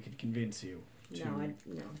any way we could convince you? To, No.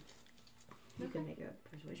 You can make a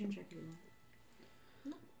persuasion check if you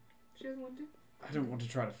want. She doesn't want to. I don't want to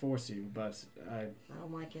try to force you, but I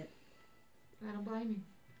don't like it. I don't blame you.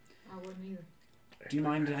 I wouldn't either. do you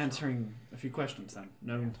mind answering a few questions then?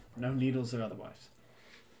 No needles or otherwise.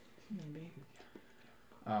 Maybe.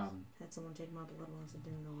 Had someone take my blood once, it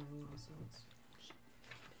didn't go over well, so let's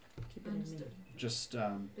keep it in me. Understood. Just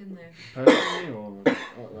Been there. personally,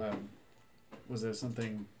 or was there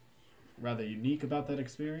something rather unique about that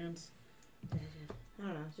experience? I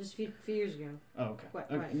don't know, just a few years ago. Oh,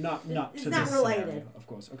 okay. Right. Not It's to not this related. scenario, of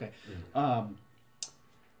course. Okay. Mm.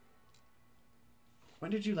 When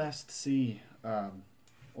did you last see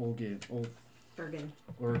Olga? Bergen.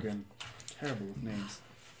 Oregon. Terrible with names.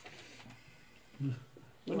 When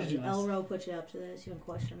What, did you last? Elro put you up to this? You want to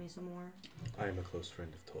question me some more? I am a close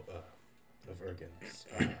friend of Ergen's.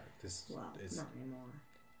 This Well, is not anymore.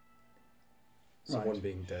 someone Right.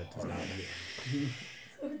 being dead does not mean.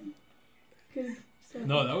 Good.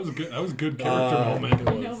 No, that was a good. That was a good character moment.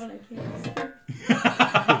 I know, but I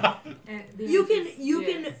can't. And the You answer can is you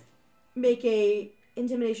yes. can make a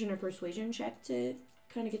intimidation or persuasion check to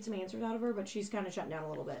kind of get some answers out of her, but she's kind of shut down a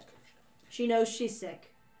little bit. She knows she's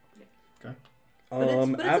sick. But it's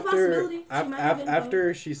a possibility. She might have info.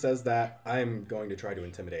 After she says that, I'm going to try to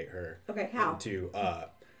intimidate her Okay, how? into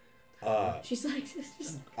She's like,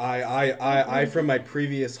 just I from my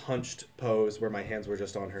previous hunched pose where my hands were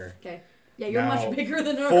just on her. okay. Yeah, you're Now, much bigger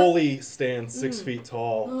than her. Fully stand 6 feet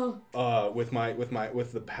tall, Oh. with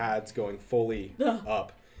the pads going fully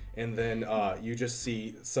up, and then you just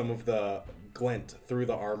see some of the glint through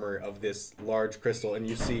the armor of this large crystal, and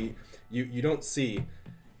you see you don't see,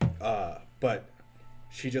 but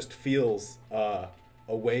she just feels a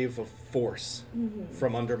wave of force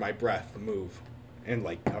from under my breath move and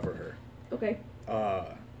like cover her. Okay.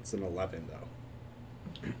 It's an 11 though.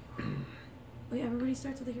 Oh yeah, everybody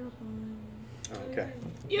starts with a hero point. Okay.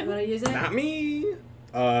 You want to use it? Not me.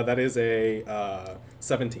 That is a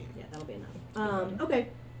 17. Yeah, that'll be enough. Okay.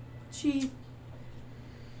 She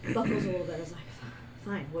buckles a little bit. I was like,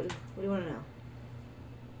 fine. What do you want to know?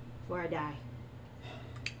 Before I die.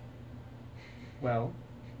 Well,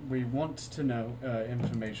 we want to know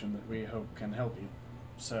information that we hope can help you.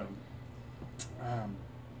 So,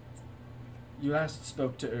 you last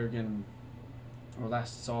spoke to Ergen, or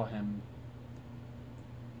last saw him.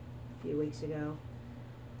 A few weeks ago.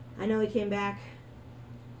 I know he came back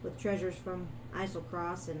with treasures from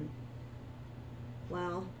Iselcross, and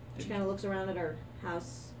well, she kind of looks around at her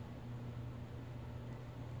house.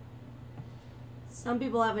 Some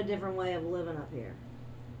people have a different way of living up here.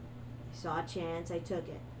 I saw a chance, I took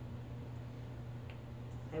it.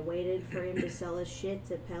 I waited for him to sell his shit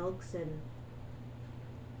to Pelks, and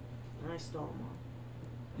I stole them all.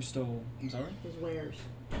 You stole, I'm sorry? His wares.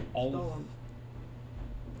 All Stole of them.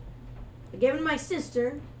 I gave them to my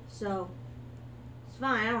sister, so it's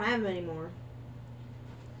fine. I don't have them anymore.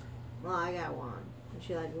 Well, I got one. And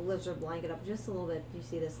she like lifts her blanket up just a little bit. You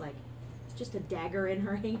see this like just a dagger in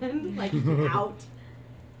her hand, like out,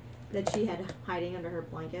 that she had hiding under her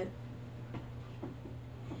blanket.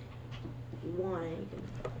 If you want it, you can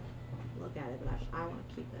look at it, but I want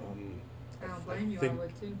to keep it. I don't blame you. I think-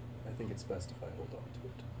 would too. I think it's best if I hold on to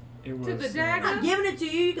it. It was. To the dagger? I'm not giving it to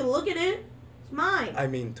you. You can look at it. It's mine. I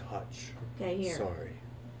mean touch. Okay, here. Sorry.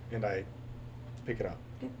 And I pick it up.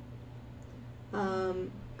 And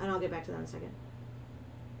I'll get back to that in a second.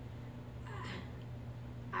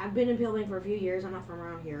 I've been in Pilbing for a few years. I'm not from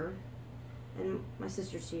around here. And my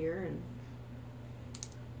sister's here, and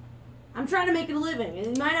I'm trying to make it a living.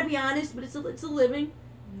 It might not be honest, but it's a living.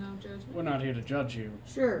 No judgment. We're not here to judge you.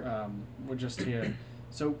 Sure. We're just here.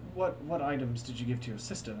 So, what items did you give to your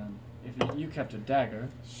sister then? If you kept a dagger,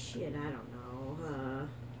 Shit, I don't know.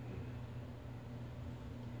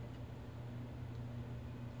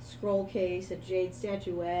 Scroll case, a jade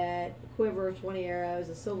statuette, a quiver of 20 arrows,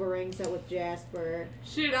 a silver ring set with jasper.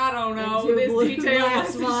 Shit, I don't And know. two This blue detail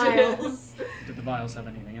glass was vials. did the vials have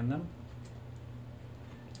anything in them?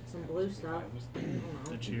 Some blue stuff. I don't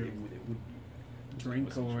know. Did you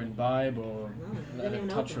drink or imbibe or No, didn't even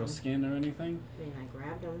touch open your them. skin or anything? I mean, I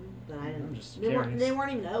grabbed them, but I I'm didn't. just They curious.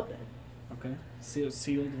 weren't even open. Okay. Sealed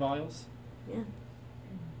vials? Yeah,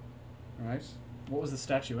 Alright. What was the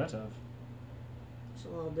statuette of? just a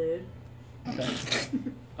little dude.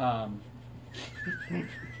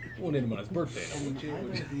 We'll name him on his birthday. Can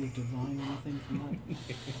either of you divine anything from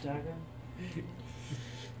that dagger?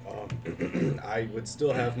 I would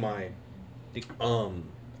still have my.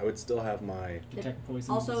 I would still have my. Detect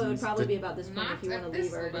poison. Also, it would disease? probably be about this point Not if you want at to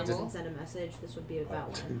leave this Urgans level. and send a message. This would be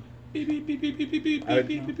about when.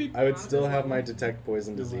 I would still have my detect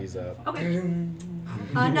poison disease up. Okay.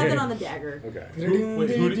 Nothing on the dagger. Okay.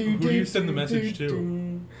 Who do you send the message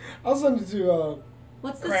to? I'll send it to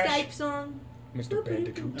What's the Crash. Skype song? Mr.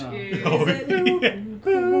 Bandicoot. Oh.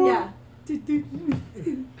 Yeah.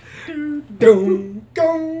 Dum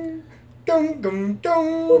gum dum gum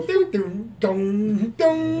dum dum dum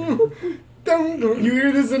dum dum. You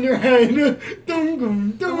hear this in your head? Dum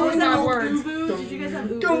gum dum. What was that word? Uvu? Did you guys have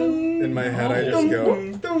Uvu? Dum. In my head, I just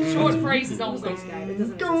go. Short phrases Almost only. like Skype. It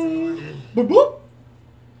doesn't exist anymore. Boop boop.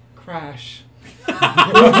 Crash.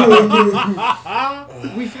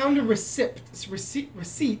 We found a receipt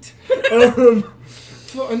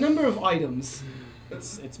for a number of items.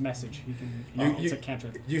 It's message. He can. You- It's a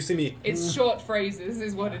cantrip. You see me It's short phrases,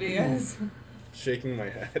 is what it is. shaking my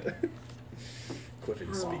head.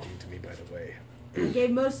 Quiffin speaking to me, by the way. I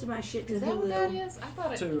gave most of my shit to Is that what that Hulu. is? I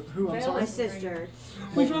thought it. To who? I'm Veil sorry. My sister.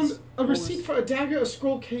 We found a receipt for a dagger, a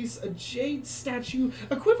scroll case, a jade statue,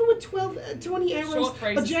 a quiver with 20 arrows, Short a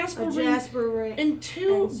phrases. jasper A ring, Jasper ring. and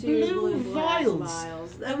two And blue glass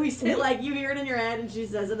vials. And we say like you hear it in your head, and she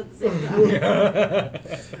says it at the same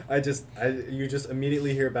time. You just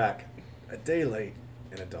immediately hear back, a day late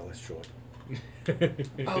and $1 short.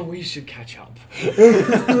 Oh, we should catch up.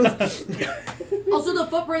 Also, the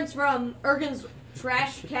footprints from Ergen's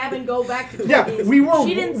trash cabin go back to Yeah, Toby's. we were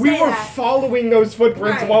She didn't we say were that. following those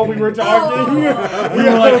footprints Right. while we were talking. We were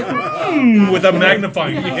like, with a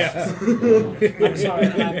magnifying glass. I'm sorry.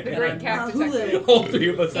 The great cat detective. Hulu. All three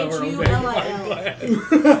of us have our own H-U-L-I-L.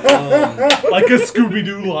 like a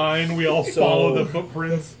Scooby-Doo line. We all follow the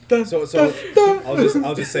footprints. So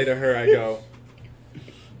I'll just say to her, I go,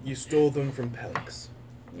 you stole them from Pelix.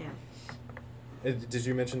 Yeah. Did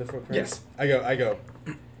you mention the footprints? Yes. I go,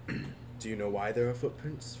 do you know why there are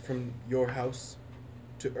footprints from your house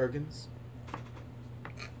to Ergen's?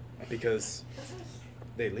 Because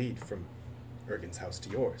they lead from Ergen's house to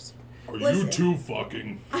yours. Are Listen. you two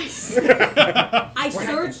fucking? I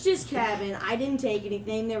searched his cabin. I didn't take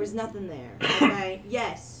anything. There was nothing there. Okay.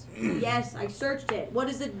 Yes. Yes. I searched it. What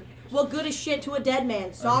is it? What good is shit to a dead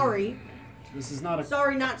man? Sorry. This is not a.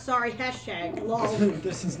 Sorry, not sorry. Hashtag lol.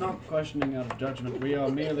 This is not questioning out of judgment. We are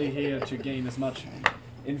merely here to gain as much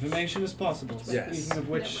information as possible. Yes. Speaking of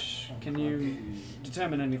which, can you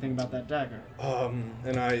determine anything about that dagger?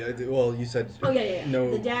 And well, you said Oh yeah.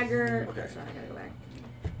 no. The dagger. Okay. Sorry, I gotta go back.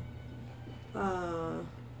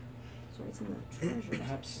 Sorry, it's in the treasure.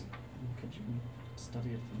 Perhaps could you study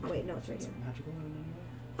it from Wait, no, it's right is here. it magical in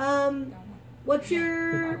any way? What's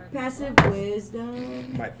your passive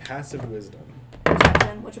wisdom? My passive wisdom.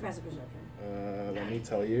 Perception? What's your passive perception? Let me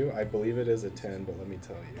tell you. I believe it is a 10, but let me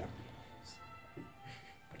tell you.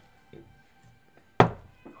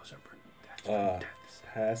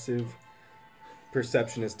 Passive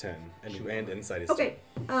perception is 10, and insight is 10. Okay.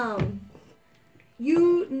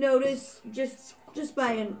 You notice just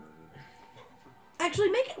by an. Actually,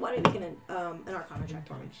 make it. Why don't you make an Arcana check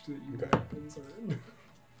for me? Okay.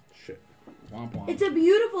 Shit. Womp womp. It's a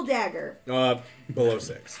beautiful dagger. Below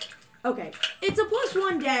 6. Okay, it's a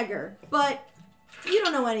 +1 dagger, but you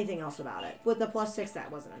don't know anything else about it. With the +6,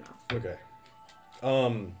 that wasn't enough. Okay.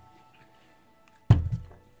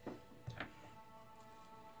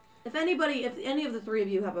 If any of the three of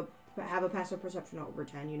you have a passive perception over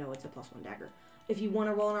 10, you know it's a +1 dagger. If you want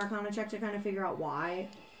to roll an Arcana check to kind of figure out why.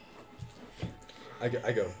 I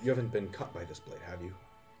go. You haven't been cut by this blade, have you?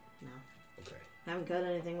 No. Okay. I haven't cut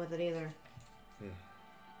anything with it either.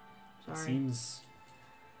 Sorry. Seems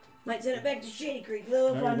Might send it back to Shady Creek though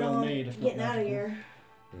if Very I know well I'm made, if not getting out of magical. here.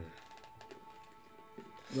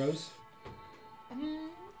 Rose.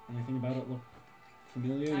 Anything about it look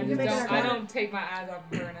familiar? I You just make know? an don't. I Arcana. don't take my eyes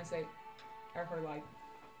off of her and I say, or her like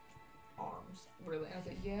arms, really. And I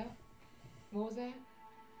say, yeah. What was that?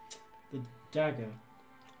 The dagger.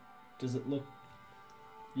 Does it look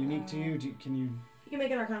unique to you? Can you? You can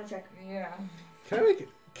make an Arcana check. Yeah.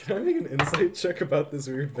 Can I make an insight check about this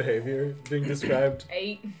weird behavior being described?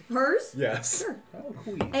 8. Hers? Yes. Sure. How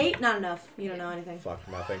queen. 8, not enough. You don't know anything. Fuck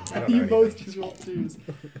nothing. I don't know You both anything. just rolled twos.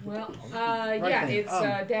 Well, Right yeah, then, it's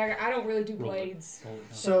dagger. I don't really do blades.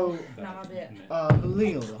 So, Not a bit.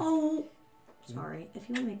 Halil. Oh, sorry. If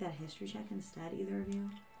you want to make that a history check instead, either of you.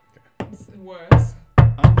 It's worse.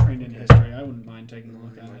 I'm trained trained in history. I wouldn't mind taking a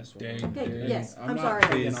look at it. Dang. Okay, yes, I'm not sorry.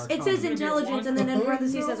 big in It Arcana. says intelligence, and then in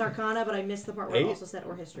parentheses says arcana, but I missed the part where it 8? also said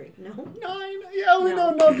or history. No. 9. Yeah, we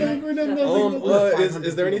know nothing. We know nothing.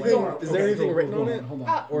 Is there anything? Is there anything written on it Hold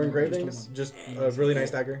on. or engravings? Just a really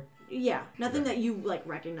nice dagger. Yeah, nothing that you like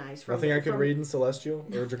recognize from. Nothing I could from- read in Celestial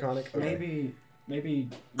or Draconic. Okay. Maybe.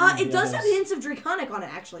 It does have hints of draconic on it,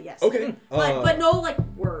 actually. Yes. Okay. But no like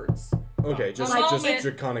words. Okay, just Like, just it's-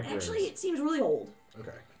 Draconic Actually, runes. it seems really old.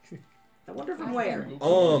 Okay. I wonder from where. Did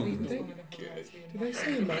I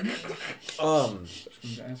say a monk? I'm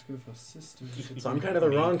to ask her for sister. So I'm kind of the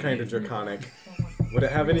wrong kind of Draconic. Would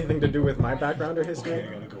it have anything to do with my background or history?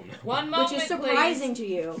 One moment, Which is surprising to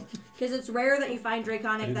you, because it's rare that you find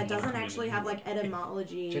draconic that doesn't actually have like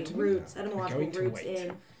etymological roots in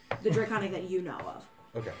the draconic that you know of.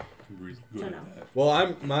 Okay. So no.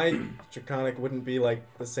 Well, my Draconic wouldn't be like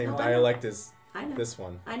the same Oh, I know. dialect as I know. this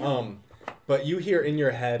one. I know. But you hear in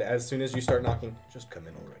your head as soon as you start knocking, just come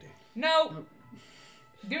in already. No.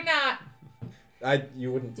 Do not.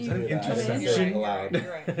 You wouldn't Do say you- that. I You're said right, it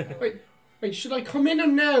You're aloud. right. Wait, should I come in or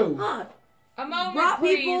no? Ah, A moment, Brought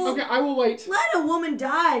please. people- Okay, I will wait. let a woman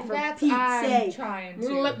die for That's Pete's I'm sake. trying I'm to.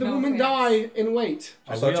 gonna let the No woman offense. die and wait.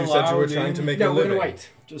 I thought you said you were trying to make a No, we're living. gonna wait.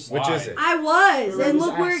 Just Which is it? I was, Whoever and was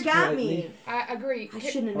look where it asked got politely. me. I agree. I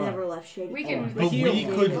shouldn't have never left Shady. We can. But we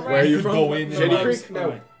could. Where are you from? Go in Shady and Creek?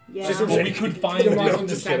 No. Yeah. She's from Well, we Shady could Creek. find Put him it. on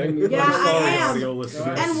just the kidding. table. Yeah, I'm I sorry, am. audio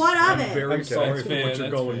listeners. And what of I'm it? very Okay. sorry That's for fair, what you're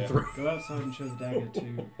that's going fair. through. Go outside and show the dagger to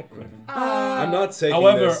Griffin. I'm not taking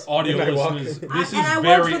However, this. audio when I walk listeners, in. this is and I work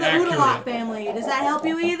very for the accurate. Oodalot family. Does that help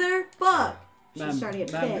you either? Fuck. She's Ma'am, starting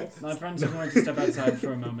to get ma'am, pissed. my friends are going to step outside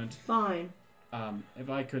for a moment. Fine. If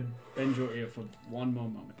I could bend your ear for one more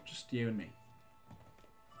moment, just you and me.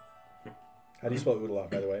 How do you spell Oodalot,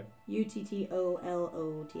 by the way?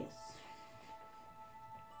 Uttolots.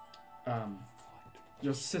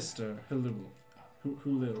 Your sister, Hulul,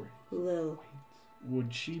 Lil.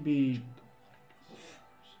 would she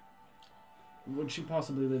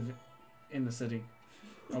possibly live in the city?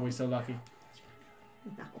 Are we so lucky?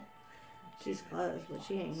 No. She's close, but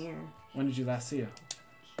she ain't here. When did you last see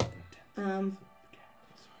her?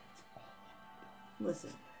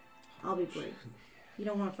 Listen, I'll be brief. You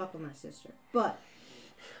don't want to fuck with my sister, but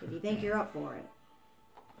if you think you're up for it,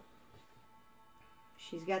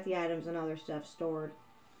 she's got the items and other stuff stored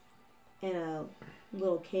in a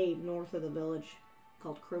little cave north of the village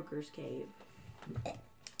called Croker's Cave.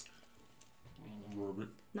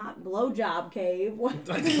 Not blowjob cave. What?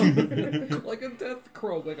 Like a death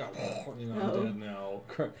crow. Like a, I'm Oh. dead now.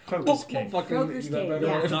 Croker's Cave. Croker's is that Cave, better?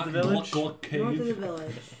 yeah. Not the village? Gluck North of Cave. the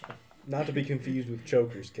village. Not to be confused with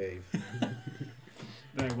Choker's Cave.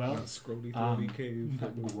 Very well. Scroty throaty cave.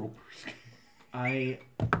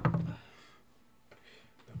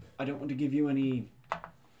 I don't want to give you any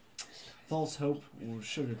false hope or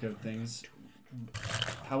sugarcoat things.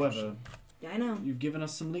 However, Yeah, I know. you've given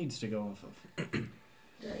us some leads to go off of.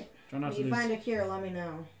 Great. Try not If to you lose. find a cure, let me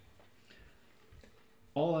know.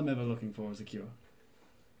 All I'm ever looking for is a cure.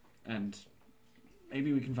 And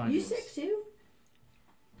maybe we can find You yours. sick too?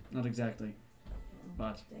 Not exactly.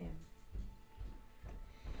 But Damn.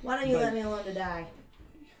 Why don't you But- let me alone to die?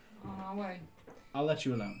 On our way. I'll let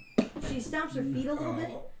you alone. She stamps her feet a little bit,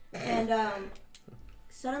 and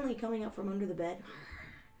suddenly coming up from under the bed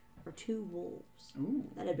are two wolves Ooh.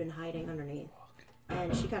 that had been hiding underneath.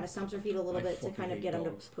 And she kind of stumps her feet a little I bit to fucking kind of hate get them to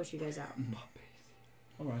dogs. push you guys out.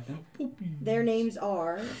 Alright then. Their names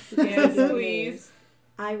are Yes, please.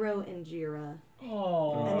 Iro and Jira,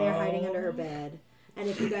 Oh. and they're hiding under her bed. And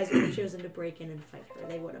if you guys would have chosen to break in and fight her,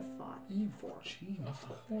 they would have fought for her. Of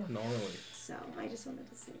course. Gnarly. So I just wanted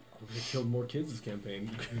to say. We killed more kids this campaign.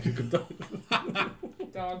 You could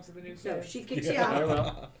have Dogs are the new So kids. she kicks you Very out,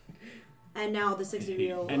 well. and now the six of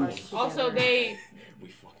you And are together. Also, they. We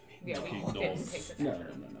fucking Yeah, we Keep didn't dogs. take the No,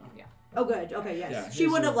 dagger. no. Oh, good. Okay, yes. Yeah, She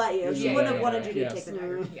here's wouldn't have your- let you. here's She your wouldn't have dagger. wanted you to Yes. take the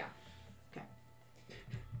dagger. Yeah.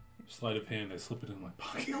 Sleight of hand, I slip it in my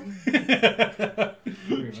pocket.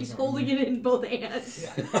 She's holding it in both hands.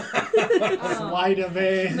 Sleight of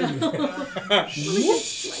hand.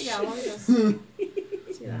 Yeah, let me just see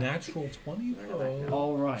that. Natural 20 though.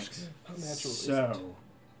 Alright. So,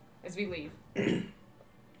 As we leave. did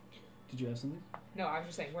you have something? No, I was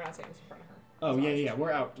just saying, we're not saying this in front of her. Oh yeah.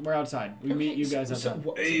 We're outside. We meet you guys So outside.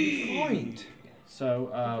 what did we find? So,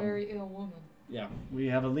 A very ill woman. yeah, we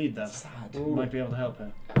have a lead though. Sad. We might be able to help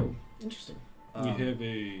her. Oh, interesting. We have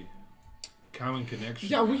a common connection.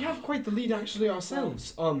 Yeah, we have quite the lead actually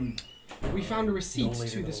ourselves. We found a receipt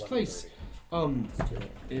to this place.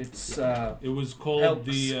 It's It was called Elks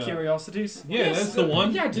the. Curiosities. Yeah, that's the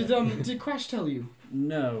one. Yeah, did Crash tell you?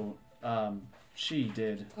 No, She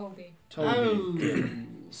did. Toby. Toby did.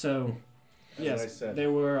 So, That's what I yes, said.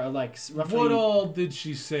 there were like roughly. What all did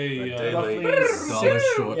she say? Roughly dollar six,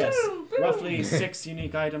 short. yes, roughly 6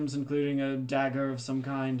 unique items, including a dagger of some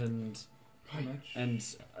kind and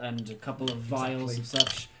a couple of vials of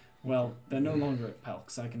such. Well, they're no longer at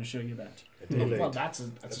Pelk's, I can assure you that. Well, that's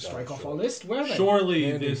a strike off our list. Where are they? Surely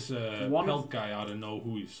Andy. this One of- Pelt guy ought to know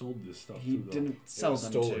who he sold this stuff He to, though. didn't sell was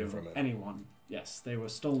them stolen to from it. anyone. Yes, they were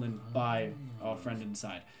stolen by our friend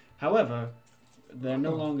inside. However, they're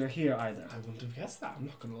no longer here either. I wouldn't have guessed that. I'm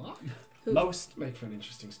not gonna lie. Most Make for an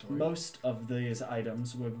interesting story. most of these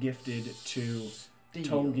items were gifted to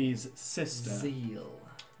Togi's sister. Zeal.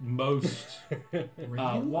 Most.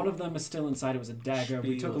 One of them is still inside. It was a dagger.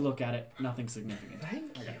 We took a look at it. Nothing significant.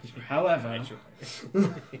 Thank you. However,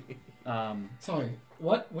 Sorry.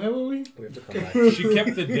 What? Where were we? We have to come back. She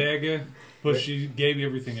kept the dagger, but she gave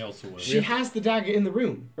everything else away. She has the dagger in the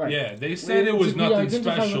room. right. Yeah, they said it was Did we nothing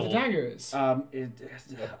identify special. what the dagger is?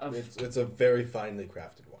 It's a very finely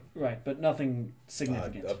crafted one. Right, but nothing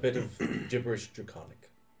significant. A bit of gibberish draconic.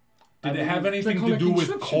 Did it have anything to draconic do with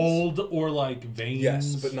inscriptions. cold or like veins?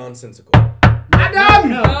 Yes, but nonsensical. Adam!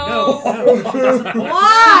 No.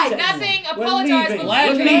 Why? Nothing. We're Apologize. leaving. but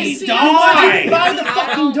Let we me can't see die! you. By the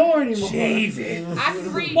fucking door anymore. Jesus. I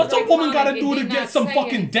can read. What's a woman gotta Draconic, do it to did get not some say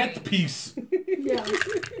fucking anything. death piece? Yeah.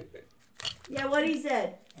 Yeah, what he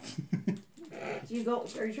said. Do you go?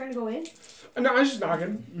 Are you trying to go in? No, I was just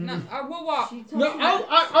knocking. No, I will walk. She told No, you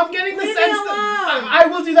I'm getting the Leave sense me that alone. I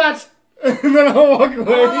will do that, and then I'll walk away.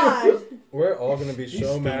 God. We're all gonna be He's so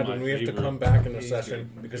still mad my when we have to favorite. come back in a He's session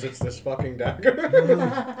because it's this fucking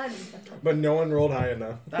dagger. But no one rolled high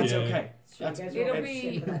enough. That's Yeah. okay. You guys It'll rolled be-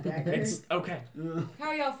 shit for that dagger. It's okay.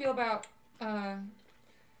 How y'all feel about,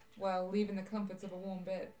 well, leaving the comforts of a warm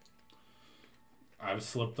bed? I've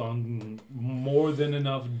slept on more than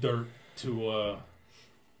enough dirt to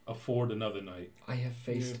afford another night. I have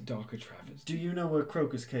faced darker Travis. Do you know where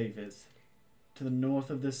Crocus Cave is? To the north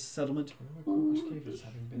of this settlement?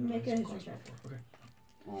 Make a history check.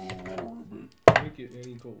 Make it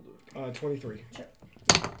any colder. 23.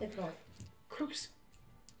 It's north. Crocus.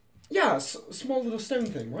 Yeah, small little stone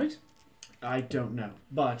thing, right? I don't know.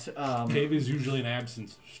 But, Cave is usually an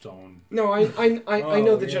absence of stone. No, I Oh,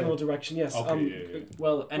 know the yeah. general direction. Yes. Okay, yeah.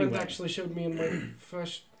 well, Brent anyway. actually showed me in my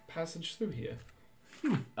first passage through here.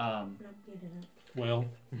 Um, No, you didn't. Well,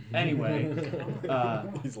 anyway.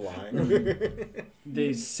 He's lying.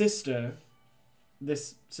 This sister,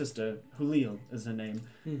 Hulil is her name,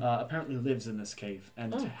 apparently lives in this cave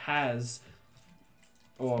and has,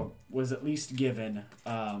 or was at least given,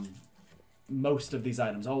 most of these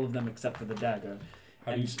items, all of them except for the dagger.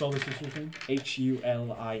 how do you spell this sister's name?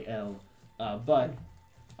 Hulil. But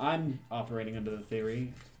I'm operating under the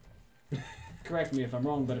theory, correct me if I'm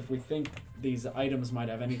wrong, but if we think these items might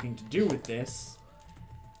have anything to do with this,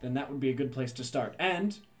 then that would be a good place to start.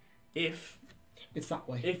 And if It's that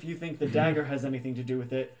way. if you think the dagger has anything to do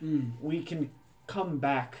with it, we can come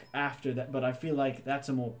back after that. But I feel like that's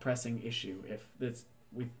a more pressing issue.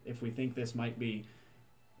 If we think this might be,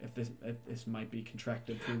 if this might be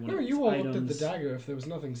contracted through one No, of these you all items. looked at the dagger. If there was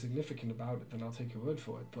nothing significant about it, then I'll take your word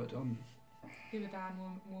for it. But Give a dying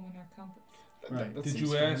woman her comfort. Right. that Did seems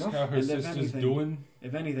you fair ask enough. how her And if sister's anything- doing?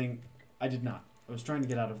 If anything, I did not. I was trying to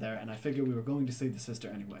get out of there, and I figured we were going to see the sister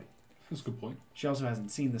anyway. That's a good point. She also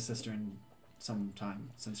hasn't seen the sister in some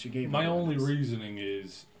time since she gave. My her the only items. reasoning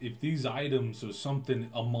is if these items or something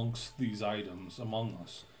amongst these items among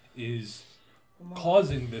us is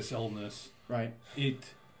causing this illness, Right.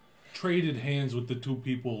 it traded hands with the two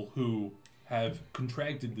people who have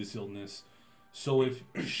contracted this illness. So if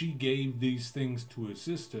she gave these things to her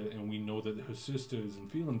sister, and we know that her sister isn't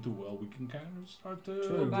feeling too well, we can kind of start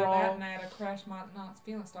to By draw. that night, I crash might not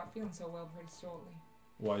start feeling so well pretty shortly.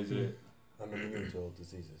 Why is it? I'm immune to all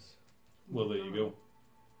diseases. Well, there you go.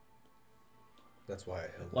 That's why I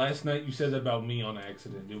held. Last night you said that about me on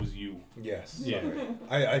accident. It was you. Yes. Yeah.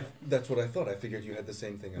 I. That's what I thought. I figured you had the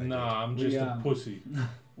same thing. I Nah, I'm We, just a pussy.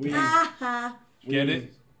 We Ah, Get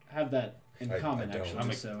it? have that in I common, don't.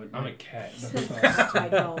 actually. So it I'm a might cat. I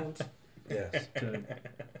don't. did. Yes. to,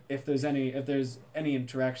 if there's any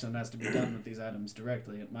interaction that has to be done with these items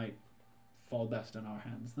directly, it might fall best in our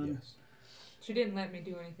hands then. Yes. She didn't let me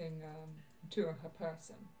do anything to her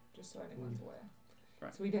person, just so anyone's aware.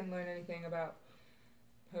 Right. So we didn't learn anything about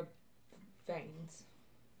her veins,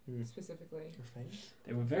 specifically.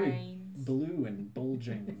 They were very Veins. blue and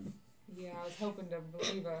bulging. Yeah, I was hoping to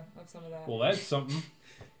relieve her of some of that. Well, that's something.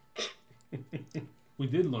 We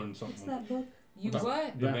did learn What's something. that book? You About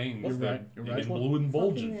what? The Yeah, veins. you're that right, you're they've right. been blue and Fucking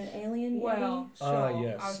bulging. the alien. Well, Ah, sure.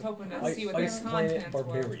 yes. I was hoping to I- see what Ice their Planet contents were.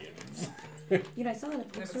 Barbarians. You know, I saw that at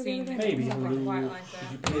Never bookstore the seen other day. Maybe. something quite like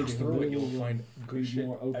that. Page through it, you'll find good shit.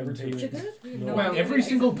 more open Ever to taste it. it? No Well, idea Every what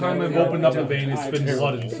single it time No, I've no, opened up no, a vein, it's been $15.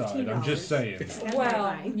 blood inside. I'm just saying. is.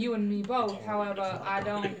 Well, you and me both. However, I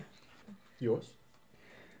don't. Yours?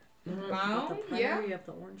 My own? The Yeah. primary of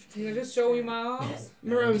the orange You juice. just show me my arms.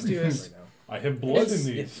 Morose, dearest. I have blood It's-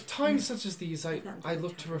 in these. Times such as these, I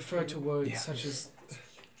look to refer to words such as.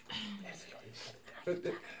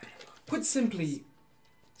 Put simply,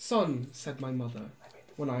 son, said my mother,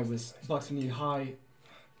 when I was but knee high.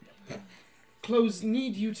 Clothes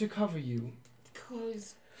need you to cover you,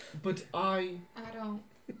 Clothes. but I I don't.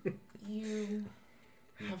 You.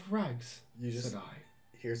 have rags, You just said I.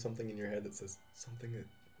 hear something in your head that says something that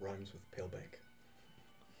rhymes with pale bank.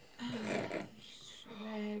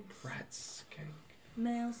 Rags. Rats, skank.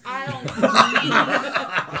 Males. I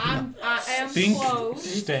am Stink. close.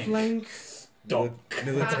 Stank. Flank.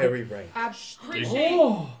 Military rank. I appreciate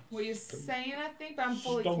Oh! what you're saying, I think, but I'm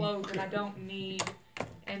fully Stunk. clothed and I don't need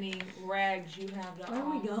any rags you have to Where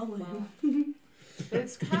are we offer. going? But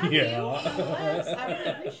it's kind of Yeah. you, nonetheless. I really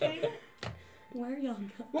appreciate it. Where are y'all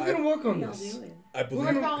going? We're gonna work on What y'all this. doing? I We're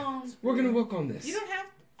believe gonna- We're gonna work on this. You don't have.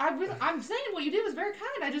 I'm saying what you did was very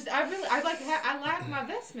kind. I lack my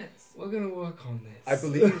vestments. We're gonna work on this. I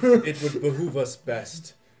believe it would behoove us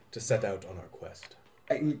best to set out on our quest.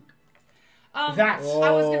 That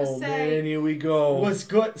I was gonna say. here we go. Was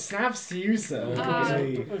good. Snaps to you, sir.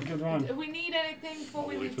 Good run. Do we need anything before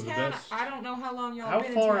we Wait leave for the town? best. I don't know how long y'all How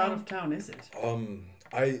been far in out town. of town is it?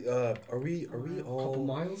 Are we Couple all?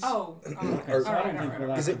 miles. Oh, Okay, all so I don't right, think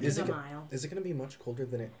we're Is that. it is It's it a mile. is it gonna be much colder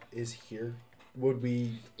than it is here? Would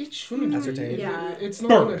we? It shouldn't Ascertain. be. Yeah. It's not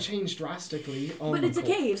gonna change drastically. But it's a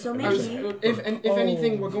cave, so I was- maybe. if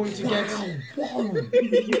anything, we're going to get.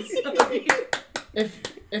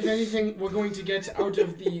 If anything, we're going to get out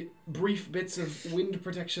of the brief bits of wind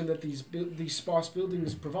protection that these sparse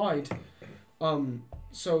buildings provide.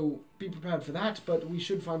 So be prepared for that. But we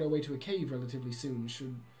should find our way to a cave relatively soon.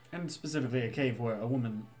 Should And specifically a cave where a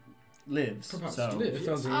woman lives. perhaps so live. It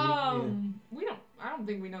sounds we don't. I don't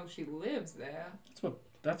think we know she lives there.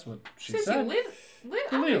 that's what she Says said. I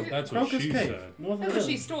Leo, That's what Crocus she Cave, said. north of That's the where she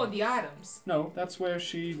village. stored the items. No, that's where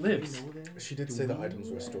she lives. She did say the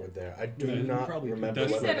items were stored there. I do Yeah, not probably remember.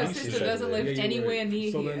 That's She whether said her what she sister said doesn't there. live Yeah, you're anywhere right.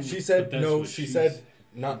 near So here. then- She said But that's no. what She she said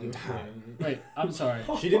not in town. Wait, I'm sorry.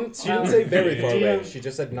 She didn't say very far away. DM She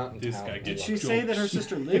just said not in This town. guy Did gets she say that her jokes.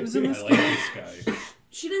 sister lives in I this like cave? this guy.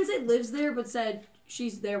 She didn't say lives there, but said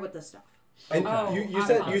she's there with the stuff. And Oh, you I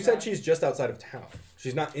said apologize. she's just outside of town.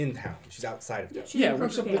 She's not in town. She's outside of town. She's Yeah, in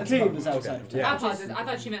which Crocus the Cave. cave is outside Okay, of town. yeah. I apologize. I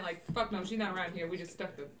thought she meant like, fuck no, she's not around here. We just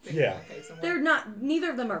stuck the thing Yeah. in the cave somewhere. They're not. Neither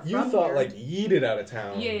of them are You from thought here. like yeeted out of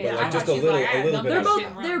town, Yeah, but yeah, like I just thought a she's little, like, I a had little bit. nothing they're Out to of shit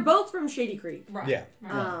both. around. They're both from Shady Creek. Right. Yeah.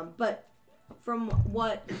 Right. But from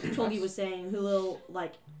what Tolgi was saying, Hulil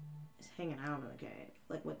like is hanging out in the cave,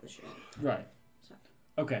 like with the shit. Right. So.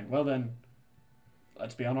 Okay, well then,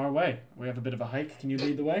 let's be on our way. We have a bit of a hike. Can you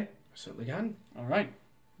lead the way? Certainly can. All right.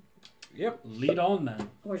 Yep. Lead on then.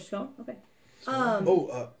 We're just going. Okay.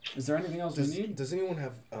 Is there anything else we need? Does anyone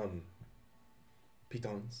have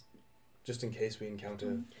pitons, just in case we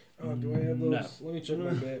encounter? Do I have those? No. Let me check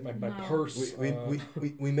my No. purse.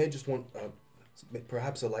 We may just want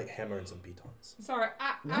perhaps a light hammer and some pitons. Sorry,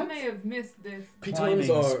 I What? may have missed this. Pitons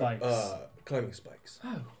Climbing are spikes. climbing spikes,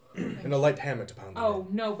 Oh. and a light hammer to pound them. Oh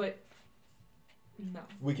no, but no. in.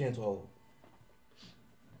 We can't all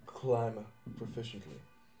climb proficiently.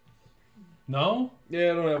 No?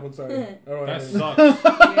 Yeah, I don't have one. Sorry, I don't That have any. sucks.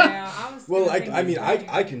 Yeah, I was. Well, gonna I think mean, the same.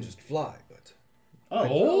 I can just fly, but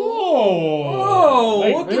Oh!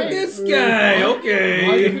 Wait, look wait. at this guy.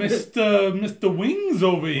 Okay. Mr. Wings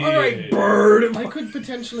over here. All right, bird. I could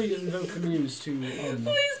potentially invoke the muse to. Please call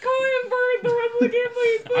him Bird the rest of the game,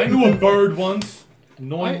 please. I knew a bird once.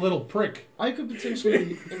 Annoying I- little prick. I could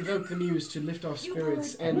potentially invoke the muse to lift our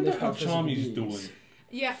spirits I and wonder lift how our physical Chami's beings. doing.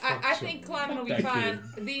 Yeah, I think climbing will be Fuck that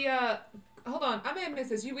fine. The hold on, I may have missed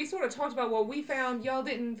this. We sort of talked about what we found. Y'all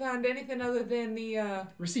didn't find anything other than the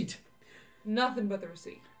Receipt. nothing but the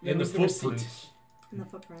receipt. There In the was the receipt. footprints. And the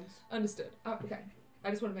footprints. Understood. Oh, okay. I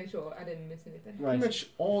just want to make sure I didn't miss anything. Right. Pretty much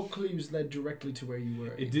all clues led directly to where you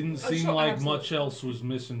were. It didn't Oh, seem sure, like absolutely. much else was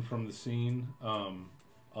missing from the scene,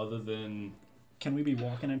 other than Can we be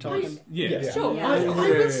walking and talking? yeah. Sure. Yeah. I Yeah.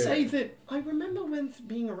 would say that I remember Wenth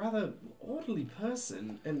being a rather orderly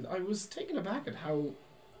person, and I was taken aback at how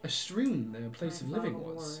strewn their place of living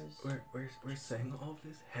was. We're saying all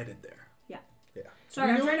this headed there. Sorry,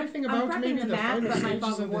 Do I'm we know trying anything to. about I'm prepping maybe the the map, final but my stages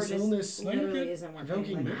fog of of war this just illness literally isn't working.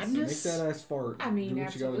 evoking like this. madness? Make that ass fart. I mean, Do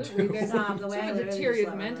what you gotta absolutely. do. There's Stop, the way I sort of literally deteriorated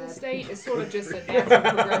slept mental on that. state is sort of just a natural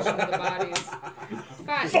progression of the body's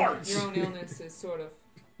fighting your own illness is sort of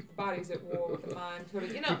the body's at war with the mind, sort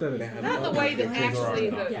of, not in the way that actually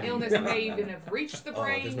the illness may even have reached the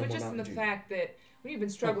brain, but just in the fact that when you've been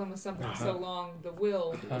struggling with something for so long, the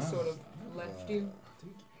will just sort of left you.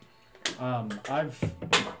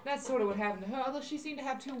 That's sort of what happened to her, although she seemed to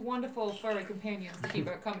have two wonderful furry companions to keep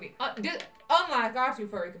her company. Unlike our two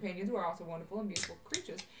furry companions, who are also wonderful and beautiful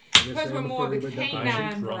creatures. Because we're more of the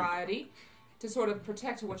canine variety, to sort of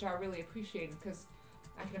protect her, which I really appreciated, because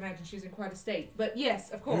I can imagine she's in quite a state. But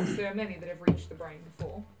yes, of course, there are many that have reached the brain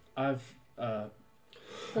before. I've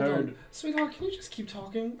Hold heard. on. Sweetheart, can you just keep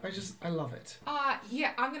talking? I love it.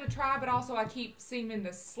 Yeah, I'm gonna try, but also I keep seeming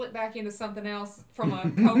to slip back into something else from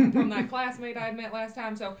from that classmate I had met last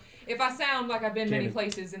time. So if I sound like I've been many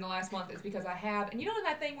places in the last month, it's because I have. And you know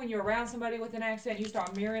that thing when you're around somebody with an accent, you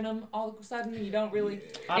start mirroring them all of a sudden, and you don't really.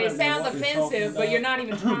 It sounds offensive, but you're not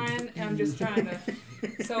even trying. And I'm just trying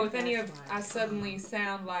to. So if any of I suddenly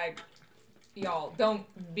sound like. Y'all, don't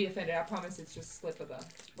be offended. I promise it's just slip of the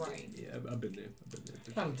brain. Yeah, I've been there.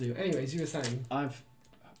 That'll do. Anyways, you were saying. I've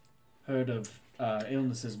heard of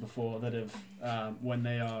illnesses before that have, when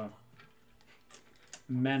they are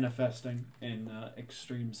manifesting in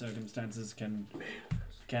extreme circumstances, can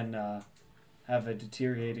have a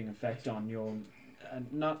deteriorating effect on your,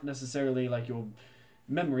 not necessarily like your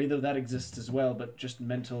memory, though that exists as well, but just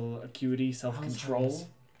mental acuity, self-control.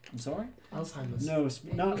 I'm sorry? Alzheimer's. No,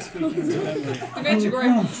 not speaking to memory. Dementia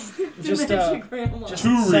grandma. Just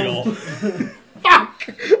Too real. Fuck!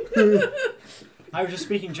 I was just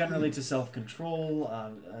speaking generally to self-control.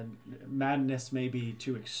 Madness may be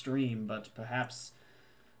too extreme, but perhaps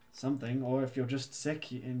something. Or if you're just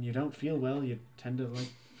sick and you don't feel well, you tend to,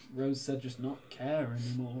 like Rose said, just not care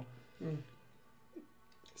anymore.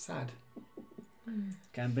 Sad.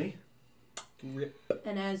 Can be.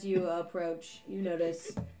 And as you approach, you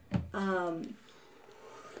notice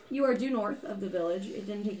you are due north of the village. It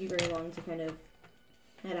didn't take you very long to kind of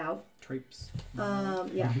head out. Traipse.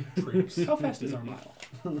 Yeah. How fast is our mile?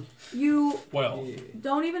 You Well,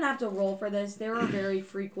 don't even have to roll for this. There are very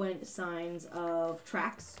frequent signs of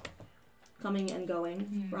tracks coming and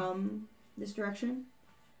going from this direction.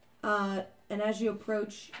 And as you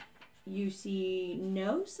approach, you see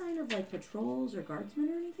no sign of like patrols or guardsmen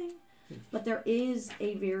or anything. But there is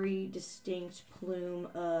a very distinct plume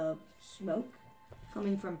of smoke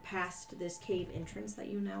coming from past this cave entrance that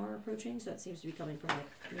you now are approaching. So it seems to be coming from like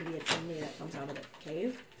maybe a chimney that comes out of the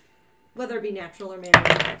cave. Whether it be natural or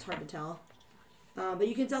man-made, it's hard to tell. But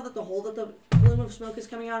you can tell that the hole that the plume of smoke is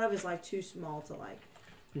coming out of is like too small to like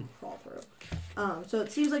crawl through. So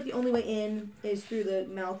it seems like the only way in is through the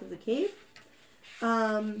mouth of the cave.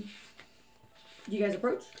 You guys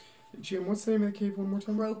approach? Jim, what's the name of the cave one more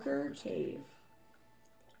time? Broker Cave.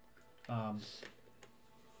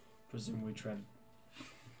 Presume we tread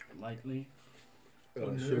lightly.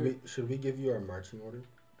 Should we give you our marching order?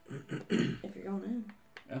 If you're going in.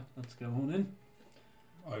 Yeah, let's go on in.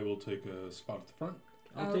 I will take a spot at the front.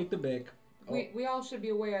 I'll take the back. We all should be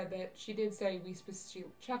aware that she did say she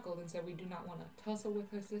chuckled and said we do not want to tussle with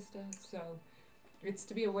her sister. So it's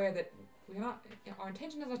to be aware that our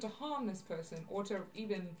intention is not to harm this person or to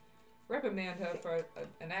even reprimand her for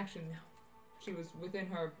an action she was within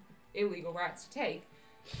her illegal rights to take.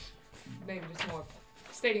 Maybe just more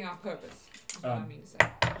stating our purpose is what I mean to say.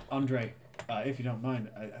 Andre, if you don't mind,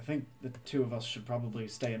 I think the two of us should probably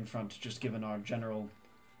stay in front, just given our general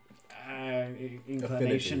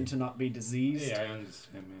inclination to not be diseased. Yeah, I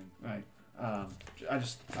understand, man. Right.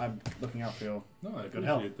 I'm looking out for your No, I good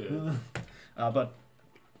health. appreciate that. But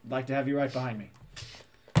I'd like to have you right behind me.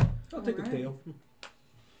 I'll take the tail.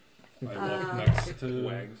 I walk next to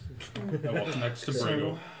Wags. I walk next to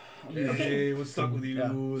Brago. Hey, what's stuck with you? Yeah.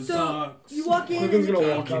 So you walk in. Quiven's gonna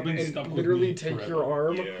walk You've up been stuck and with literally me take forever. your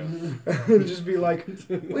arm Yeah. and just be like,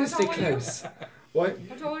 let's stay How tall are you? close. What?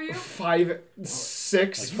 How tall are you?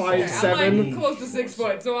 5'6", Like, 5'7". I'm like close to 6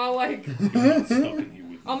 foot, so I'll like. You're not stuck in here with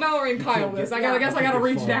me. I'll Mallory and Kyle this. I guess I gotta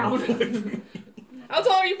reach down. How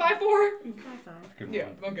tall are you? 5'4"? 5'5". Come Yeah.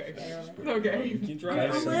 on. Okay. Okay. You can I'm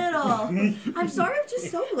drive. little. I'm sorry, I'm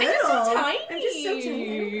just so little. I'm so tiny. I'm just so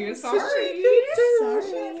tiny. Sorry.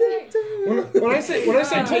 When I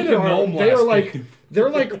say take your arm, they're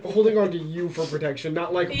like holding on to you for protection,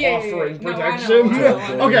 not like Yeah, offering no, I know, protection. I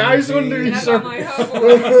know. Okay, I just wanted to be That's sure. on my hope.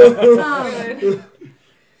 Good.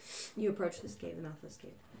 You approach this cave, the mouth of this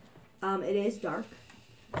cave. It is dark.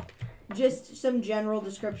 Just some general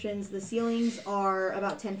descriptions. The ceilings are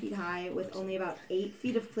about 10 feet high with only about 8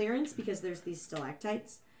 feet of clearance because there's these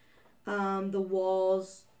stalactites. The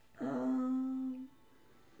walls... nothing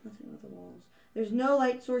with the walls. There's no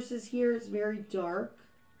light sources here. It's very dark.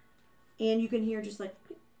 And you can hear just like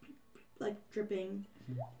like dripping.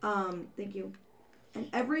 Thank you. And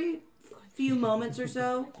every few moments or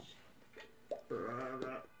so,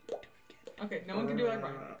 Okay, no one can do it like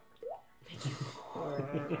Ryan.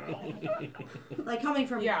 like coming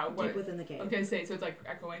from Yeah, deep what? within the cave. Okay, so it's like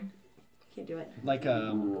echoing. Can't do it. Like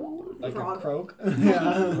a Frog. croak.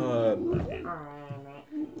 Yeah.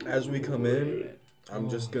 As we come in, I'm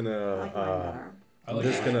just I gonna like mine better. I like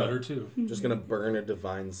Just that gonna- better too. just gonna burn a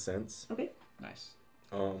divine sense. Okay. Nice.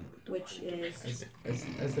 Which is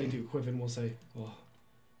As they do, Quiven will say, "Oh,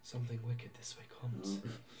 something wicked this way comes."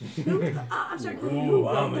 I'm sorry. Who Ooh,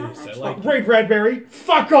 wrote ominous. that, I actually? like Ray Bradbury,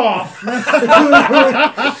 fuck off! You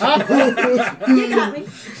got me.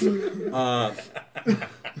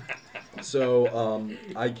 So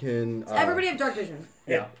I can. Everybody have dark vision.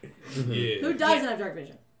 yeah. Yeah. Who doesn't have dark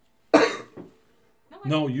vision?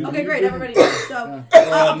 No, you. Okay, great. Everybody does. So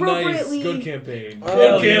appropriately, Good campaign.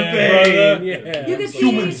 Good campaign. Yeah. you can see.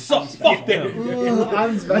 Humans suck. Fuck them. I'm I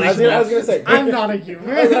was gonna say. I'm not a human.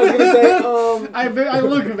 I was gonna say. I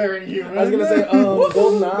look very human. I was gonna say.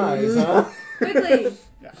 Golden eyes, huh? Quickly.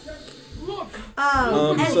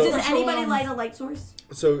 And so- does anybody light a light source?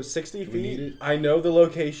 So 60 Do we need feet. it? I know the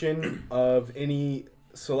location of any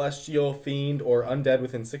celestial fiend or undead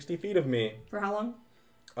within 60 feet of me. For how long?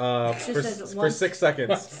 For once. 6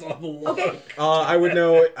 seconds. Okay. I would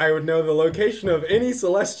know the location of any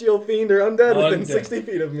celestial fiend or undead within Undead. 60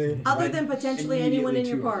 feet of me. Other than potentially anyone in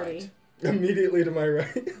your party. Immediately to my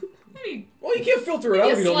right. Maybe. Well, you can't filter it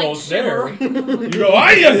out if you don't know it's Slight there. shiver. You go,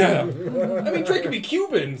 I am. I mean, Drake can be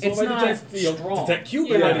Cuban, so It's if I not detect, strong. detect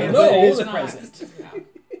Cuban, Yeah, I but don't it know. is Not- present. Yeah.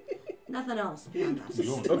 Nothing else beyond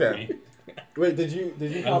that. Okay. Wait, did you I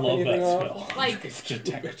pop love anything that off? spell. Like- It's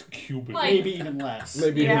detect Cuban. Like- Maybe even less.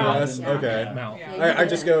 Maybe even Yeah. less. Yeah. Okay. Mouth. Yeah. I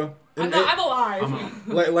just go. I'm alive.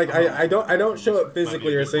 Like I don't show it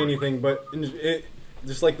physically or say anything, but it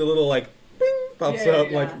just like the little like bing pops Yeah, up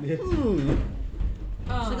yeah. like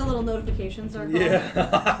It's like a little notification circle.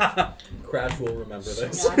 Yeah. Crash will remember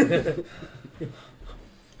this.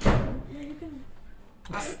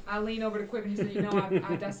 I lean over to Quick and say,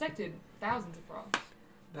 I dissected thousands of frogs.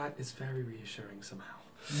 That is very reassuring somehow.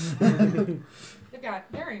 They've got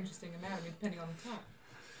very interesting anatomy depending on the type.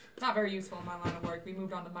 Not very useful in my line of work. We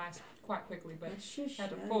moved on to mice quite quickly, but had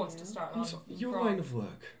to force to start on Your frogs. line of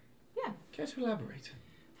work. Yeah. Care to elaborate?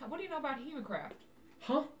 What do you know about humancraft?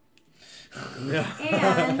 Huh?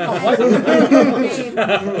 And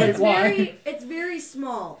it's very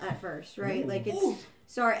small at first, right? Like it's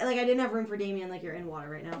sorry, like I didn't have room for Damien. Like you're in water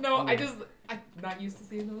right now. No, I'm not used to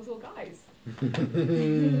seeing those little guys.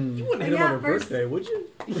 You wouldn't hit him Yeah, on her first- birthday, would you?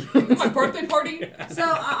 My birthday party. So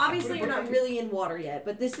obviously you're not really in water yet,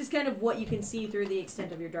 but this is kind of what you can see through the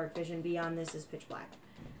extent of your dark vision. Beyond this is pitch black.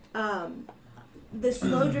 The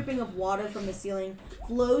slow dripping of water from the ceiling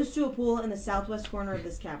flows to a pool in the southwest corner of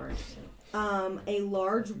this cavern. A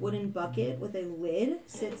large wooden bucket with a lid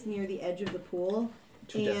sits near the edge of the pool,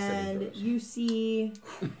 and you see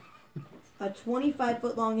a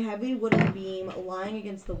 25-foot long heavy wooden beam lying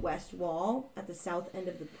against the west wall at the south end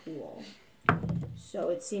of the pool. So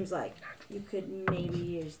it seems like you could maybe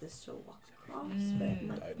use this to walk across, but it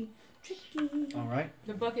might be tricky. All right.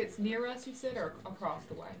 The bucket's near us, you said, or across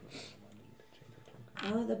the way?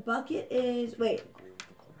 The bucket is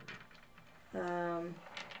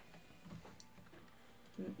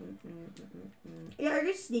Yeah, are you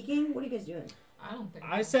guys sneaking? What are you guys doing? I don't think.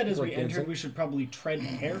 I said as Like we entered, dancing? we should probably tread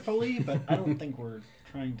carefully, but I don't think we're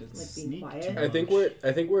trying to Like being sneak quiet? too I think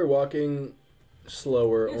much. we're walking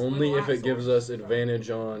slower There's only little if it gives us assholes. advantage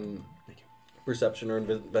on perception or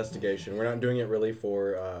investigation. We're not doing it really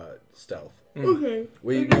for stealth. Okay.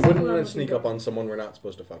 We I guess wouldn't we're want on to sneak the up on someone we're not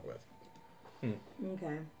supposed to fuck with.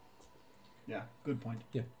 Okay. Yeah, good point.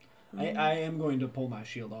 Yeah. I am going to pull my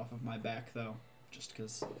shield off of my back though, just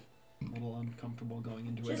because I'm a little uncomfortable going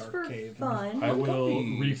into a Just dark for cave. fun. I will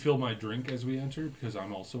refill my drink as we enter because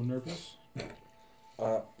I'm also nervous.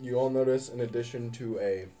 You all notice, in addition to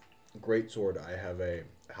a greatsword, I have a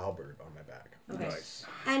halberd on my back. Okay. Nice.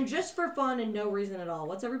 And just for fun and no reason at all,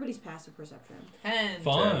 what's everybody's passive perception? 10.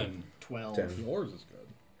 Fun. 12. 10. Yours is good.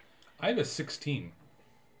 I have a 16.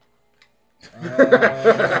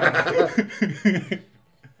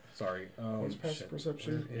 Sorry. What's passive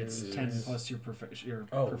perception? It's 10 plus your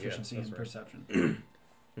proficiency that's in right. perception.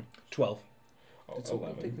 12. It's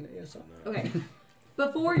 11. Okay.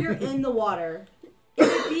 Before you're in the water,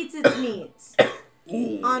 it beats its needs.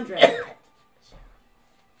 Andre.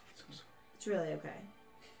 It's really okay.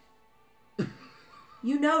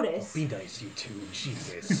 You notice. Be nice, you two.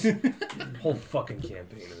 Jesus. Whole fucking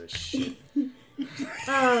campaign of this shit.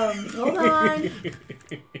 Hold on.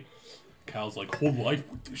 Cal's like, whole life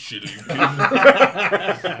with this shit. Are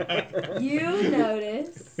you kidding? You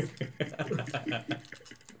notice.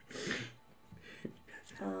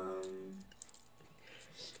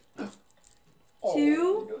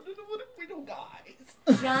 Two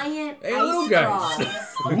giant Hey, little ice guys.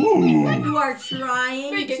 frogs who are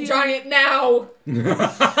trying Make to it giant now,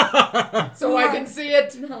 so I can see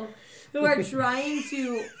it. No, who are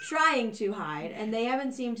trying to hide, and they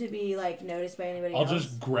haven't seemed to be like noticed by anybody I'll else.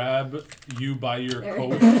 just grab you by your There.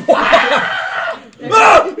 coat.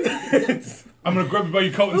 I'm gonna grab you by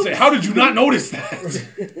your coat and say, "How did you not notice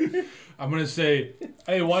that?" I'm gonna say,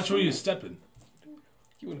 "Hey, watch where you're stepping."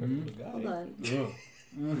 Hold on.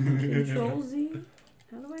 Control Z.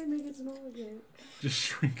 How do I make it small again? Just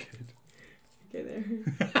shrink it. Okay, there.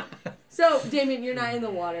 So, Damien, you're not in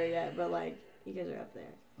the water yet, but like you guys are up there.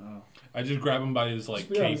 Oh. I just grab him by his like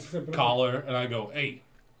Yeah, cape step it up. collar, and I go, "Hey,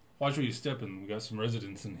 watch where you're stepping. We got some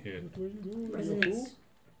residents in here." Residents.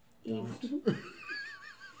 Eve.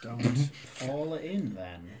 Don't fall in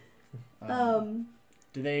then.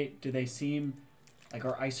 Do they seem like,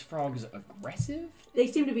 are ice frogs aggressive? They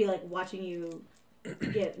seem to be like watching you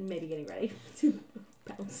getting ready to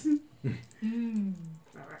bounce.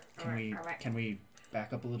 Can we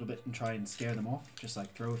back up a little bit and try and scare them off? Just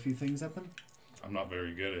like throw a few things at them? I'm not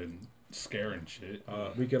very good at scaring shit.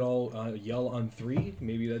 We could all yell on 3.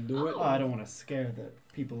 Maybe that'd do it. Oh, I don't want to scare the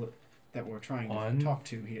people that we're trying to One. talk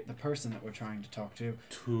to here. The person that we're trying to talk to.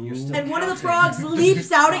 2. You're still And one of the counting. frogs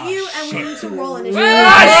leaps out at you, and we need to roll initiative.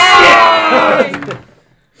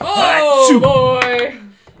 Oh boy!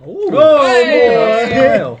 Oh,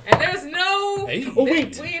 Hey. boy. And there's no. Hey. Oh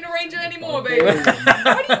wait, we ain't a ranger anymore, baby.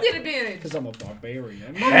 How do you get advantage? Because I'm a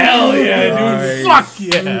barbarian. Hell yeah, dude! Nice. Fuck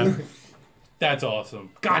yeah! That's awesome.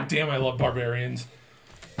 God damn, I love barbarians.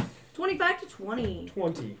 25 to 20.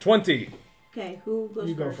 20. 20. Okay, who goes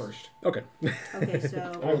You first? go first. Okay. Okay, I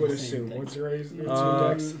so would the assume. same thing. What's your raise? Um,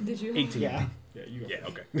 Dex? Did you? 18. Yeah. Yeah, you go. Yeah,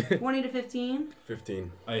 first. okay. 20 to 15.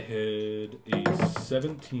 15. I had a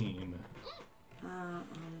 17. Andre.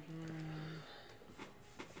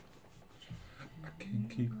 I can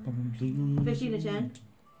keep on losing. 15 to 10.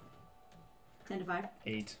 10 to 5.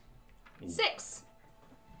 8. 6.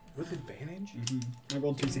 With advantage? I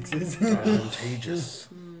rolled 2 6s. Advantageous.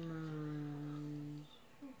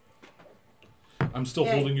 I'm still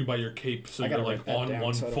Okay. holding you by your cape, so I you're gotta like write that on down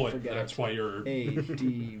one so I don't foot. forget That's it. why you're.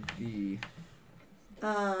 ADV.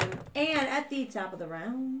 And at the top of the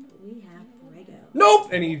round, we have Rego. Nope!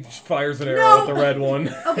 And he fires an arrow at the red one.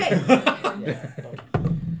 Okay.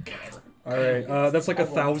 Alright, that's like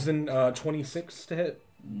 1,026 to hit.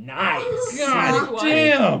 Nice. God What?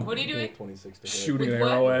 damn! What are you doing? 26 to hit. Shooting With an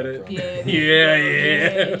arrow what? at it.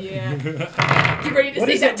 Yeah. Yeah. Get ready to What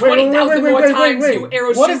say is that it? Wait, 20,000 more times, you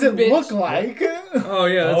arrow What does shooting it bitch. look like? Oh,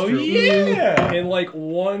 yeah, that's Oh true. yeah! In like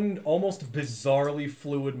one almost bizarrely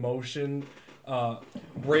fluid motion,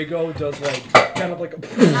 Brago does like kind of like a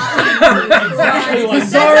Exactly like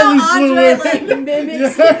That's how Andre bizarrely like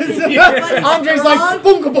mimics. Andre's like,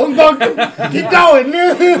 boom, boom, boom, keep going.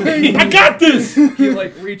 I got this! he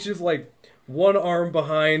like reaches like one arm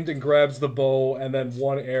behind and grabs the bow and then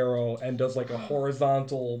one arrow and does like a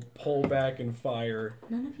horizontal pull back and fire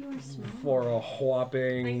None of you are small. for a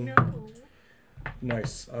whopping. know.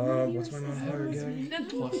 Nice. What's my modifier again?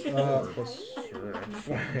 Plus.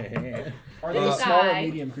 Are they This small or guy.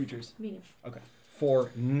 medium creatures? Medium. For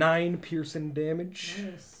 9 piercing damage,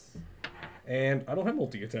 Nice. and I don't have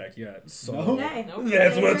multi attack yet, so Okay. Nope.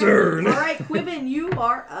 that's my turn. All right, Quiven, you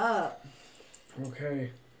are up. Okay.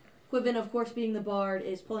 Quiven, of course, being the bard,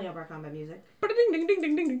 is pulling up our combat music. Ding ding ding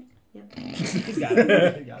ding ding ding. Yep. He's got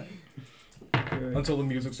it. He got it. Until the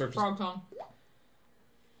music starts. Frog song.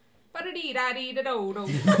 Ba-da-dee-da-dee-da-do-do.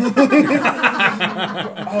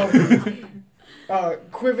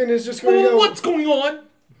 Quiven is just going to go. What's going on?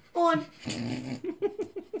 On.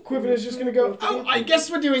 Quiven is just going to go, oh, I guess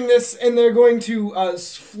we're doing this. And they're going to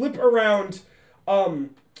flip around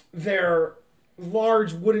their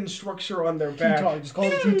large wooden structure on their back. Just call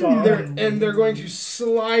it Keytar. And they're going to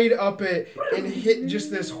slide up it and hit just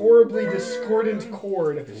this horribly discordant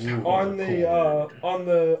chord on the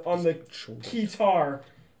guitar.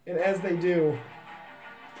 And as they do,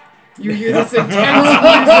 you hear this intense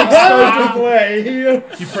music start to play.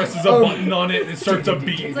 He presses a button on it and it starts a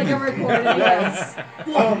beat. It's like a recording. Yes.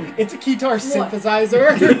 It's a Keytar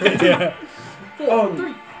synthesizer. 4,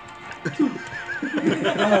 3, 2.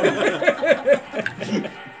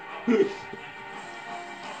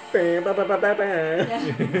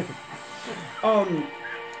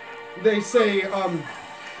 They say, A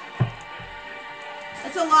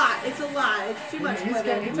That's a lot. It's a lot. It's too much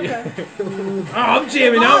glitter. It's okay. Oh, I'm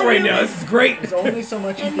jamming out right now. This is great. There's only so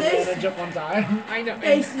much you And can this- manage at one time. I know.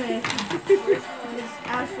 Basement is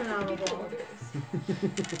astronomical.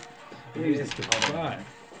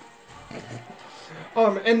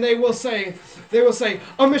 And they will say,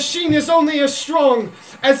 a machine is only as strong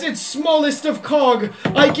as its smallest of cog.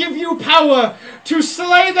 I give you power to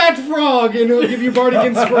slay that frog, and he'll give you bardic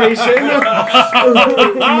inspiration.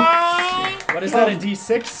 What is that, a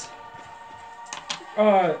D6?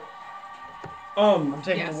 I'm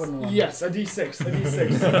taking Yes. the wooden one. Yes, a d6, a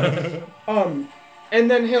d6. And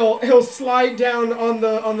then he'll slide down on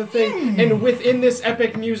the thing, and within this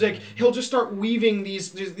epic music, he'll just start weaving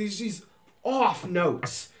these off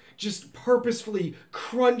notes, just purposefully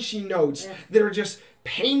crunchy notes that are just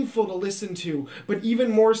painful to listen to, but even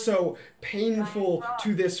more so painful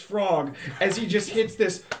to this frog as he just hits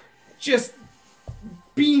this just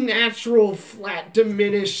be natural, flat,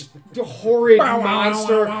 diminished, horrid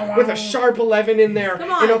monster with a sharp 11 in there,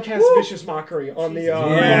 Come on. and he'll cast vicious mockery on the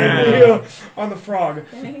on the frog.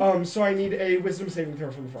 Okay. So I need a wisdom saving throw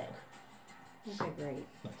from the frog. Okay, great.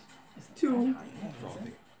 2.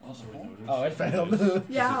 Oh, it failed.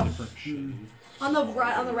 Yeah. On the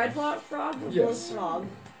red frog? Or Yes. frog?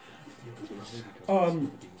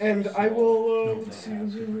 And I will.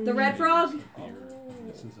 The red frog?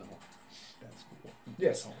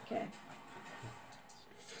 Yes. Okay.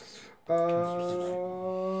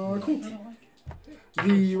 Cool.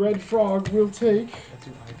 The red frog will take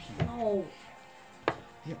Oh.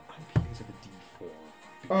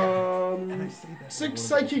 6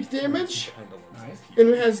 psychic damage, and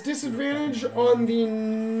it has disadvantage on the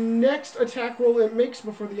next attack roll it makes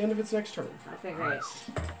before the end of its next turn. Okay, great.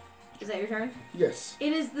 Is that your turn? Yes.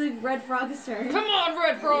 It is the red frog's turn. Come on,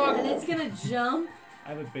 red frog. And it's gonna jump I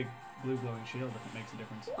have a big blue glowing shield if it makes a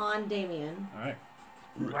difference. on Damien. Alright.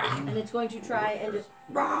 And it's going to try and just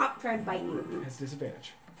try and bite you. It has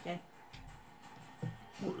disadvantage. Okay.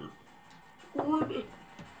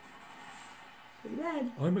 Pretty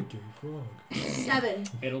bad. I'm a gay frog. 7.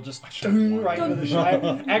 It'll just Right into the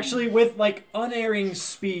shot. Actually, with like unerring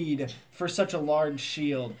speed for such a large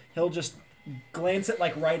shield, he'll just glance it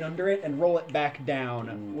like right under it and roll it back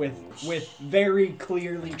down with very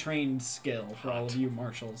clearly trained skill for all of you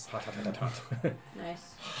marshals.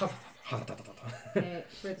 Nice. Okay,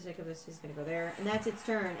 for the sake of this, he's gonna go there. And that's its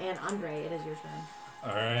turn. And Andre, it is your turn.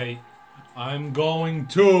 Alright. I'm going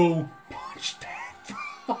to.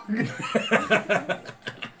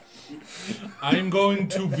 I'm going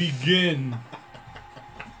to begin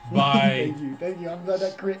by Thank you. I'm glad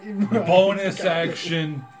that crit. bonus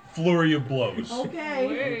action Flurry of Blows.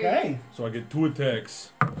 Okay. Okay. So I get 2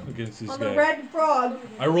 attacks against this On the guy. red frog.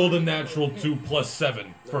 I rolled a natural 2 plus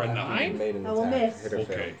 7 for a 9. Made an I will attack, miss. hit or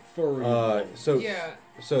Okay. fail. So Yeah.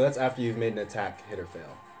 so that's after you've made an attack, hit or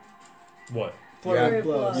fail. What? Flurry Yeah. of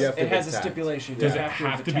blows. You have to It has a attack. stipulation. Does You it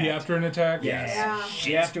have to be attacked. after an attack? Yes.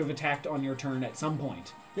 Yeah. You have to have attacked on your turn at some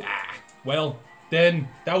point. Well, then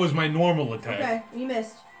that was my normal attack. Okay, you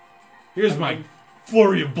missed. Here's my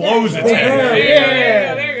Flurry of Blows attack.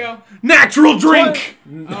 Yeah, there you go. Natural drink!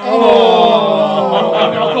 Oh! I'm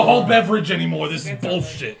not an alcohol beverage anymore. This is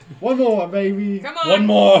bullshit. One more, baby. Come on. One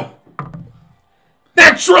more.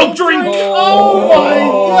 Natural drink! Oh my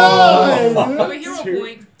god! Oh, a hero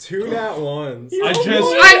point. 2 nat ones.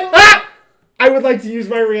 I would like to use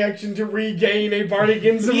my reaction to regain a bardic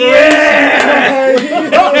inspiration.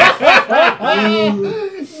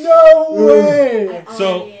 No way! Oh,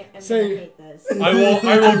 So, am say- gonna hate this. I will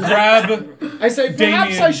grab. I say, perhaps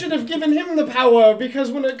Damien. I should have given him the power,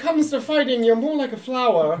 because when it comes to fighting, you're more like a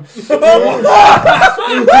flower.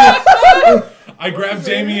 I grab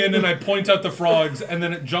Damien and I point at the frogs, and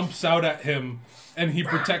then it jumps out at him, and he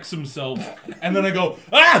protects himself. And then I go,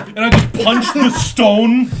 ah! And I just punch the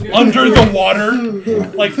stone under the water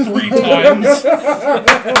like 3 times.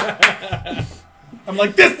 I'm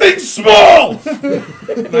like, this thing's small!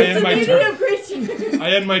 And I end my Maybe turn. a creature.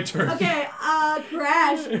 I end my turn. Okay,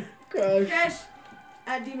 Crash. Crash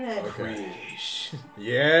at Demon Head. Okay.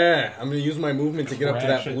 Yeah, I'm gonna use my movement to get up to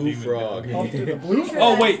Crash that at blue Demon frog. Head. Up to the blue. Sure, Oh,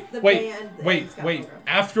 that's wait, the wait, band that wait, it's got wait. over.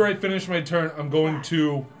 After I finish my turn, I'm going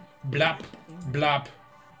to blap, blap,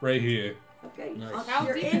 right here. Okay. Nice. How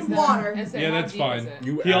You're deep in is that? water. I said, Yeah, how that's deep fine. is it?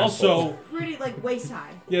 You He asshole. also, Pretty, like, waist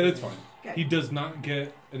high. yeah, that's fine. Okay. He does not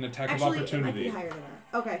get an attack Actually, of it might be opportunity higher than that.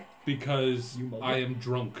 Okay. because I am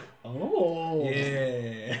drunk. Oh.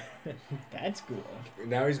 Yeah. That's cool.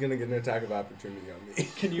 Now he's gonna get an attack of opportunity on me.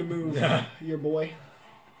 Can you move your boy?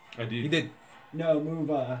 I did. He did. No, move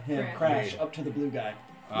him, Crash. Crash, up to the blue guy.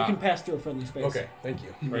 You can pass through a friendly space. Okay, thank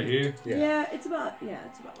you. Right here. Yeah, it's about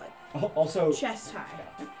like Also, chest high.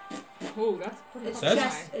 Oh, that's pretty It's high.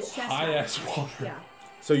 chest. It's chest High high. ass water. Yeah,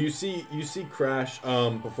 So you see Crash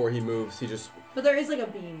before he moves. He just but there is like a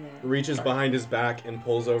beam there. reaches behind his back and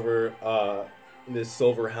pulls over this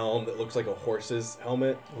silver helm that looks like a horse's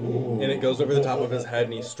helmet, and it goes over the top of his head,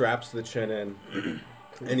 and he straps the chin in,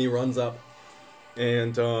 and he runs up,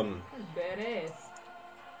 and Badass.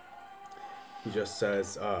 he just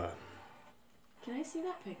says, Can I see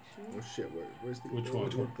that picture? "Oh shit, where's the Which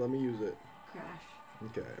one? Let me use it." Crash.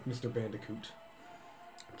 Okay. Mr. Bandicoot.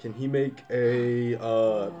 Can he make a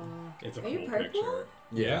It's a Are you cool purple? picture.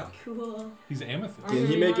 yeah? Cool. He's amethyst. Can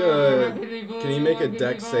he make a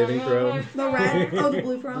dex saving throw? The red. Oh, the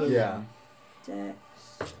blue frog. Yeah. Dex.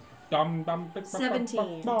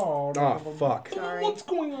 17. Oh fuck. Sorry. What's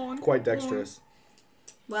going on? Quite dexterous.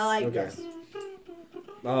 Well, I Okay. guess.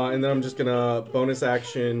 And then I'm just gonna bonus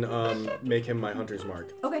action make him my hunter's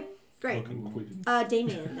mark. Okay. Great.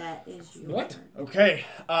 Damien, that is your What? turn. okay.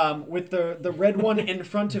 With the red one in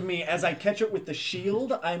front of me, as I catch it with the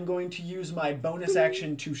shield, I'm going to use my bonus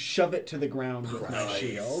action to shove it to the ground with my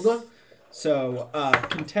shield. So,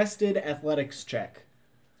 contested athletics check.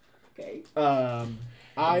 Okay.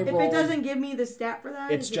 I If roll. it doesn't give me the stat for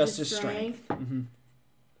that, It's is it just his strength.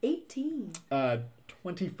 18.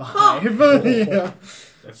 25. Yeah.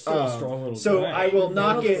 That's still a strong little So guy. I will I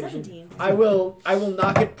knock rolled it. 17. I will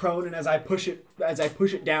knock it prone, and as I push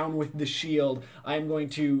it down with the shield, I'm going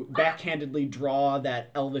to backhandedly draw that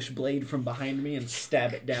elvish blade from behind me and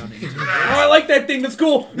stab it down into it. Oh, I like that thing. That's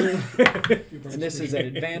cool. And this is an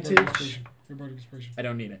advantage. Your bardic inspiration. I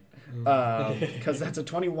don't need it because that's a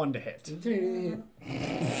 21 to hit,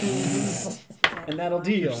 and that'll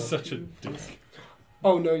deal. Such a dick.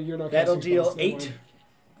 Oh no, you're not. That'll casting deal spells, never 8 mind.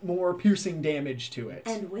 more piercing damage to it.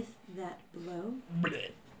 And with that blow,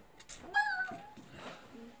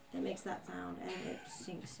 it makes that sound and it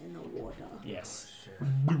sinks in the water. Yes.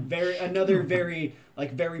 Another very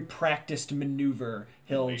practiced maneuver.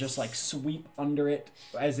 He'll just like sweep under it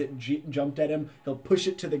as it jumped at him. He'll push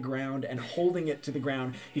it to the ground, and holding it to the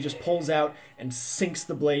ground, he just pulls out and sinks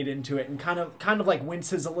the blade into it, and kind of like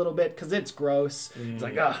winces a little bit because it's gross. He's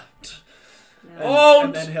like, ah.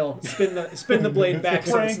 And then he'll spin the blade back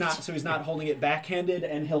so he's not holding it backhanded,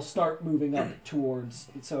 and he'll start moving up towards.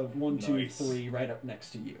 So 1, 2, 3, right up next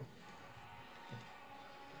to you.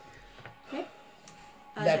 Okay.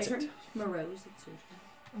 That's your it. turn. Morose, it's your turn.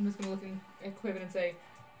 I'm just gonna look at Quiven and say,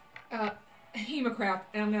 hemocrap,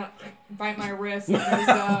 and I'm gonna bite my wrist. And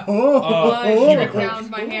there's blood drip down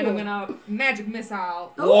my hand. I'm gonna magic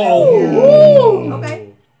missile. Oh.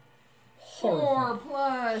 Okay. 4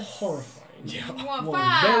 plus. Horrifying. You Yeah. want Well,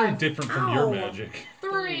 5? very different from your Ow. magic.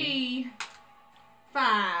 3,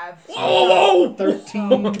 5.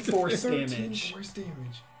 13 force 13 damage. force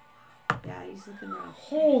damage. Yeah, he's looking rough.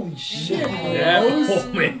 Holy shit. Yeah.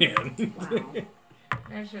 Oh man. Wow.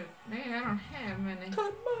 Man, I don't have many.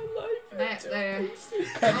 Cut my life That there.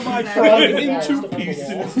 Cut my That frog there. into Walls.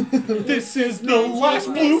 pieces. This is the Magic last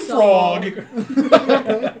blue missile. frog.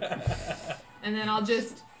 And then I'll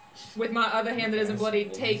just, with my other hand that isn't bloody,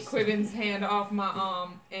 take Quiven's hand off my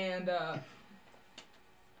arm and,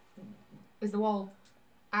 is the wall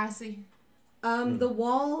icy? The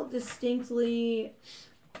wall distinctly.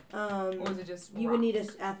 Or is it just You rock? would need an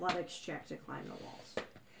athletics check to climb the walls.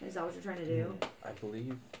 Is that what you're trying to do? I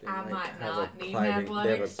believe they I might have not a need climbing, an they have a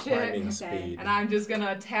athletics check. climbing Okay. speed. And I'm just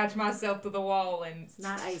gonna attach myself to the wall and It's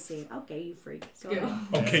not icy. Okay, you freak. Go Good. ahead.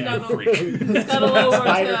 Okay, you Scuttle. freak. scuttle over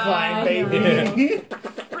Spider to, climb, baby.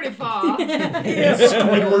 pretty far.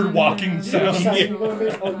 Squidward walking sound. Oh,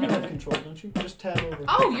 Yeah. you have control, don't you? Just tab over.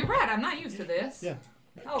 Oh, you're right. I'm not used to this. Yeah.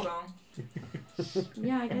 Hold on.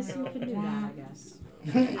 Yeah, I guess you can do that, I guess.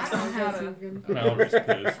 I don't know how to. Mallory's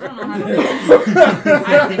pissed. I don't know how to do it.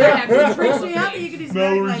 I don't think I have It freaks control. me out that you could do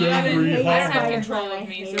spider Mallory's climb. angry. I don't have spider control climb. of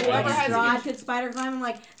me, I so hate whoever it. has Strahd could spider climb. I'm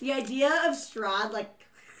like, the idea of Strahd, like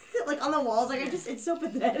on the walls, like, it's so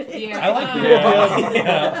pathetic. Yeah. I like the idea.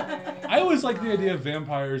 Yeah. I always like the idea of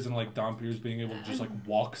vampires and like Dompiers being able to just like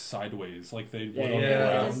walk sideways like they would on the Yeah.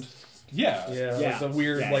 ground. Yeah. Yeah, Yeah. it's a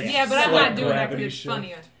weird Yeah. like. Yeah, but I'm slight not doing that gravity because it's shift.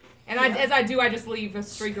 funnier. And as I do, I just leave a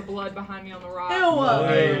streak of blood behind me on the rock. Ew.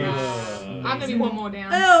 I'm gonna be one more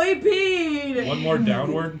down. Oh, he peed. One more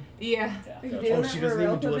downward. Yeah. Are you doing Oh, that she for doesn't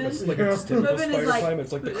real, even do like a, Pippin? like a typical Pippin is spider like- climb.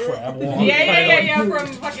 It's like the crab walk. Yeah, from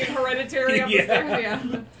fucking Hereditary up the Yeah. stairs, yeah.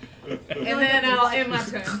 And then I'll end my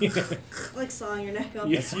turn. Like sawing your neck off.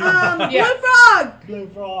 Yes, you Yeah. Blue frog! Blue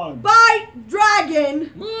frog. Bite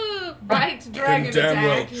dragon! Bite dragon Can damn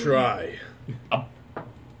well attack. try.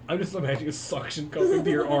 I'm just imagining a suction cup into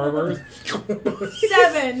your armor.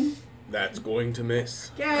 7. That's going to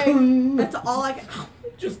miss. Okay, that's all I can.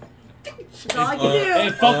 Just That's all I can do.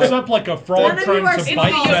 It fucks up like a frog None of you are trying to it's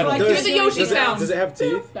bite the metal. Yoshi. You're the Yoshi sound. Does it have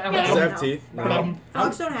teeth? Does it have teeth? No.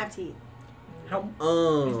 Frogs don't have teeth.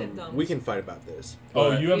 We can fight about this.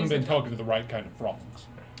 Oh, you haven't been talking to the right kind of frogs.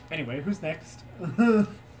 Anyway, who's next? Rego,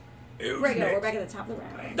 we're back at the top of the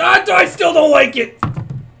round. I still don't like it.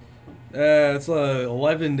 It's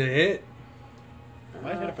 11 to hit.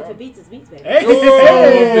 If it beats, it beats, baby. Hey!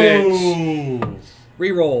 Oh, bitch.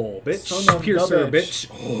 Reroll, bitch. Son of Piercer, the bitch.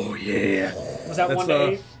 Oh yeah. Was that That's, 1 to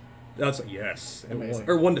 8? That's yes. It was. Amazing.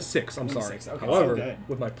 Or 1 to 6. I'm 1 to sorry. 6, okay, However, so good.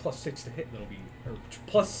 with my +6 to hit, that'll be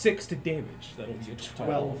 +6 to damage. That'll be a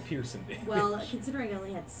 12 piercing damage. Well, considering I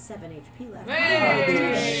only had 7 HP left.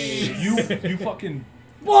 Hey! You fucking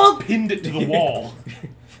pinned it to the wall.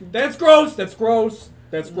 That's gross. That's gross.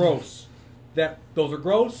 That's gross. Those are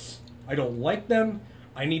gross. I don't like them.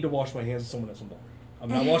 I need to wash my hands in someone else's water. I'm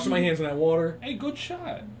not washing my hands in that water. Hey, good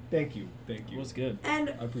shot. Thank you. Thank It you. was good. And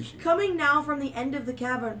I appreciate it. coming now from the end of the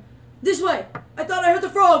cavern, this way. I thought I heard the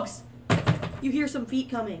frogs. You hear some feet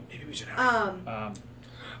coming. Maybe we should have.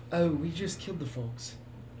 Oh, we just killed the folks.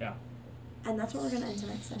 And that's where we're gonna end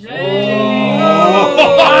tonight's session. Guys,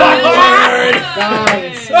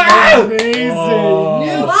 Ah!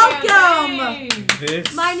 amazing. Welcome,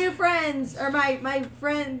 This. my new friends, or my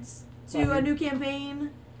friends, to a new campaign.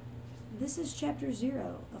 This is chapter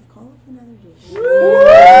 0 of Call of the Netherdeep.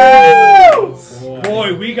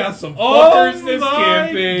 Boy, we got some fuckers this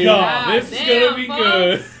campaign. God, This is gonna be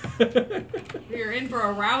good. You're in for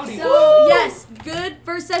a rowdy one. So yes, good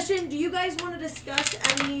first session. Do you guys want to discuss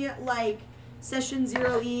any session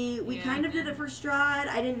 0E? We kind of did it for Strahd.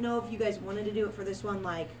 I didn't know if you guys wanted to do it for this one.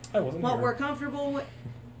 I wasn't What here. we're comfortable with.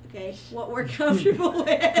 Okay, what we're comfortable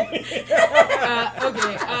with.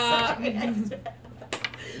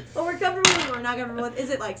 What we're comfortable with, what we're not comfortable with. Is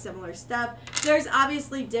it similar stuff? There's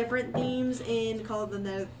obviously different themes in Call of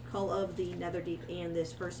the Netherdeep and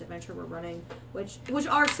this first adventure we're running, which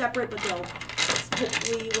are separate, but they'll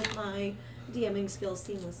hopefully with my DMing skills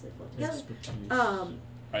seamlessly flow together.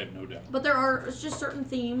 I have no doubt. But there are just certain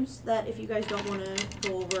themes that if you guys don't want to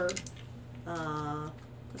go over,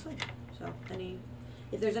 that's fine. So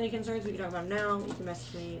if there's any concerns, we can talk about them now. You can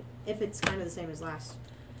message me. If it's kind of the same as last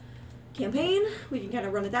campaign, we can kind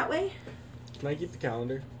of run it that way. Can I keep the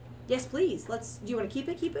calendar? Yes, please. Do you want to keep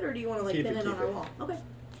it, or do you want to Keep pin it, it on keep our it. wall? Okay.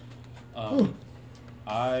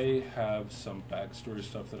 I have some backstory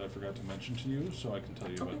stuff that I forgot to mention to you, so I can tell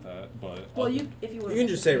you about that. But Well, if you want. You can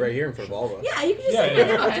just say it right here in front of all of us. Yeah, you can just Yeah, say yeah.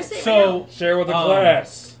 it right now. Just say it so Share with the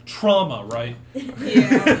class. trauma, right?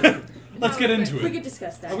 Yeah. Let's get into We it. could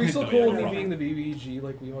discuss that. Are we so No, cool yeah, with me no being the BBG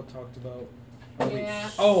like we all talked about? Yeah.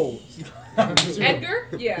 Oh. Edgar?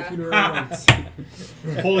 Yeah.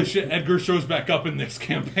 Holy shit! Edgar shows back up in this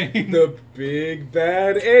campaign. The big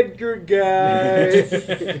bad Edgar guy.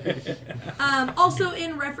 Also,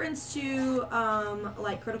 in reference to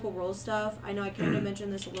Critical Role stuff, I know I kind of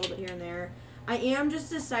mentioned this a little bit here and there. I am just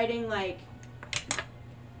deciding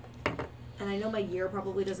and I know my year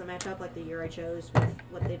probably doesn't match up the year I chose with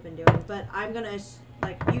what they've been doing, but I'm gonna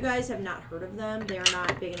you guys have not heard of them. They are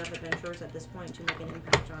not big enough adventurers at this point to make an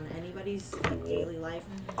impact on anybody's daily life.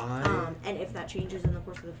 And if that changes in the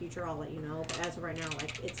course of the future, I'll let you know. But as of right now,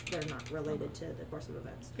 they're not related to the course of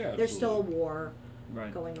events. Yeah, There's still a war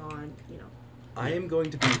Right. going on. I am going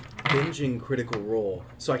to be binging Critical Role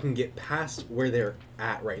so I can get past where they're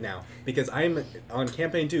at right now. Because I'm on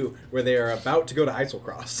campaign 2 where they are about to go to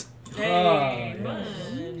Islecross. Hey, yeah.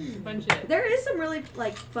 fun shit. There is some really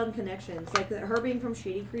her being from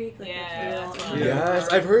Shady Creek. Yeah, That's that's real. fun. Yes,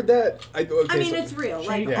 I've heard that. I mean, it's real.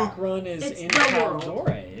 Shady Yeah. Creek Run is It's in the world.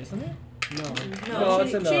 Caldore, isn't it? No,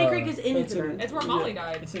 it's in, Shady Creek is in it's in- Hither. It's where Molly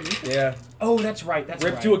died. It's in Yeah. Oh, that's right. That's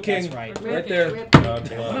Rip right. to a king. That's right. Right there. Rip. God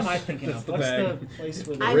What am bless. I thinking That's of? the What's bag. the place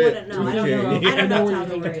where I the... Rip wouldn't know. to I the don't know. king. I don't know what how you're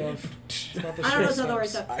they thinking were. of. It's not the I don't know shit Sildori stuff.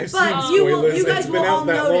 stuff. I've But seen you spoilers. guys It's will been all out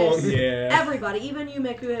that notice. long. Yeah. Everybody, even you,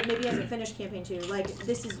 Mick, who maybe hasn't finished campaign 2,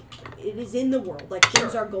 it is in the world.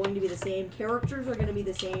 Things are going to be the same. Characters are going to be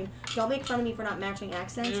the same. Don't make fun of me for not matching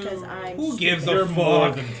accents, because I'm. Who gives You're a more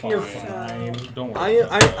fuck? than fine. You're fine. Don't worry.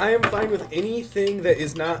 I am fine with anything that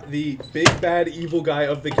is not the big bad evil guy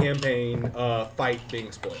of the campaign fight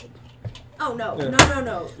being spoiled. Oh no! Yeah.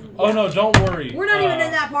 No! Oh no, don't worry. We're not even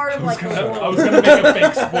in that part of the I world. was gonna make a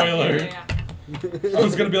fake spoiler. Yeah. I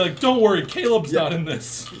was gonna be like, don't worry, Caleb's not in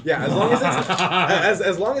this. Yeah, as long as it's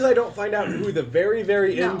as long as I don't find out who the very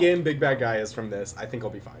No. in-game big bad guy is from this, I think I'll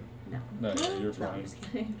be fine. No, you're No, I'm fine. just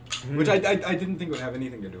kidding. Which I didn't think would have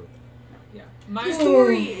anything to do with it. Yeah. The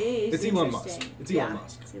story is It's Elon Musk. interesting. It's Elon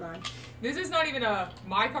Musk. It's Elon. This is not even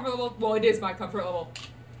my comfort level. Well, it is my comfort level.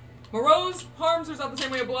 Moreau's harms herself the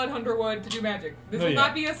same way a blood hunter would to do magic. This will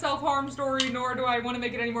not be a self-harm story, nor do I want to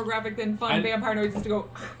make it any more graphic than fun vampire noises to go.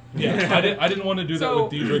 Yeah, I didn't want to do that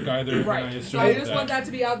with Diedrich either. Right. So I just want that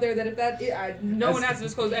to be out there that if that, no one has to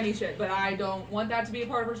disclose any shit, but I don't want that to be a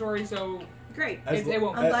part of her story, so. Great. It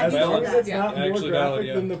won't. I'm glad As you long said as that. it's not more Actually graphic valid,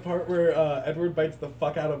 yeah. than the part where Edward bites the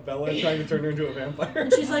fuck out of Bella trying to turn her into a vampire.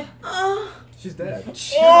 And she's like, oh. She's dead.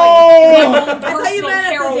 Oh! I thought you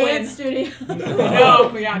meant at the dance studio.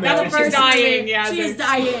 No, yeah, that's when she's dying. Yeah, she's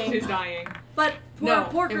dying. She's dying. But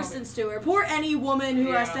poor it Kristen won't. Stewart. Poor any woman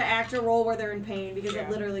who has Yeah. to act a role where they're in pain because Yeah. it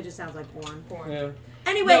literally just sounds like porn. Yeah.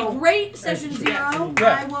 Anyway, No. great session 0.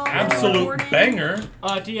 I will Absolute report it. banger.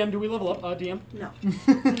 DM, do we level up? DM?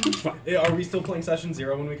 No. Are we still playing session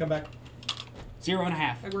 0 when we come back?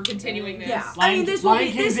 0.5. Like we're continuing this. Yeah. Lion- I mean, this will Lion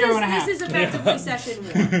be King this 0.5. is effectively session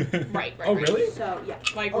 1. Right. Oh, really? So yeah.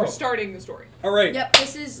 Like we're starting the story. All right. Yep.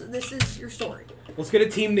 This is your story. Let's get a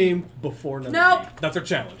team name before Netherdeep. Nope. That's our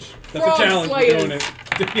challenge. That's Frog our challenge. We're Slayers. doing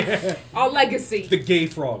it. Yeah. Our legacy. The gay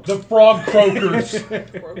frogs. The frog croakers.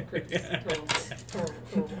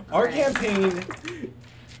 Our campaign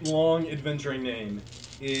long adventuring name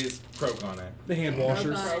is Croconac. The hand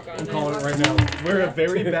washers. Croconac. I'm calling it right now. We're a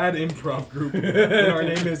very bad improv group, and our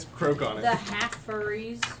name is Croconac. The half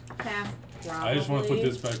furries, half probably. I just want to put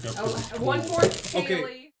this back up. 'cause it's cool. One more Haley.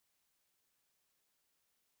 Okay.